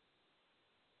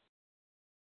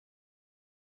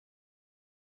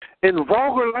 And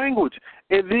vulgar language.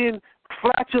 And then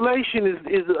flatulation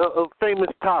is a famous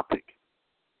topic.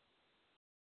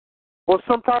 Or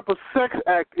some type of sex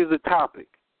act is a topic.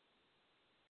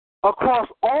 Across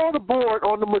all the board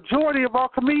on the majority of our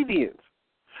comedians.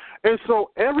 And so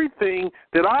everything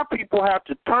that our people have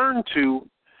to turn to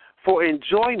for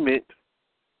enjoyment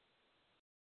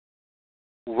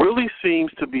really seems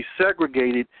to be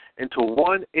segregated into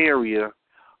one area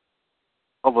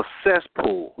of a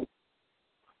cesspool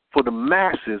for the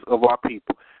masses of our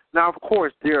people. Now, of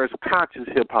course, there is conscious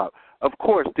hip-hop. Of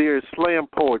course, there is slam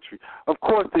poetry. Of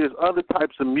course, there's other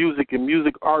types of music and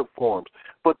music art forms.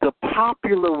 But the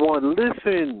popular one,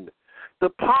 listen, the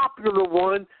popular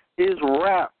one is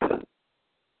rap.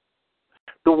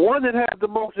 The one that has the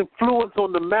most influence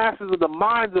on the masses of the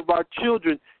minds of our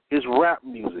children is rap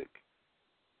music.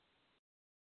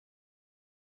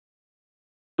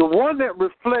 The one that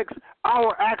reflects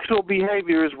our actual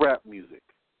behavior is rap music.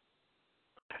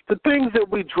 The things that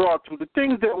we draw to, the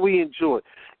things that we enjoy.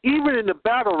 Even in the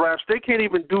battle raps, they can't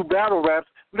even do battle raps.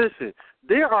 Listen,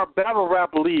 there are battle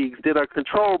rap leagues that are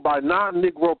controlled by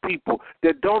non-Negro people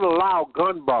that don't allow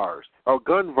gun bars or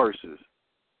gun verses.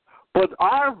 But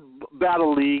our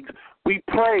battle leagues, we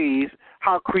praise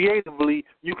how creatively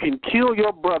you can kill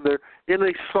your brother in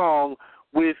a song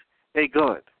with a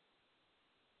gun.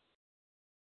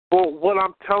 But what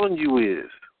I'm telling you is,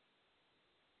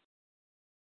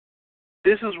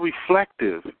 this is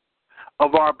reflective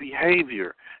of our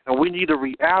behavior, and we need a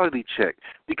reality check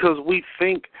because we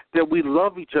think that we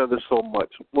love each other so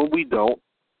much when we don't.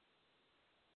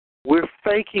 We're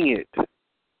faking it.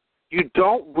 You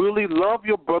don't really love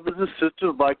your brothers and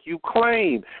sisters like you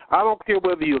claim. I don't care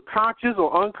whether you're conscious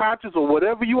or unconscious or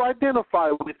whatever you identify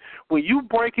with. When you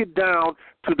break it down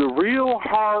to the real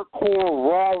hardcore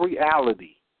raw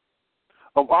reality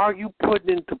of are you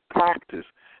putting into practice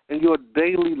in your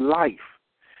daily life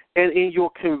and in your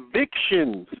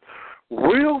convictions,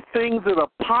 real things that are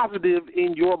positive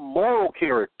in your moral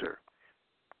character.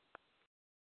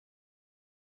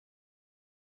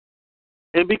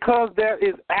 And because that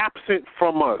is absent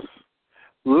from us,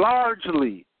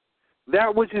 largely,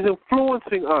 that which is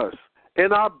influencing us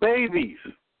and our babies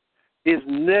is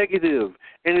negative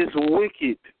and is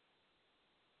wicked.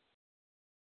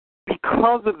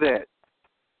 Because of that,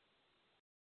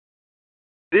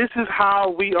 this is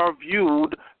how we are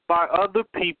viewed by other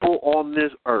people on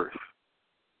this earth.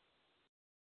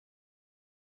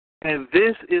 And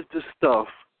this is the stuff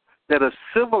that a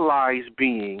civilized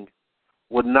being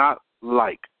would not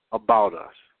like about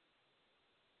us.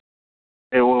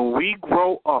 And when we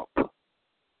grow up,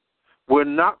 we're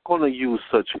not going to use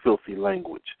such filthy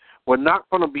language. We're not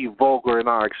going to be vulgar in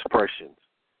our expressions.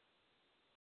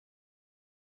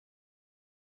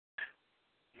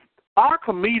 Our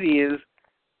comedians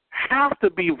have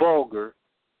to be vulgar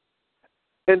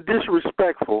and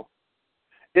disrespectful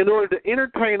in order to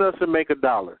entertain us and make a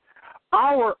dollar.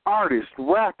 Our artists,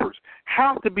 rappers,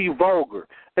 have to be vulgar.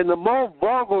 And the more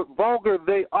vulgar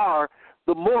they are,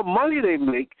 the more money they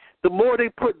make, the more they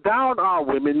put down our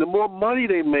women, the more money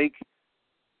they make.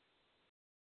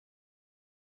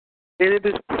 And it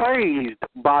is praised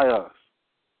by us.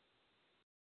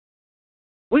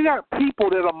 We got people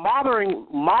that are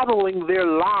modeling their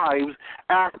lives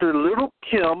after Little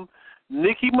Kim,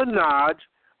 Nicki Minaj,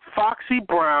 Foxy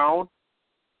Brown,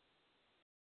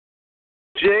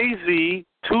 Jay-Z,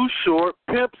 Too Short,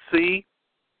 Pimp C.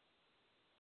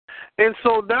 And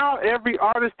so now every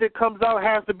artist that comes out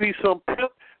has to be some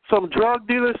pimp, some drug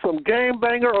dealer, some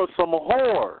gangbanger, or some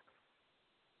whore.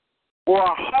 Or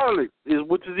a harlot,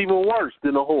 which is even worse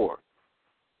than a whore.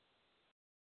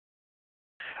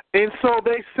 And so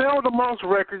they sell the most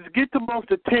records, get the most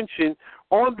attention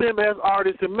on them as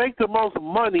artists, and make the most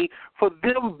money for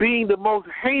them being the most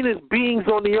heinous beings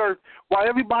on the earth, while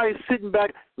everybody's sitting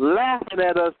back laughing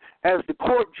at us as the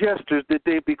court jesters that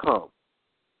they become.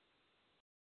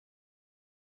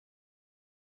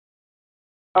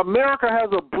 America has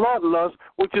a bloodlust,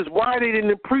 which is why they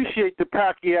didn't appreciate the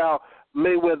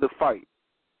Pacquiao-Mayweather fight.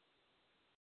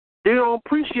 They don't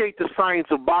appreciate the science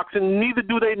of boxing, neither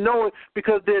do they know it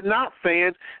because they're not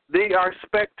fans. They are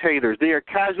spectators. They are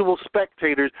casual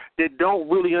spectators that don't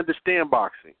really understand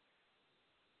boxing.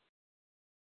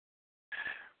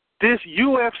 This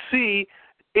UFC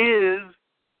is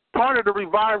part of the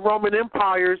revived Roman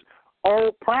Empire's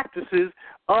old practices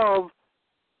of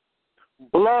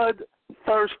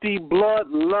bloodthirsty,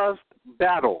 bloodlust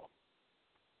battle.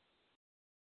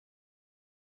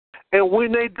 And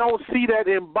when they don't see that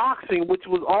in boxing, which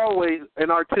was always an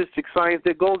artistic science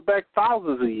that goes back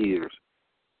thousands of years,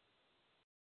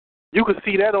 you can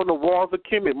see that on the walls of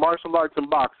Kemet, martial arts and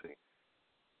boxing.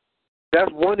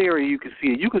 That's one area you can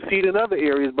see it. You can see it in other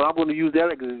areas, but I'm going to use that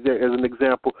as an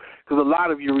example because a lot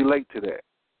of you relate to that.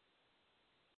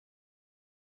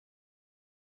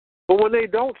 But when they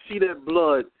don't see that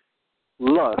blood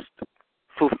lust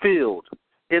fulfilled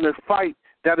in a fight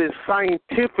that is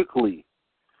scientifically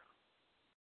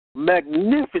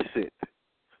magnificent,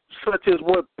 such as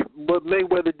what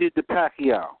Mayweather did to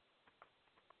Pacquiao.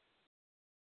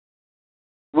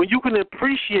 When you can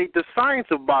appreciate the science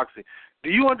of boxing, do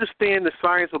you understand the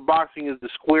science of boxing is the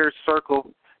square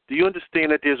circle? Do you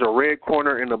understand that there's a red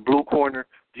corner and a blue corner?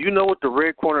 Do you know what the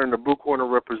red corner and the blue corner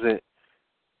represent?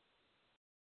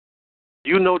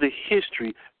 Do you know the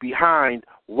history behind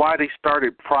why they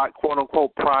started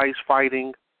quote-unquote prize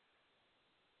fighting?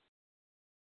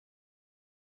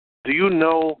 Do you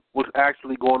know what's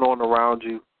actually going on around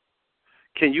you?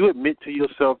 Can you admit to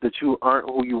yourself that you aren't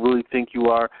who you really think you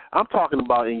are? I'm talking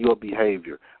about in your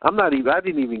behavior. I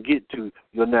didn't even get to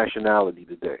your nationality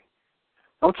today.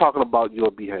 I'm talking about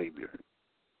your behavior.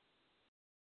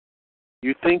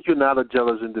 You think you're not a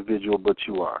jealous individual, but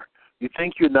you are. You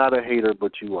think you're not a hater,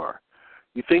 but you are.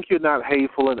 You think you're not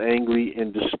hateful and angry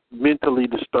and mentally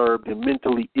disturbed and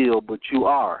mentally ill, but you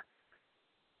are.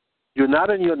 You're not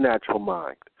in your natural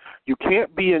mind. You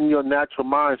can't be in your natural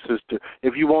mind, sister,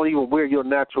 if you won't even wear your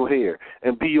natural hair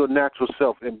and be your natural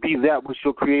self and be that which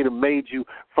your Creator made you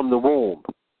from the womb.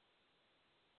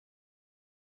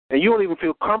 and you don't even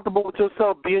feel comfortable with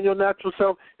yourself, being your natural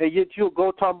self, and yet you'll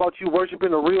go talking about you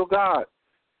worshiping a real God.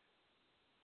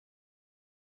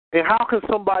 And how can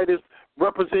somebody that's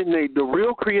representing the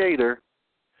real Creator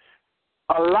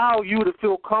allow you to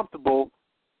feel comfortable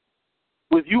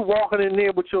with you walking in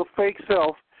there with your fake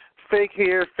self, fake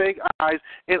hair, fake eyes,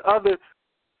 and other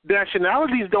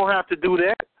nationalities don't have to do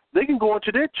that. They can go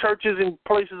into their churches and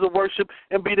places of worship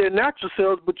and be their natural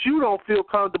selves, but you don't feel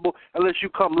comfortable unless you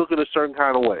come looking a certain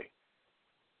kind of way.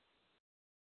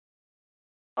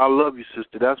 I love you,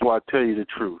 sister. That's why I tell you the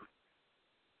truth.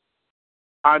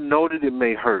 I know that it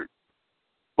may hurt,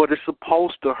 but it's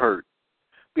supposed to hurt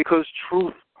because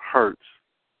truth hurts.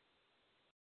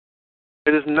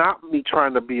 It is not me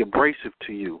trying to be abrasive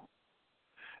to you.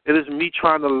 It is me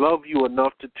trying to love you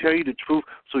enough to tell you the truth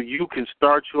so you can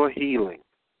start your healing.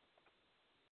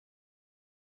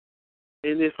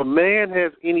 And if a man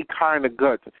has any kind of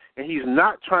guts and he's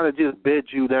not trying to just bed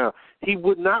you down, he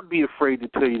would not be afraid to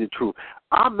tell you the truth.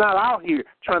 I'm not out here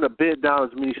trying to bed down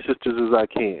as many sisters as I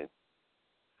can.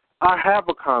 I have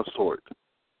a consort.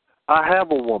 I have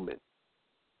a woman.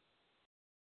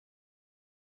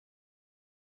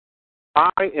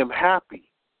 I am happy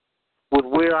with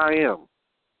where I am.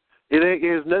 It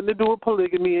has nothing to do with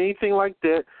polygamy, anything like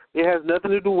that. It has nothing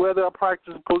to do with whether I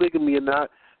practice polygamy or not.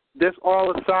 That's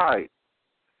all aside.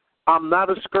 I'm not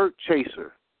a skirt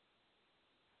chaser.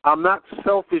 I'm not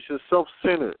selfish and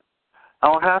self-centered. I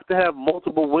don't have to have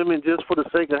multiple women just for the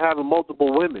sake of having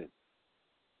multiple women.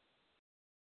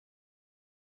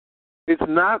 It's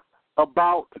not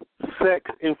about sex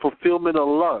and fulfillment of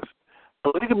lust.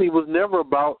 Polygamy was never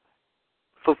about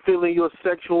fulfilling your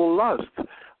sexual lust.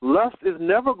 Lust is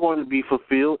never going to be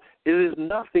fulfilled. It is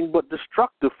nothing but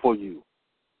destructive for you.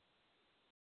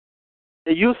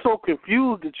 And you're so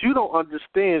confused that you don't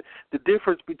understand the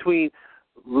difference between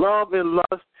love and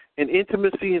lust and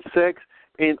intimacy and sex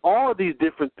and all of these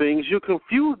different things. You're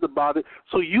confused about it,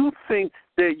 so you think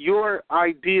that your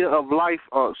idea of life,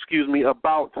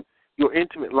 about your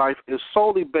intimate life is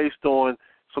solely based on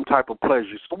some type of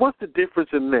pleasure. So what's the difference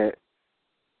in that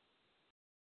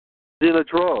than a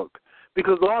drug?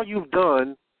 Because all you've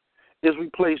done is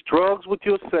replace drugs with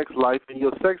your sex life and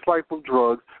your sex life with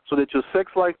drugs so that your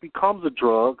sex life becomes a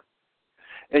drug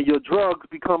and your drugs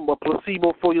become a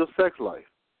placebo for your sex life.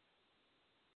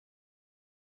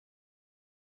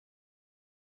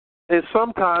 And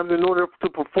sometimes in order to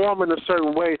perform in a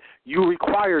certain way, you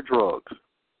require drugs.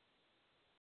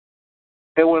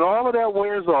 And when all of that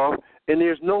wears off and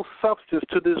there's no substance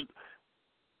to this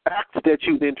act that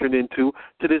you've entered into,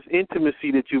 to this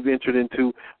intimacy that you've entered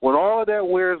into, when all of that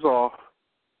wears off,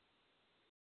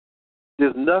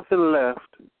 there's nothing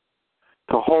left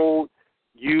to hold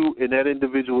you and that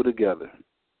individual together.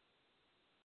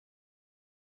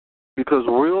 Because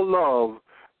real love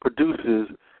produces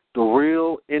the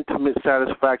real intimate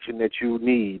satisfaction that you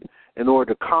need in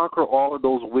order to conquer all of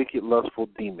those wicked, lustful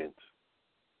demons.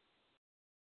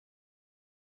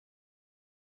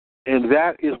 And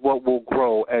that is what will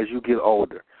grow as you get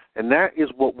older. And that is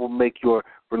what will make your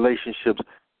relationships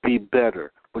be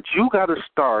better. But you got to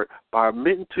start by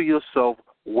admitting to yourself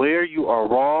where you are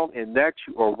wrong and that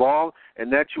you are wrong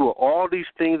and that you are all these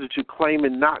things that you're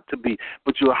claiming not to be.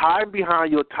 But you're hiding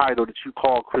behind your title that you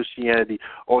call Christianity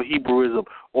or Hebrewism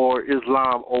or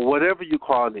Islam or whatever you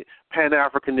call it,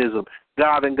 Pan-Africanism,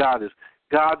 God and Goddess,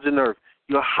 gods and earth.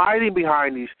 You're hiding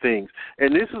behind these things.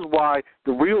 And this is why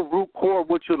the real root core of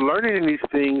what you're learning in these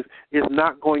things is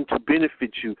not going to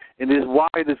benefit you. And is why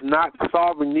it is not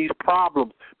solving these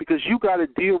problems. Because you got to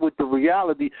deal with the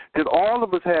reality that all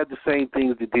of us have the same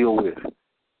things to deal with.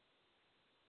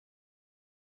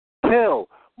 Hell,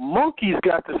 monkeys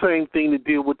got the same thing to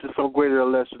deal with to some greater or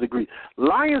lesser degree.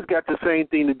 Lions got the same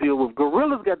thing to deal with.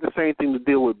 Gorillas got the same thing to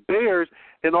deal with. Bears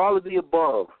and all of the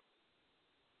above.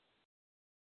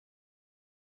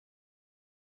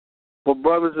 Well,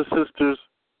 brothers and sisters,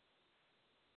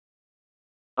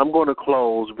 I'm going to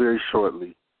close very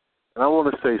shortly, and I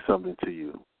want to say something to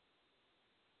you.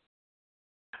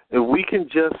 If we can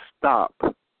just stop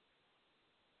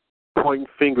pointing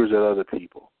fingers at other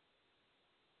people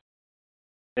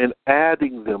and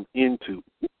adding them into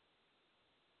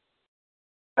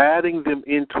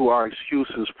our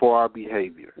excuses for our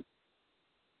behavior,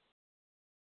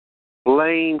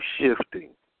 blame shifting,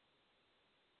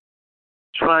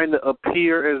 trying to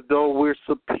appear as though we're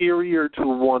superior to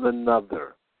one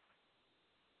another.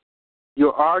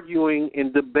 You're arguing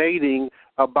and debating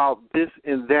about this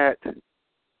and that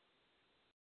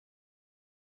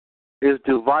is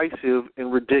divisive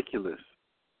and ridiculous.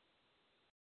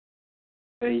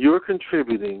 And you're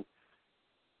contributing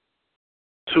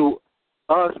to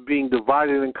us being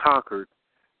divided and conquered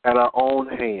at our own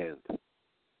hand.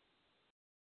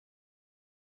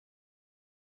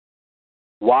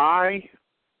 Why?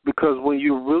 Because when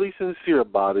you're really sincere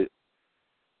about it,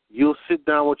 you'll sit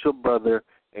down with your brother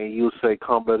and you'll say,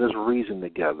 come, let us reason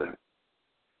together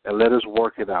and let us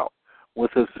work it out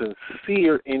with a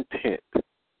sincere intent.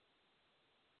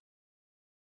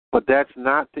 But that's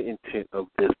not the intent of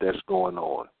this that's going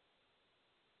on.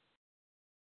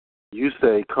 You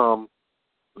say, come,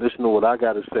 listen to what I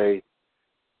got to say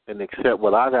and accept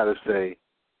what I got to say,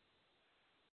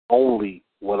 only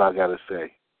what I got to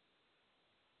say.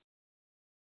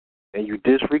 And you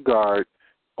disregard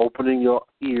opening your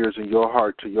ears and your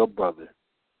heart to your brother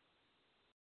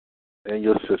and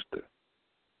your sister.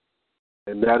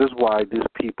 And that is why this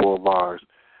people of ours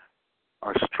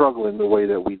are struggling the way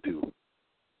that we do.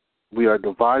 We are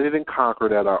divided and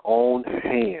conquered at our own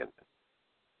hand.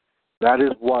 That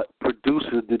is what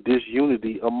produces the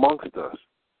disunity amongst us.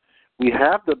 We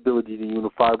have the ability to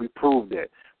unify. We prove that.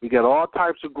 We got all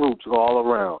types of groups all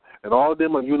around, and all of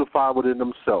them are unified within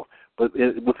themselves. But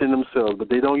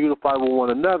they don't unify with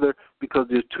one another because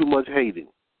there's too much hating,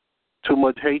 too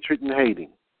much hatred and hating.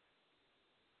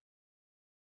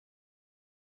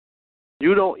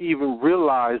 You don't even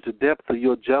realize the depth of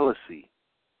your jealousy.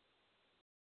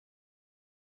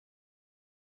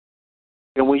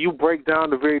 And when you break down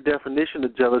the very definition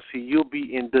of jealousy, you'll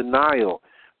be in denial.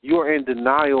 You're in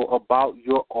denial about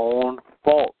your own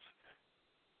faults.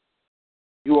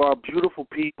 You are beautiful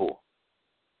people.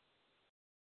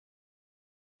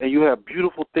 And you have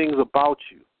beautiful things about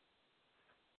you.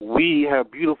 We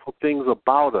have beautiful things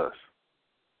about us.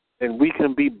 And we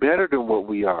can be better than what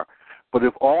we are. But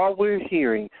if all we're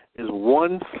hearing is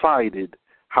one-sided,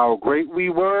 how great we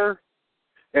were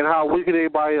and how wicked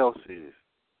everybody else is,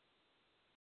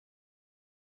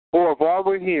 or if all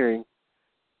we're hearing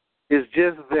is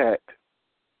just that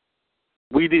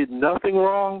we did nothing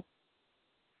wrong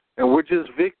and we're just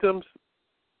victims,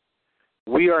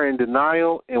 we are in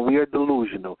denial and we are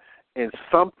delusional. And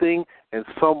something and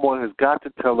someone has got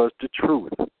to tell us the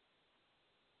truth.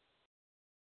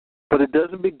 But it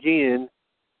doesn't begin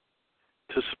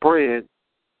to spread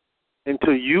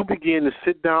until you begin to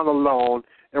sit down alone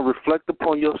and reflect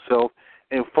upon yourself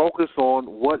and focus on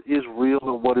what is real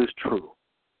and what is true.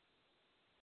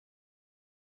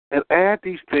 And add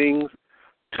these things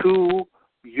to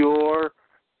your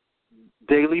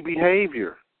daily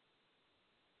behavior.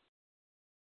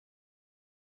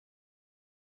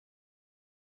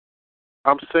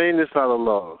 I'm saying this out of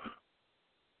love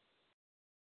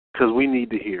because we need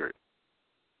to hear it.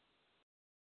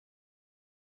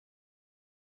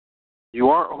 You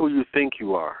aren't who you think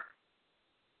you are.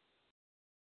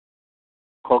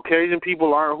 Caucasian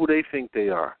people aren't who they think they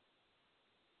are.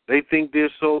 They think they're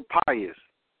so pious,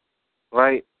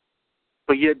 right?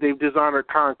 But yet they've dishonored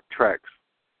contracts.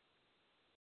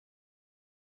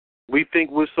 We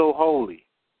think we're so holy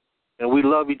and we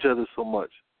love each other so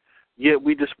much, yet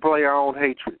we display our own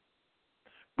hatred.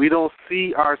 We don't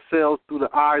see ourselves through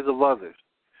the eyes of others.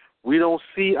 We don't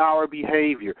see our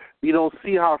behavior. We don't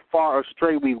see how far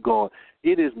astray we've gone.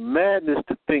 It is madness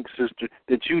to think, sister,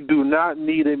 that you do not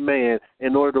need a man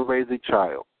in order to raise a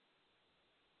child.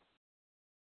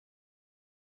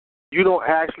 You don't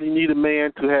actually need a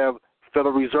man to have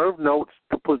Federal Reserve notes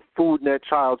to put food in that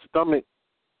child's stomach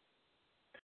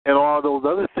and all those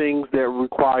other things that are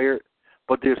required,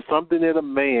 but there's something that a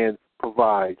man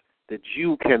provides that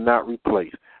you cannot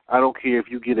replace. I don't care if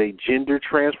you get a gender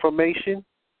transformation,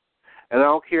 and I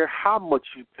don't care how much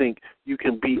you think you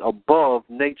can be above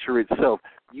nature itself.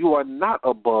 You are not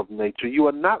above nature. You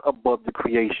are not above the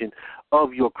creation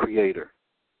of your Creator.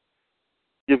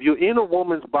 If you're in a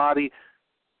woman's body,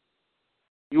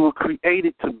 you were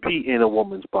created to be in a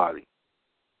woman's body.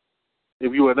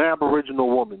 If you're an Aboriginal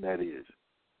woman, that is.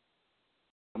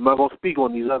 I'm not going to speak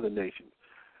on these other nations.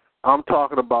 I'm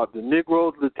talking about the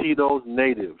Negroes, Latinos,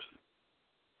 Natives.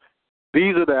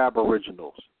 These are the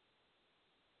Aboriginals.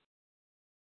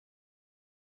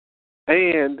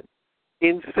 And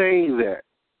in saying that,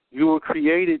 you were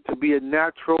created to be a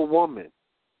natural woman.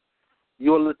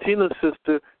 Your Latina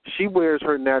sister, she wears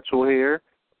her natural hair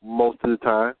most of the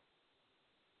time.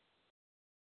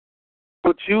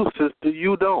 But you, sister,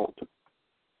 you don't.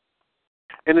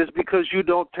 And it's because you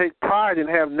don't take pride and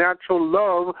have natural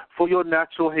love for your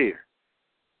natural hair.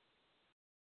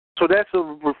 So that's a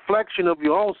reflection of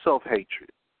your own self-hatred.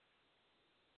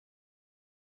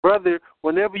 Brother,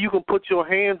 whenever you can put your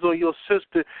hands on your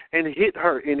sister and hit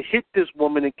her and hit this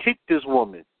woman and kick this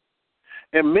woman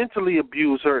and mentally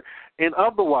abuse her and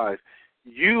otherwise,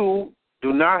 you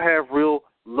do not have real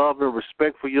love and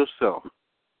respect for yourself.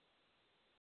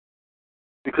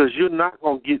 because you're not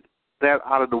going to get that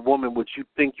out of the woman which you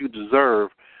think you deserve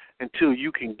until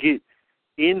you can get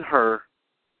in her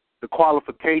the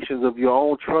qualifications of your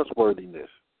own trustworthiness.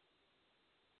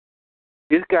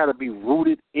 It's got to be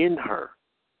rooted in her.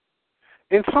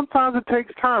 And sometimes it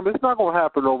takes time. It's not going to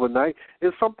happen overnight.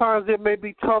 And sometimes there may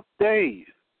be tough days.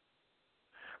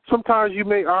 Sometimes you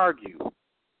may argue.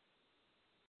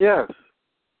 Yes.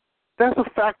 That's a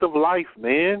fact of life,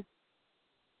 man.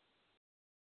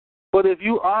 But if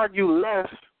you argue less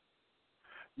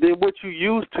than what you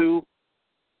used to,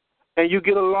 and you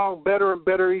get along better and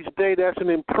better each day, that's an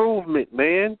improvement,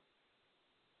 man.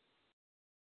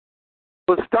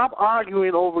 But stop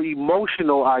arguing over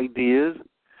emotional ideas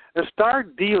and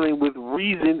start dealing with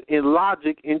reason and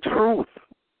logic and truth.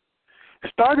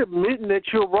 Start admitting that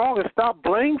you're wrong and stop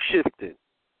blame shifting.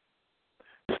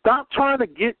 Stop trying to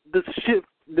get the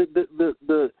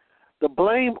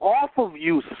blame off of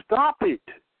you. Stop it.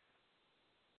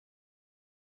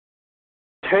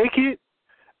 Take it,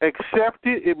 accept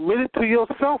it, admit it to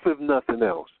yourself if nothing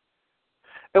else.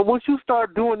 And once you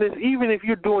start doing this, even if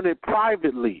you're doing it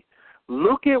privately,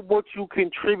 look at what you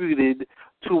contributed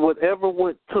to whatever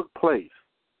took place.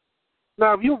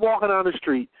 Now, if you're walking down the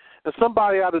street and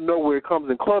somebody out of nowhere comes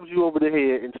and clubs you over the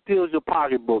head and steals your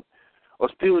pocketbook or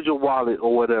steals your wallet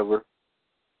or whatever,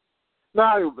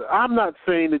 now, I'm not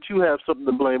saying that you have something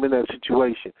to blame in that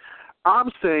situation.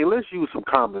 I'm saying let's use some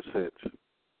common sense.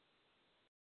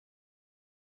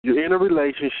 You're in a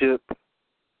relationship.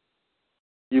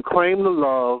 You claim the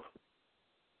love,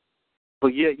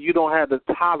 but yet you don't have the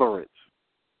tolerance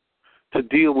to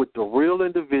deal with the real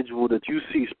individual that you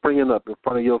see springing up in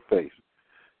front of your face.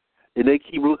 And they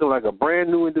keep looking like a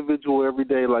brand new individual every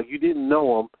day, like you didn't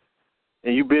know them,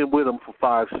 and you've been with them for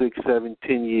 5, 6, 7,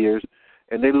 10 years,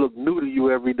 and they look new to you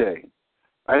every day.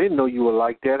 I didn't know you were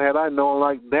like that. Had I known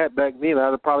like that back then, I'd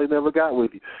have probably never got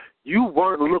with you. You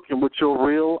weren't looking with your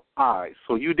real eyes,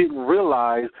 so you didn't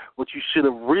realize what you should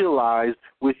have realized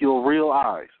with your real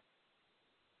eyes,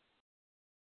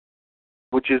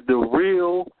 which is the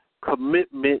real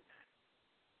commitment,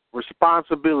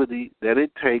 responsibility that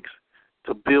it takes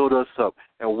to build us up.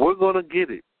 And we're going to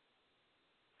get it.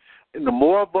 And the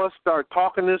more of us start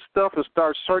talking this stuff and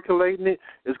start circulating it,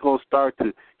 it's going to start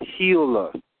to heal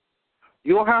us.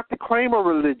 You don't have to claim a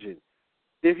religion.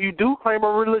 If you do claim a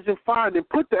religion, fine, then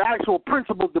put the actual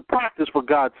principles to practice for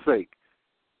God's sake.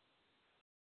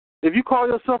 If you call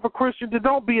yourself a Christian, then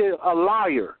don't be a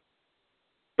liar.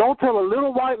 Don't tell a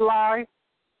little white lie.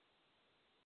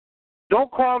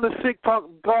 Don't call the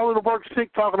work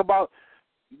sick talking about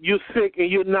you're sick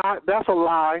and you're not. That's a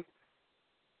lie.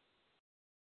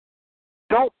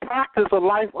 Don't practice a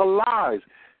life of lies.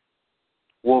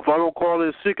 Well, if I don't call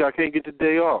in sick, I can't get the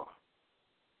day off.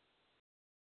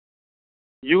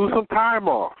 Use some time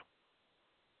off.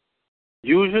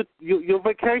 Use your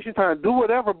vacation time. Do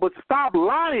whatever, but stop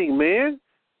lying, man.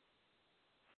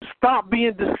 Stop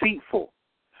being deceitful,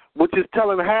 which is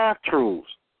telling half-truths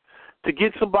to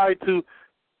get somebody to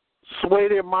sway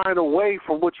their mind away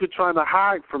from what you're trying to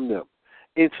hide from them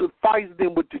and suffice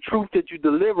them with the truth that you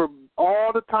deliver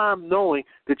all the time knowing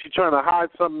that you're trying to hide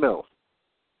something else.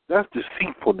 That's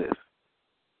deceitfulness.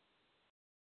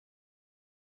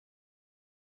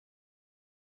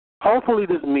 Hopefully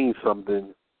this means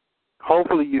something.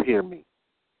 Hopefully you hear me.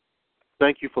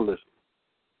 Thank you for listening.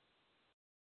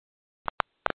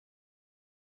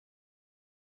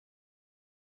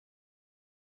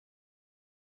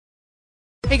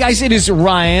 Hey guys, it is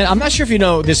Ryan. I'm not sure if you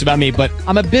know this about me, but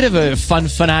I'm a bit of a fun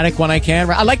fanatic when I can.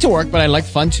 I like to work, but I like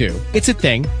fun too. It's a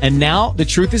thing. And now the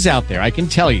truth is out there. I can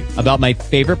tell you about my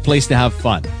favorite place to have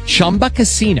fun. Chumba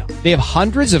Casino. They have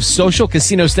hundreds of social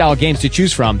casino style games to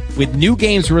choose from with new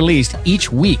games released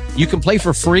each week. You can play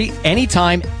for free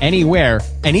anytime, anywhere.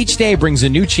 And each day brings a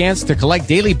new chance to collect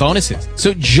daily bonuses.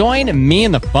 So join me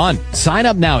in the fun. Sign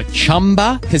up now at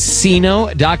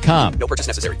ChumbaCasino.com. No purchase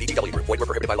necessary. VGW Group. Void where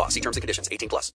prohibited by law. See terms and conditions. 18+.